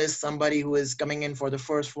low risk, somebody who is coming in for the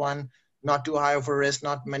first one, not too high of a risk,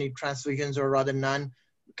 not many transfusions or rather none.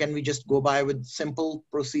 Can we just go by with simple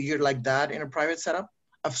procedure like that in a private setup?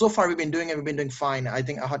 So far we've been doing fine. I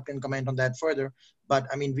think Ahad can comment on that further, but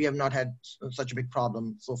I mean, we have not had such a big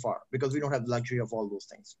problem so far because we don't have the luxury of all those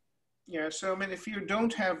things. Yeah, so I mean, if you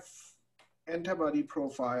don't have antibody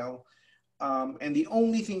profile, and the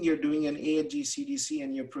only thing you're doing an AHG CDC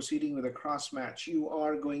and you're proceeding with a cross match, you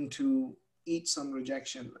are going to eat some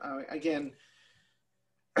rejection. Again,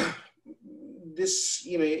 this,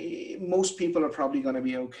 most people are probably going to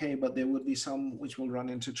be okay, but there would be some which will run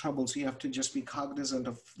into trouble. So you have to just be cognizant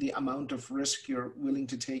of the amount of risk you're willing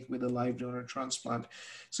to take with a live donor transplant.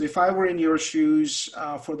 So if I were in your shoes,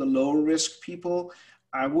 for the low risk people,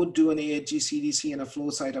 I would do an AHG CDC and a flow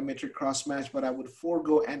cytometric cross match, but I would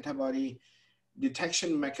forego antibody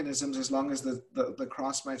detection mechanisms as long as the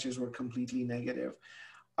cross matches were completely negative.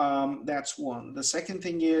 That's one. The second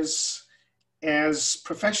thing is, as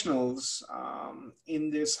professionals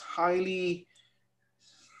in this highly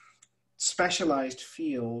specialized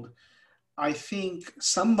field, I think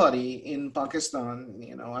somebody in Pakistan,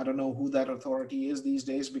 I don't know who that authority is these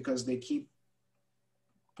days because they keep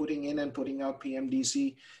putting in and putting out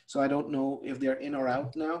PMDC. So I don't know if they're in or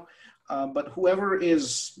out now. But whoever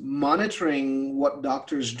is monitoring what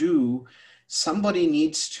doctors do, somebody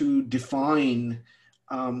needs to define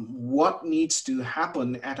what needs to happen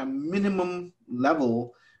at a minimum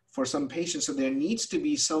level for some patients. So there needs to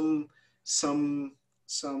be some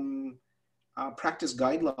practice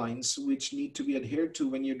guidelines which need to be adhered to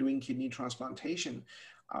when you're doing kidney transplantation.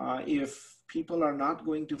 If people are not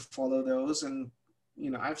going to follow those, and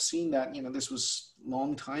I've seen that, this was a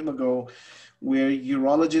long time ago, where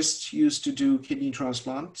urologists used to do kidney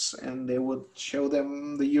transplants and they would show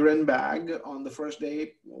them the urine bag on the first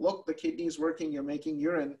day. Look, the kidney is working, you're making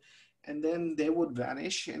urine. And then they would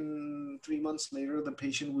vanish, and 3 months later, the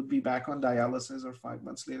patient would be back on dialysis, or 5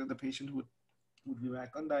 months later, the patient would be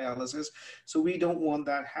back on dialysis. So we don't want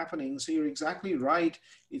that happening. So you're exactly right.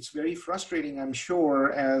 It's very frustrating, I'm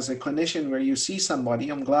sure, as a clinician where you see somebody.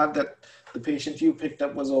 I'm glad that the patient you picked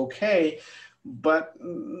up was okay. But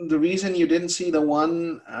the reason you didn't see the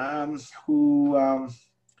one who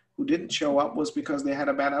didn't show up was because they had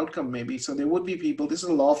a bad outcome, maybe. So there would be people, this is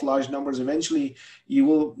a law of large numbers. Eventually,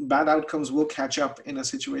 bad outcomes will catch up in a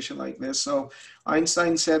situation like this. So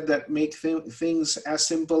Einstein said that make things as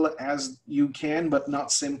simple as you can, but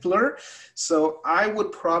not simpler. So I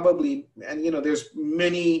would probably, and there's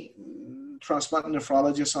many transplant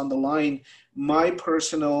nephrologists on the line. My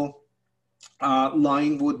personal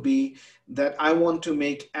line would be that I want to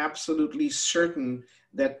make absolutely certain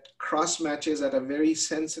that cross matches at a very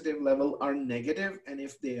sensitive level are negative. And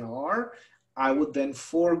if they are, I would then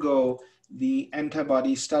forego the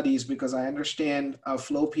antibody studies, because I understand a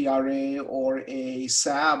flow PRA or a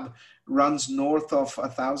SAB runs north of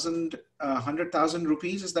 100,000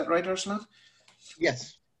 rupees. Is that right, Arslan?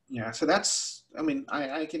 Yes. Yeah, so that's,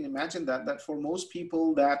 I can imagine that for most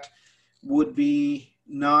people that would be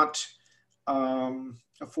not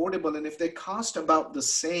affordable. And if they cost about the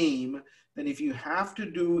same, then if you have to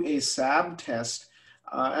do a SAB test,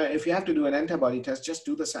 if you have to do an antibody test, just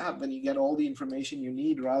do the SAB, then you get all the information you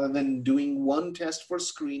need, rather than doing one test for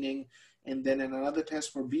screening and then another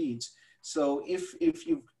test for beads. So if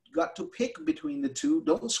you've got to pick between the two,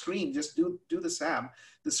 don't screen, just do the SAB.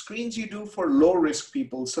 The screens you do for low risk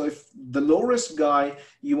people. So if the low risk guy,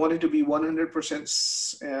 you wanted to be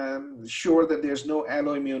 100% sure that there's no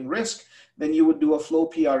alloimmune risk, then you would do a flow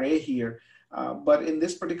PRA here. But in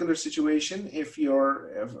this particular situation, if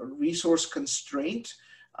you're resource constrained,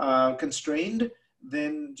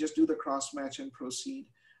 then just do the cross match and proceed.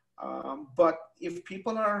 But if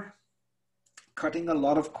people are cutting a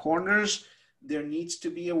lot of corners, there needs to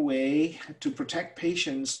be a way to protect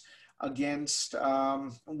patients against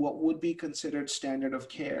what would be considered standard of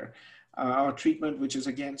care, or treatment which is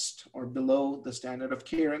against or below the standard of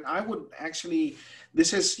care. And I would actually,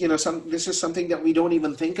 this is something that we don't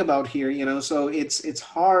even think about here, so it's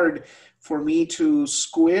hard for me to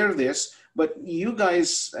square this. But you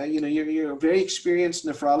guys, you're very experienced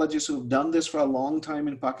nephrologists who've done this for a long time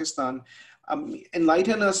in Pakistan.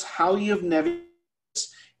 Enlighten us how you've navigated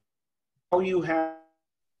this, how you have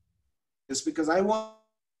this, because I want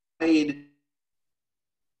to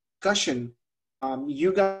discussion.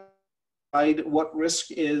 You guys decide what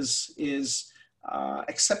risk is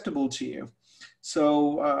acceptable to you.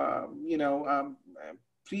 So,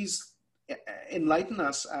 please enlighten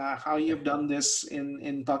us how you've done this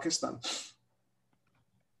in Pakistan.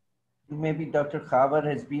 Maybe Dr. Khabar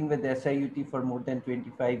has been with SIUT for more than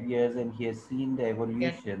 25 years, and he has seen the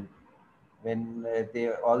evolution. Yeah. When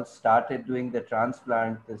they all started doing the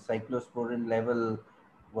transplant, the cyclosporin level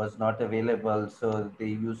was not available, so they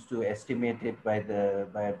used to estimate it by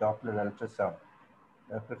a Doppler ultrasound.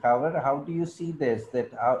 Dr. Khabar, how do you see this?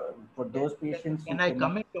 That for those patients, can I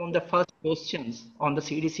comment on the first questions on the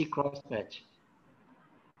CDC cross match?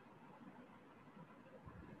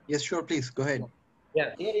 Yes, sure, please go ahead.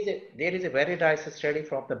 Yeah, there is a very nice study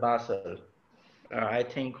from the Basel. I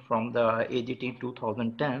think from the AGT in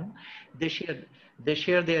 2010, they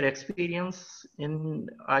share their experience in,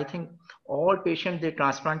 I think all patients they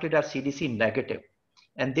transplanted are CDC negative,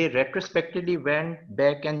 and they retrospectively went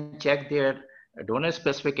back and checked their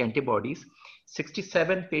donor-specific antibodies.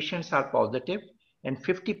 67 patients are positive, and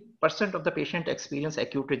 50% of the patient experience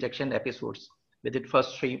acute rejection episodes within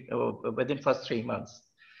first 3 months.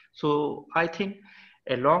 So I think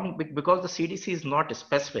because the CDC is not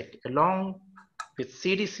specific, along with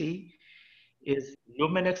CDC is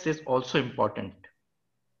Luminex is also important,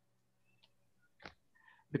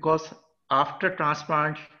 because after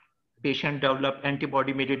transplant, patient develop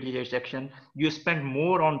antibody mediated rejection, you spend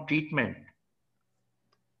more on treatment.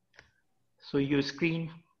 So you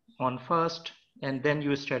screen on first and then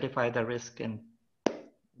you stratify the risk and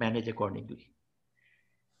manage accordingly.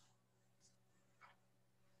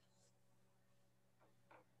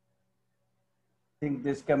 I think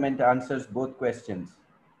this comment answers both questions.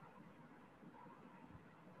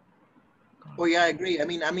 Oh yeah, I agree. I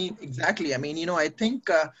mean, exactly. I mean, you know, I think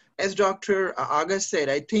as Dr. August said,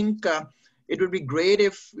 I think it would be great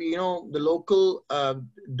if, you know, the local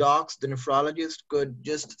docs, the nephrologists could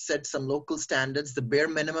just set some local standards, the bare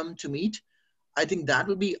minimum to meet. I think that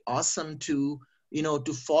would be awesome to, you know,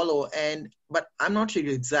 to follow. But I'm not sure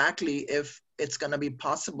exactly if it's going to be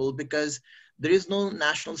possible, because there is no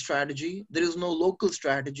national strategy. There is no local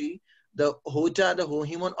strategy. The HOTA, the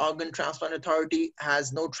Human Organ Transplant Authority,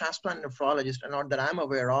 has no transplant nephrologist, and not that I'm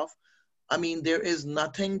aware of. I mean, there is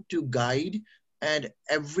nothing to guide, and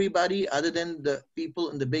everybody other than the people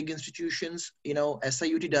in the big institutions, you know,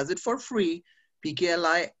 SIUT does it for free.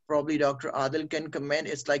 PKLI, probably Dr. Adil can comment,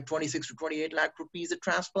 it's like 26 to 28 lakh rupees a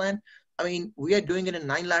transplant. I mean, we are doing it in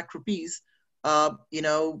 9 lakh rupees. You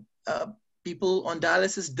know, people on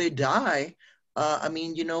dialysis, they die. I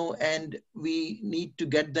mean, you know, and we need to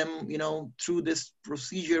get them, you know, through this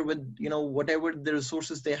procedure with, you know, whatever the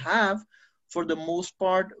resources they have. For the most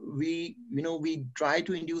part, we, you know, we try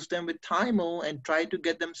to induce them with TIMO and try to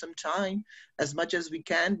get them some time as much as we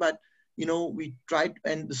can. But, you know, we try,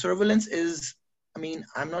 and the surveillance is, I mean,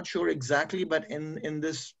 I'm not sure exactly, but in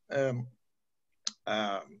this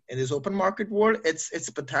open market world, it's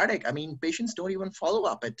pathetic. I mean, patients don't even follow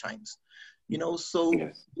up at times. You know, so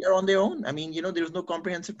Yes. they're on their own. I mean, you know, there's no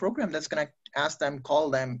comprehensive program that's going to ask them, call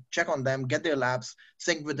them, check on them, get their labs,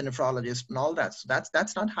 sync with the nephrologist and all that. So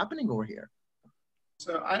that's not happening over here.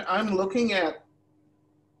 So I'm looking at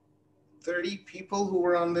 30 people who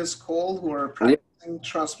were on this call who are practicing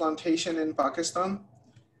transplantation in Pakistan.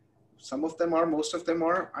 Some of them are, most of them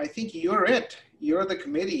are. I think you're it. You're the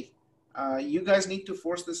committee. You guys need to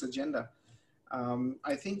force this agenda.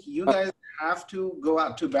 I think you guys have to go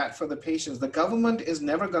out to bat for the patients. The government is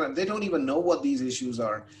never gonna, they don't even know what these issues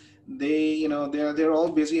are. They, you know, they're all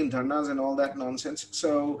busy in dharnas and all that nonsense.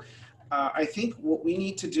 So I think what we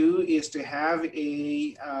need to do is to have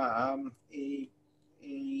a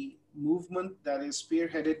movement that is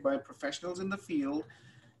spearheaded by professionals in the field,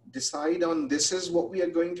 decide on this is what we are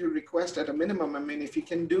going to request at a minimum. I mean, if you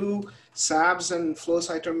can do SABs and flow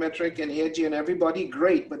cytometric and AIG and everybody,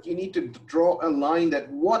 great, but you need to draw a line that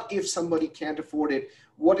what if somebody can't afford it?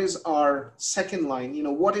 What is our second line? You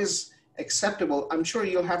know, what is acceptable? I'm sure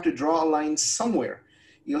you'll have to draw a line somewhere.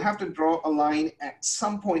 You'll have to draw a line at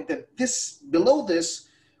some point that this, below this,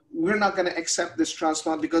 we're not going to accept this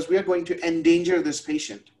transplant because we are going to endanger this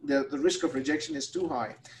patient. The risk of rejection is too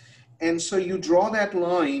high. And so you draw that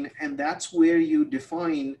line, and that's where you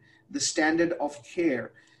define the standard of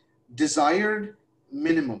care, desired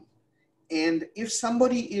minimum. And if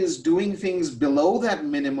somebody is doing things below that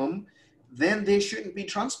minimum, then they shouldn't be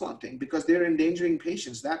transplanting because they're endangering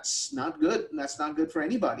patients. That's not good. That's not good for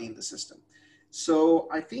anybody in the system. So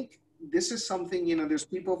I think this is something, you know, there's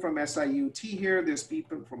people from SIUT here, there's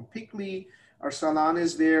people from PICLI, Arsalan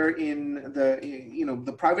is there in the, you know,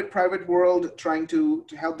 the private world trying to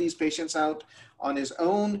help these patients out on his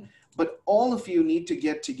own. But all of you need to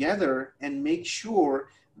get together and make sure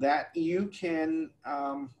that you can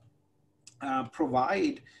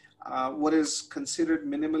provide what is considered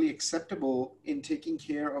minimally acceptable in taking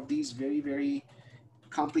care of these very, very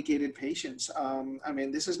complicated patients. I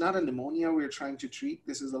mean, this is not a pneumonia we're trying to treat.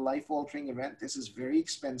 This is a life-altering event. This is very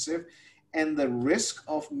expensive. And the risk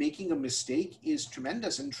of making a mistake is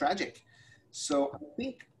tremendous and tragic. So I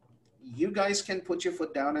think you guys can put your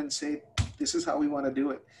foot down and say, this is how we want to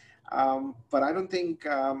do it. But I don't think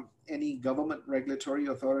any government regulatory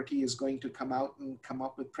authority is going to come out and come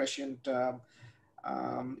up with prescient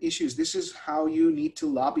issues. This is how you need to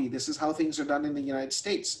lobby. This is how things are done in the United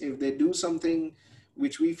States. If they do something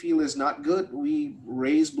which we feel is not good, we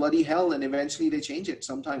raise bloody hell and eventually they change it.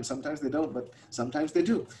 Sometimes they don't, but sometimes they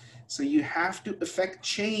do. So you have to affect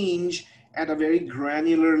change at a very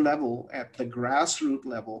granular level, at the grassroots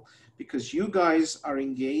level, because you guys are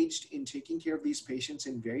engaged in taking care of these patients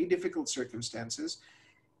in very difficult circumstances.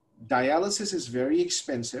 Dialysis is very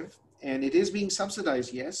expensive and it is being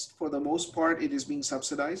subsidized. Yes, for the most part, it is being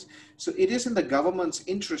subsidized. So it is in the government's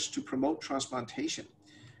interest to promote transplantation.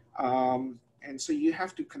 And so you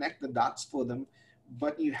have to connect the dots for them,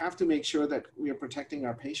 but you have to make sure that we are protecting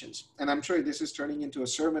our patients. And I'm sure this is turning into a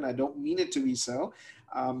sermon. I don't mean it to be so.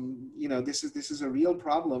 You know, this is a real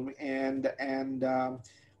problem. And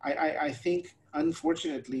I think,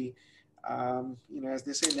 unfortunately, you know, as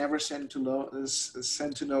they say, never send to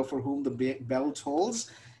know for whom the bell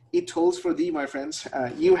tolls. It tolls for thee, my friends.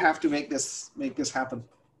 You have to make this happen.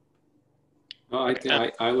 Well,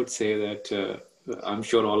 I would say that I'm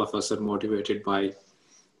sure all of us are motivated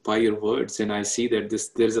by your words, and I see that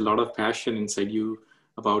there's a lot of passion inside you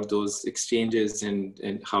about those exchanges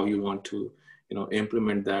and how you want to, you know,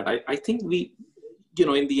 implement that. I think we, you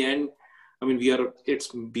know, in the end, I mean, it's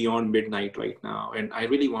beyond midnight right now, and I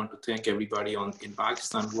really want to thank everybody in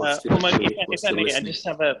Pakistan who are still If I may, I listening. just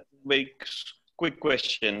have a very quick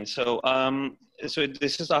question. So, so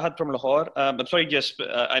this is Ahad from Lahore. I'm sorry, just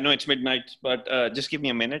I know it's midnight, but just give me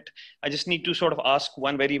a minute. I just need to sort of ask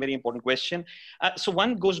one very, very important question. So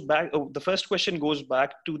one goes back. The first question goes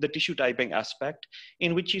back to the tissue typing aspect,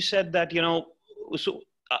 in which you said that, you know, so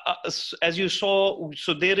as you saw,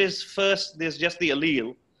 so there's just the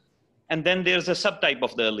allele, and then there's a subtype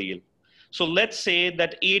of the allele. So let's say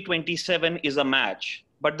that A27 is a match,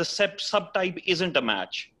 but the subtype isn't a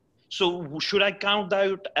match. So should I count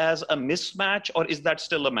that as a mismatch, or is that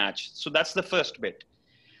still a match? So that's the first bit.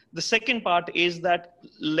 The second part is that,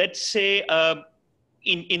 let's say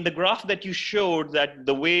in the graph that you showed, that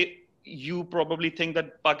the way you probably think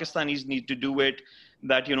that Pakistanis need to do it,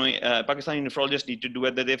 that, you know, Pakistani nephrologists need to do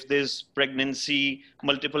it, that if there's pregnancy,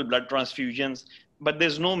 multiple blood transfusions, but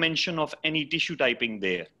there's no mention of any tissue typing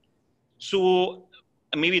there. So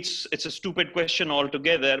maybe it's a stupid question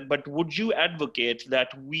altogether, but would you advocate that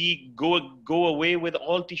we go away with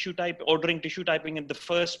all ordering tissue typing in the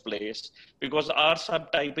first place, because our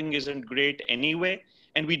subtyping isn't great anyway,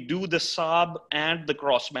 and we do the SAB and the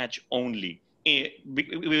cross match only in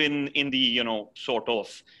the, you know, sort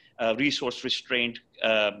of resource restraint,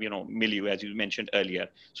 you know, milieu, as you mentioned earlier.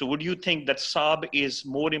 So would you think that SAB is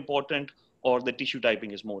more important, or the tissue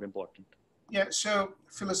typing is more important? Yeah, so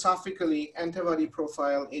philosophically, antibody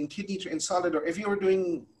profile in solid, or if you were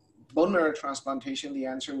doing bone marrow transplantation, the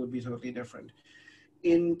answer would be totally different.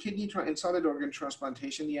 In solid organ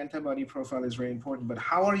transplantation, the antibody profile is very important, but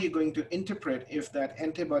how are you going to interpret if that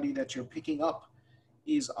antibody that you're picking up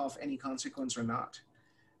is of any consequence or not?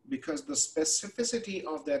 Because the specificity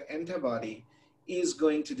of that antibody is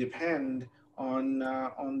going to depend on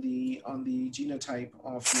the genotype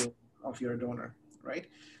of your donor, right?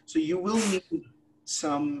 So you will need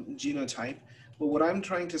some genotype, but what I'm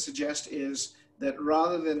trying to suggest is that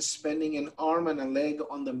rather than spending an arm and a leg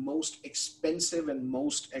on the most expensive and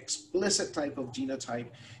most explicit type of genotype,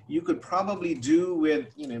 you could probably do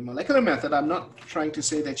with, you know, molecular method. I'm not trying to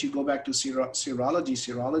say that you go back to serology.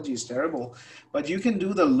 Serology is terrible, but you can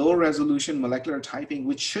do the low resolution molecular typing,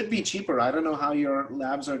 which should be cheaper. I don't know how your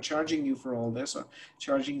labs are charging you for all this, or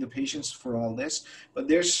charging the patients for all this, but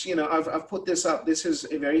there's, you know, I've put this up. This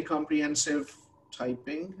is a very comprehensive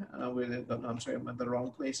typing. I'm sorry, I'm at the wrong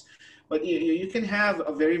place. But you can have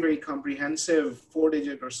a very, very comprehensive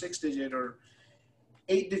 4-digit or 6-digit or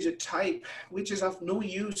 8-digit type, which is of no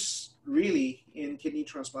use really in kidney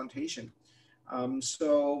transplantation.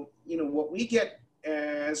 So, you know, what we get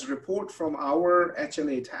as report from our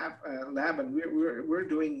HLA lab, and we're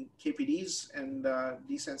doing KPDs and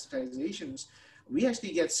desensitizations, we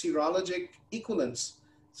actually get serologic equivalence,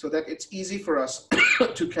 so that it's easy for us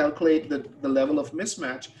to calculate the level of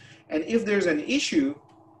mismatch. And if there's an issue,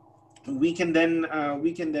 we can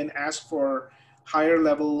then ask for higher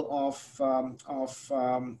level of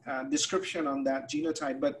description on that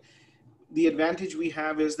genotype. But the advantage we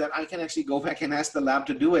have is that I can actually go back and ask the lab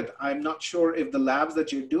to do it. I'm not sure if the labs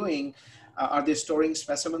that you're doing, are they storing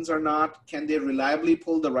specimens or not? Can they reliably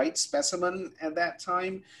pull the right specimen at that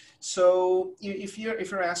time? So if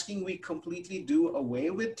you're asking we completely do away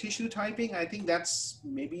with tissue typing, I think that's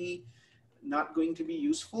maybe not going to be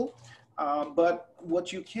useful. But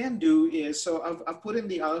what you can do is, so I've put in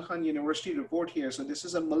the Al Khan University report here. So this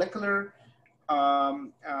is a molecular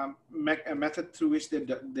method through which they've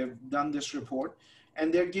done this report,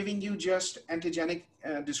 and they're giving you just antigenic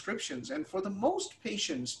descriptions. And for the most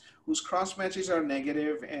patients whose cross matches are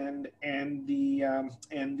negative and the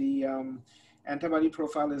antibody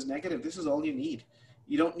profile is negative, this is all you need.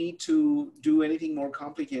 You don't need to do anything more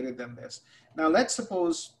complicated than this. Now, let's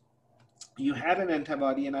suppose you had an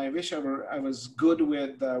antibody, and I wish I was good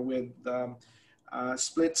with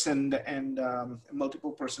splits and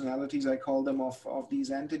multiple personalities, I call them, of these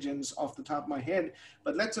antigens off the top of my head.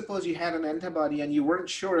 But let's suppose you had an antibody and you weren't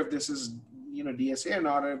sure if this is, you know, DSA or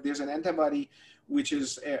not, or if there's an antibody which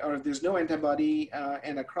is, or if there's no antibody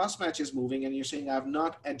and a cross match is moving, and you're saying I've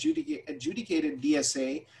not adjudicated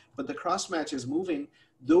DSA, but the cross match is moving.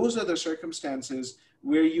 Those are the circumstances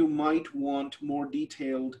where you might want more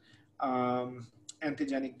detailed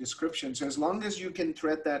antigenic description. So as long as you can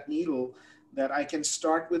thread that needle, that I can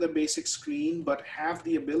start with a basic screen, but have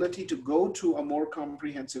the ability to go to a more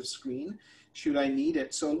comprehensive screen should I need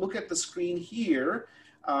it. So look at the screen here.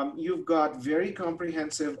 You've got very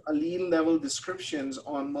comprehensive allele level descriptions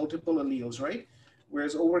on multiple alleles, right?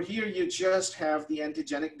 Whereas over here, you just have the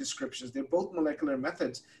antigenic descriptions. They're both molecular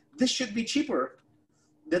methods. This should be cheaper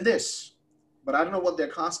than this, but I don't know what they're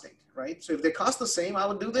costing, right? So if they cost the same, I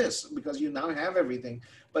would do this because you now have everything.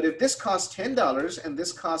 But if this costs $10 and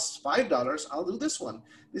this costs $5, I'll do this one.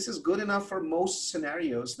 This is good enough for most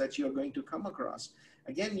scenarios that you're going to come across.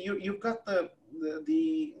 Again, you've got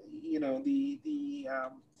the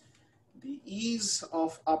ease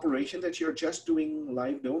of operation that you're just doing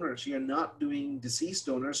live donors. You're not doing deceased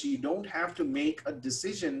donors. So you don't have to make a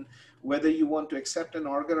decision whether you want to accept an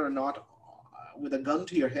organ or not with a gun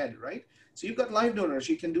to your head, right? So you've got live donors.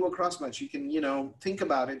 You can do a cross match. You can, you know, think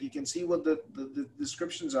about it. You can see what the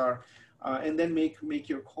descriptions are, and then make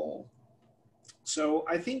your call. So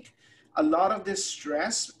I think a lot of this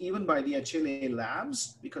stress, even by the HLA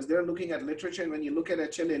labs, because they're looking at literature, and when you look at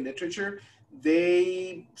HLA literature,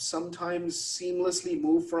 they sometimes seamlessly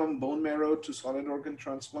move from bone marrow to solid organ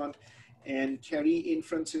transplant and carry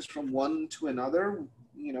inferences from one to another,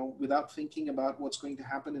 you know, without thinking about what's going to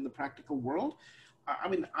happen in the practical world. I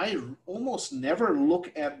mean, I almost never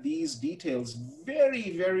look at these details,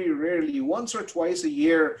 very, very rarely, once or twice a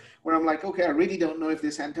year, where I'm like, okay, I really don't know if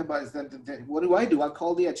this antibody is that, what do I do? I'll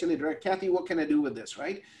call the HLA director, Kathy, what can I do with this,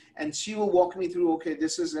 right? And she will walk me through, okay,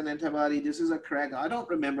 this is an antibody, this is a CRAG. I don't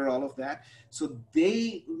remember all of that. So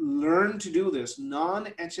they learn to do this.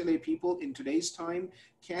 Non-HLA people in today's time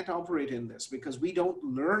can't operate in this because we don't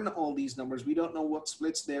learn all these numbers. We don't know what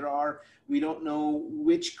splits there are. We don't know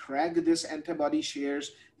which CRAG this antibody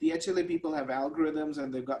shares. The HLA people have algorithms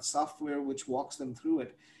and they've got software which walks them through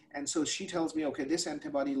it. And so she tells me, okay, this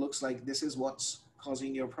antibody looks like this is what's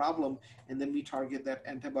causing your problem. And then we target that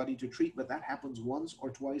antibody to treat, but that happens once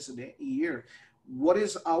or twice a year. What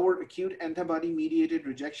is our acute antibody mediated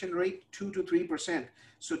rejection rate? 2 to 3%.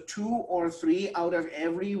 So 2 or 3 out of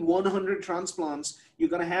every 100 transplants, you're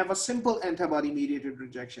gonna have a simple antibody mediated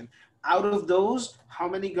rejection. Out of those, how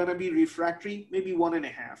many gonna be refractory? Maybe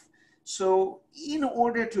 1.5. So in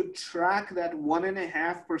order to track that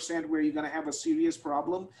 1.5% where you're gonna have a serious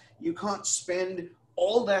problem, you can't spend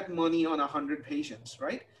all that money on 100 patients,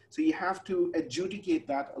 right? So you have to adjudicate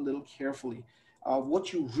that a little carefully,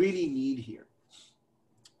 what you really need here.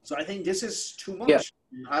 So I think this is too much. Yeah.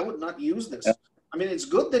 I would not use this. Yeah. I mean, it's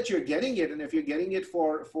good that you're getting it, and if you're getting it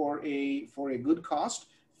for a good cost,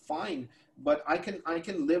 fine. But I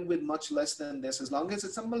can live with much less than this as long as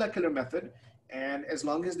it's a molecular method, and as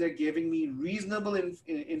long as they're giving me reasonable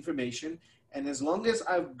information, and as long as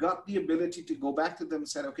I've got the ability to go back to them and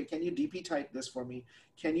say, okay, can you DP type this for me?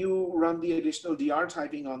 Can you run the additional DR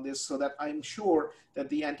typing on this so that I'm sure that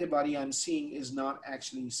the antibody I'm seeing is not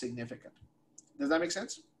actually significant? Does that make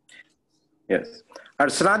sense? Yes.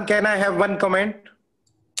 Arslan, can I have one comment?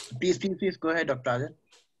 Please go ahead, Dr. Adil.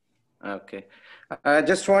 Okay. I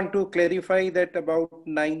just want to clarify that about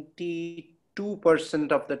 92%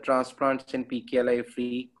 of the transplants in PKLI are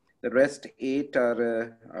free. The rest 8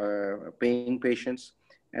 are paying patients,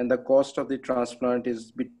 and the cost of the transplant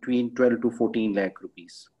is between 12 to 14 lakh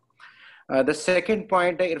rupees. The second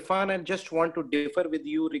point, Irfan, I just want to differ with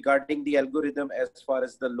you regarding the algorithm as far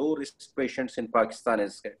as the low risk patients in Pakistan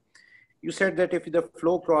is concerned. You said that if the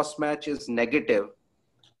flow cross match is negative,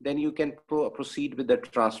 then you can proceed with the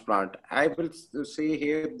transplant. I will say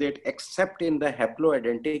here that except in the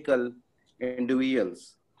haploidentical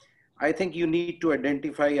individuals, I think you need to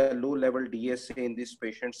identify a low level DSA in this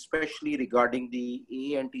patient, especially regarding the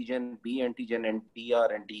A antigen, B antigen, and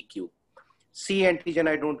DR and DQ. C antigen,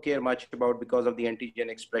 I don't care much about because of the antigen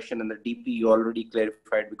expression, and the DP you already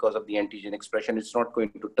clarified because of the antigen expression. It's not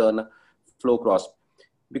going to turn flow cross.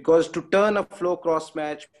 Because to turn a flow cross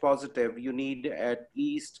match positive, you need at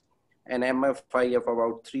least an MFI of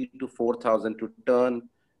about 3,000 to 4,000 to turn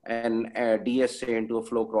an DSA into a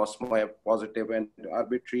flow cross positive, and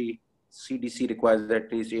arbitrary CDC requires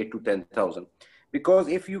at least 8,000 to 10,000. Because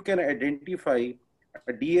if you can identify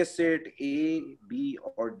a DSA at A, B,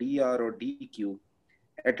 or DR or DQ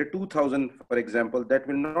at a 2,000, for example, that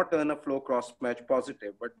will not turn a flow cross match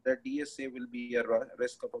positive, but that DSA will be a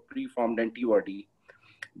risk of a preformed antibody.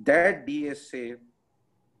 That DSA,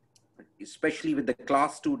 especially with the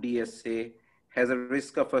class 2 DSA, has a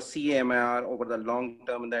risk of a CMR over the long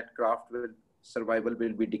term, and that graft survival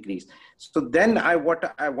will be decreased. So then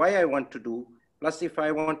why I want to do, plus if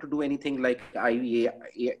I want to do anything like IVIG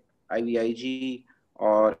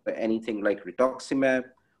or anything like rituximab,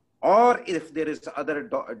 or if there is other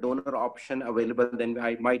donor option available, then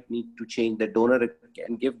I might need to change the donor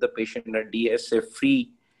and give the patient a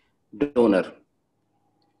DSA-free donor.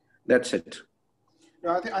 That's it.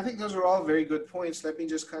 No, I think those are all very good points. Let me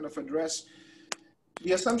just kind of address.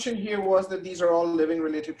 The assumption here was that these are all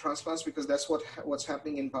living-related transplants because that's what's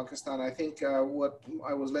happening in Pakistan. I think what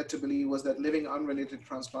I was led to believe was that living unrelated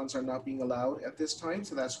transplants are not being allowed at this time.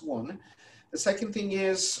 So that's one. The second thing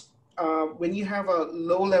is when you have a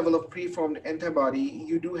low level of preformed antibody,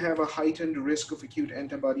 you do have a heightened risk of acute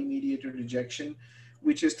antibody-mediated rejection,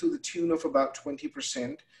 which is to the tune of about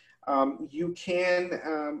 20%. You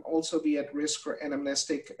can also be at risk for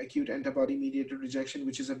anamnestic acute antibody-mediated rejection,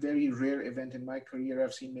 which is a very rare event in my career.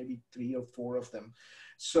 I've seen maybe 3 or 4 of them.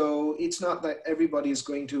 So it's not that everybody is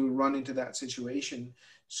going to run into that situation.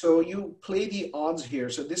 So you play the odds here.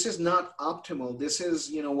 So this is not optimal. This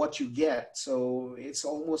is, what you get. So it's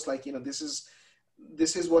almost like, this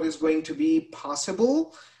is what is going to be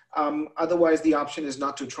possible. Otherwise, the option is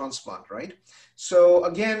not to transplant, right? So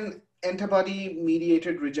again,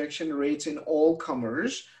 antibody-mediated rejection rates in all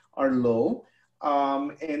comers are low.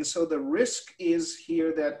 And so the risk is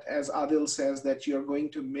here that, as Adil says, that you're going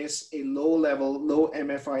to miss a low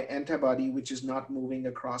MFI antibody, which is not moving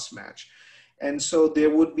across match. And so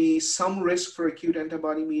there would be some risk for acute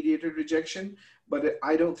antibody-mediated rejection, but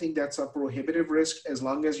I don't think that's a prohibitive risk as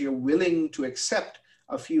long as you're willing to accept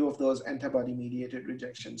a few of those antibody-mediated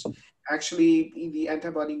rejections. Actually, the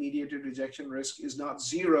antibody-mediated rejection risk is not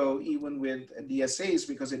zero even with DSAs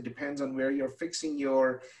because it depends on where you're fixing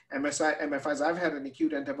your MFIs. I've had an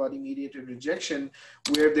acute antibody-mediated rejection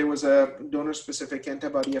where there was a donor-specific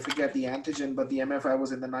antibody, I forget the antigen, but the MFI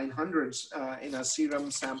was in the 900s in a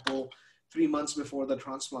serum sample 3 months before the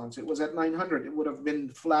transplants. It was at 900. It would have been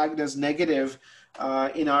flagged as negative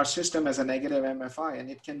in our system as a negative MFI, and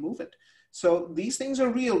it can move it. So these things are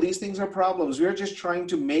real. These things are problems. We're just trying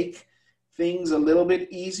to make things a little bit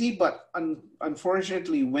easy, but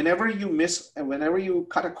unfortunately, whenever you miss and whenever you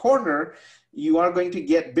cut a corner, you are going to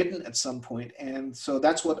get bitten at some point. And so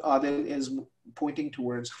that's what Adil is pointing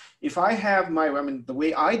towards. If I have the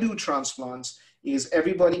way I do transplants is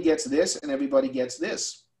everybody gets this and everybody gets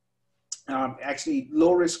this. Actually,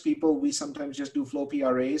 low-risk people, we sometimes just do flow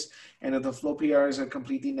PRAs, and if the flow PRAs are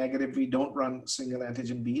completely negative, we don't run single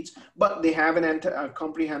antigen beads, but they have a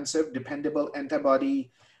comprehensive, dependable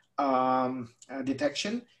antibody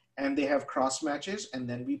detection, and they have cross matches, and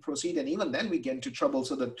then we proceed, and even then we get into trouble.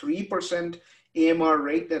 So the 3% AMR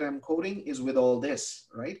rate that I'm quoting is with all this,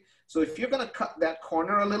 right? So if you're going to cut that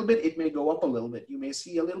corner a little bit, it may go up a little bit. You may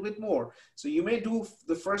see a little bit more. So you may do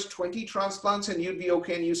the first 20 transplants and you'd be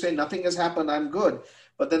okay, and you say, nothing has happened, I'm good.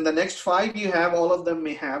 But then the next 5 you have, all of them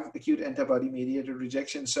may have acute antibody-mediated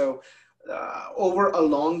rejection. So over a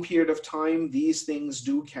long period of time, these things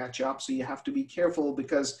do catch up. So you have to be careful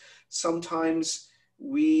because sometimes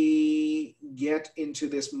we get into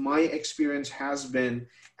this. My experience has been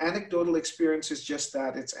anecdotal experience is just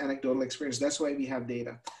that. It's anecdotal experience. That's why we have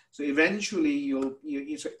data. So eventually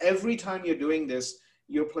so every time you're doing this,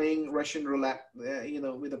 you're playing Russian roulette,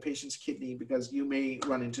 with a patient's kidney because you may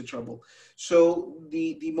run into trouble. So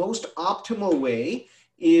the most optimal way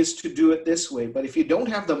is to do it this way. But if you don't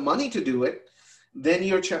have the money to do it, then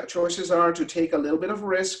your choices are to take a little bit of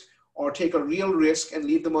risk or take a real risk and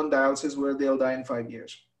leave them on dialysis where they'll die in 5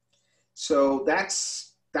 years. So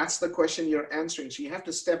that's the question you're answering. So you have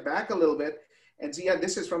to step back a little bit and see, yeah,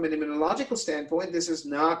 this is from an immunological standpoint, this is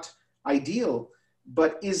not ideal,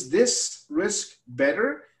 but is this risk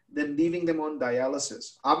better than leaving them on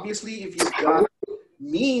dialysis? Obviously, if you've got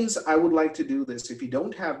means, I would like to do this. If you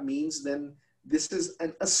don't have means, then this is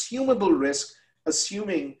an assumable risk,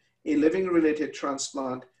 assuming a living-related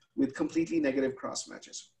transplant with completely negative cross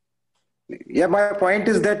matches. Yeah, my point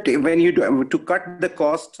is that when you do, to cut the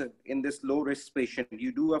cost in this low-risk patient,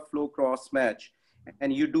 you do a flow cross match,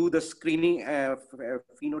 and you do the screening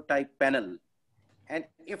phenotype panel. And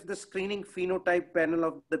if the screening phenotype panel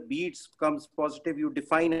of the beads comes positive, you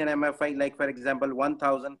define an MFI, like for example,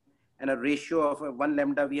 1000 and a ratio of 1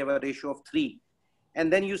 lambda, we have a ratio of 3.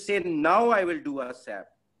 And then you say, now I will do a SAP.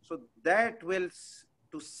 So that will,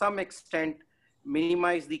 to some extent,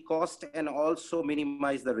 minimize the cost and also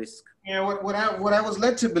minimize the risk. Yeah, what I was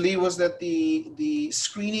led to believe was that the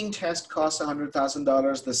screening test costs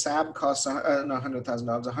 $100,000, the SAB costs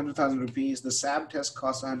 $100,000, 100,000 rupees. The SAB test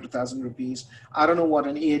costs 100,000 rupees. I don't know what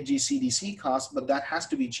an AHG CDC costs, but that has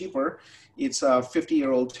to be cheaper. It's a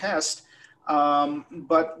 50-year-old test.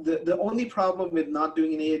 But the only problem with not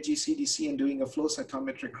doing an AHG CDC and doing a flow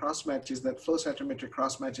cytometric crossmatch is that flow cytometric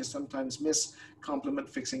crossmatches sometimes miss complement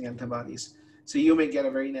fixing antibodies. So you may get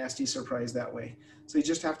a very nasty surprise that way. So you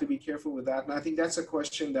just have to be careful with that. And I think that's a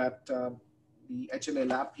question that the HLA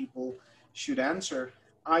lab people should answer.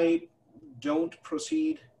 I don't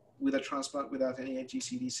proceed with a transplant without an AHG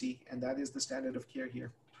CDC, and that is the standard of care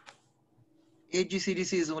here. AHG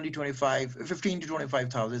CDC is only 15 to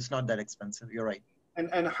 25,000. It's not that expensive. You're right.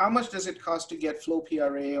 And how much does it cost to get flow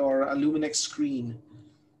PRA or a Luminex screen?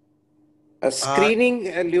 A screening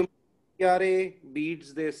Luminex PRA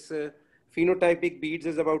beads, this phenotypic beads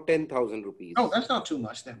is about 10,000 rupees. Oh, that's not too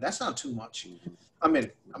much then. That's not too much. I mean,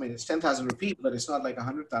 it's 10,000 rupees, but it's not like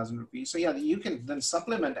 100,000 rupees. So yeah, you can then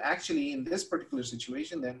supplement actually in this particular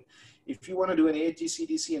situation. Then if you want to do an AHG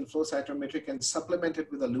CDC and flow cytometric and supplement it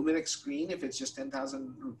with a Luminex screen, if it's just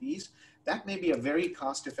 10,000 rupees, that may be a very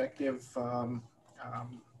cost-effective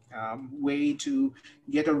way to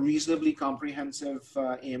get a reasonably comprehensive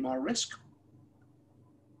AMR risk.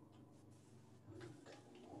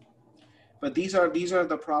 But these are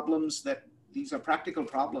the problems these are practical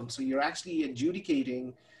problems. So you're actually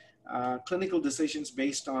adjudicating clinical decisions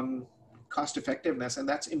based on cost effectiveness, and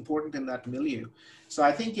that's important in that milieu. So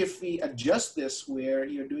I think if we adjust this where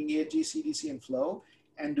you're doing AHG, CDC, and flow,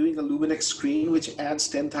 and doing a Luminex screen, which adds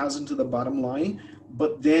 10,000 to the bottom line,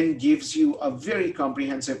 but then gives you a very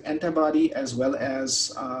comprehensive antibody as well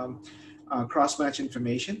as cross-match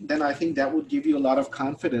information, then I think that would give you a lot of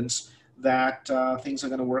confidence that things are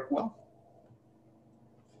going to work well.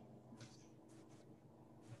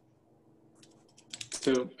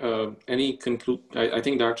 So I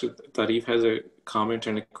think Dr. Tarif has a comment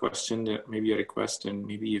and a question, maybe a request, and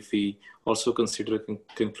maybe if we also consider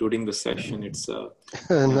concluding the session, it's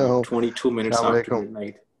no. 22 minutes after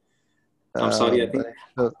midnight. I'm sorry, I think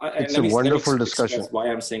it's a wonderful discussion. Why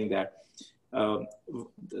I'm saying that.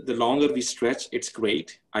 The longer we stretch, it's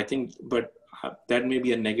great, I think, but that may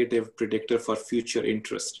be a negative predictor for future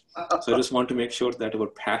interest. So I just want to make sure that our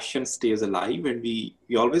passion stays alive, and we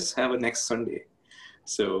always have a next Sunday.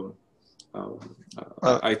 So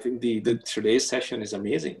I think the today's session is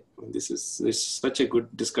amazing. This is such a good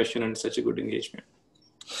discussion and such a good engagement.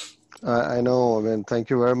 I know. I mean, thank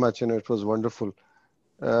you very much. It was wonderful.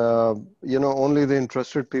 Only the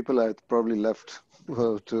interested people are probably left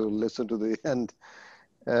to listen to the end.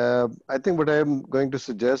 I think what I'm going to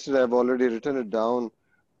suggest is I've already written it down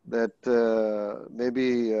that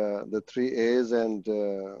maybe the 3 A's and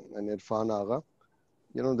Irfan Agha,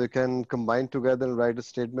 they can combine together and write a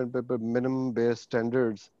statement paper, minimum base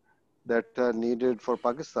standards that are needed for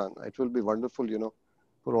Pakistan. It will be wonderful,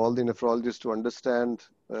 for all the nephrologists to understand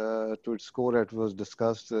to its core that was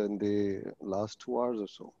discussed in the last 2 hours or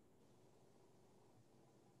so.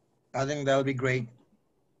 I think that would be great.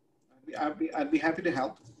 I'd be happy to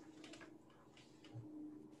help.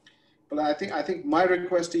 But I think my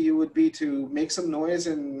request to you would be to make some noise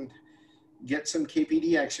and get some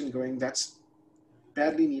KPD action going. That's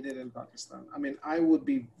badly needed in Pakistan. I mean, I would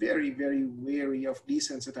be very, very wary of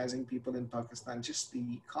desensitizing people in Pakistan. Just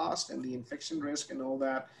the cost and the infection risk and all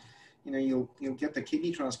that. You'll get the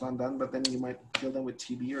kidney transplant done, but then you might kill them with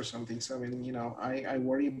TB or something. So I mean, I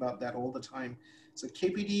worry about that all the time. So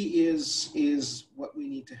KPD is what we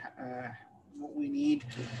need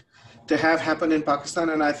to have happen in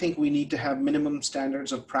Pakistan, and I think we need to have minimum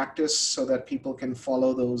standards of practice so that people can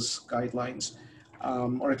follow those guidelines.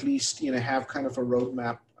 Or at least, have kind of a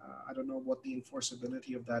roadmap. I don't know what the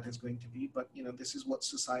enforceability of that is going to be, but, this is what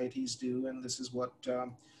societies do, and this is what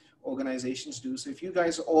organizations do. So if you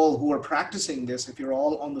guys all who are practicing this, if you're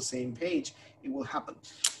all on the same page, it will happen.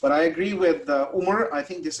 But I agree with Umar. I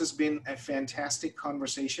think this has been a fantastic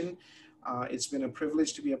conversation. It's been a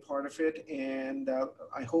privilege to be a part of it, and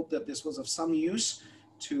I hope that this was of some use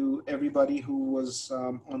to everybody who was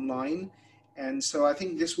online. And so I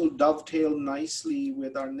think this will dovetail nicely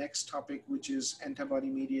with our next topic, which is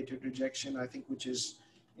antibody-mediated rejection, I think, which is,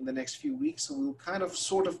 in the next few weeks. So we'll kind of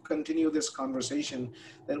sort of continue this conversation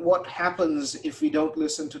that what happens if we don't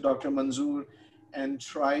listen to Dr. Manzoor and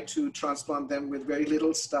try to transplant them with very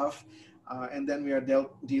little stuff. And then we are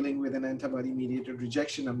dealing with an antibody-mediated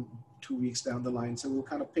rejection 2 weeks down the line. So we'll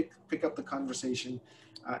kind of pick up the conversation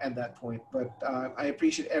at that point. But I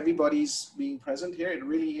appreciate everybody's being present here. It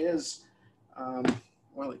really is,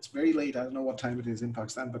 well, it's very late. I don't know what time it is in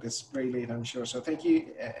Pakistan, but it's very late, I'm sure. So thank you,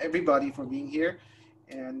 everybody, for being here.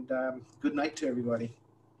 And good night to everybody.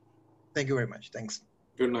 Thank you very much. Thanks.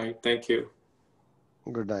 Good night. Thank you.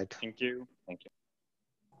 Good night. Thank you. Thank you.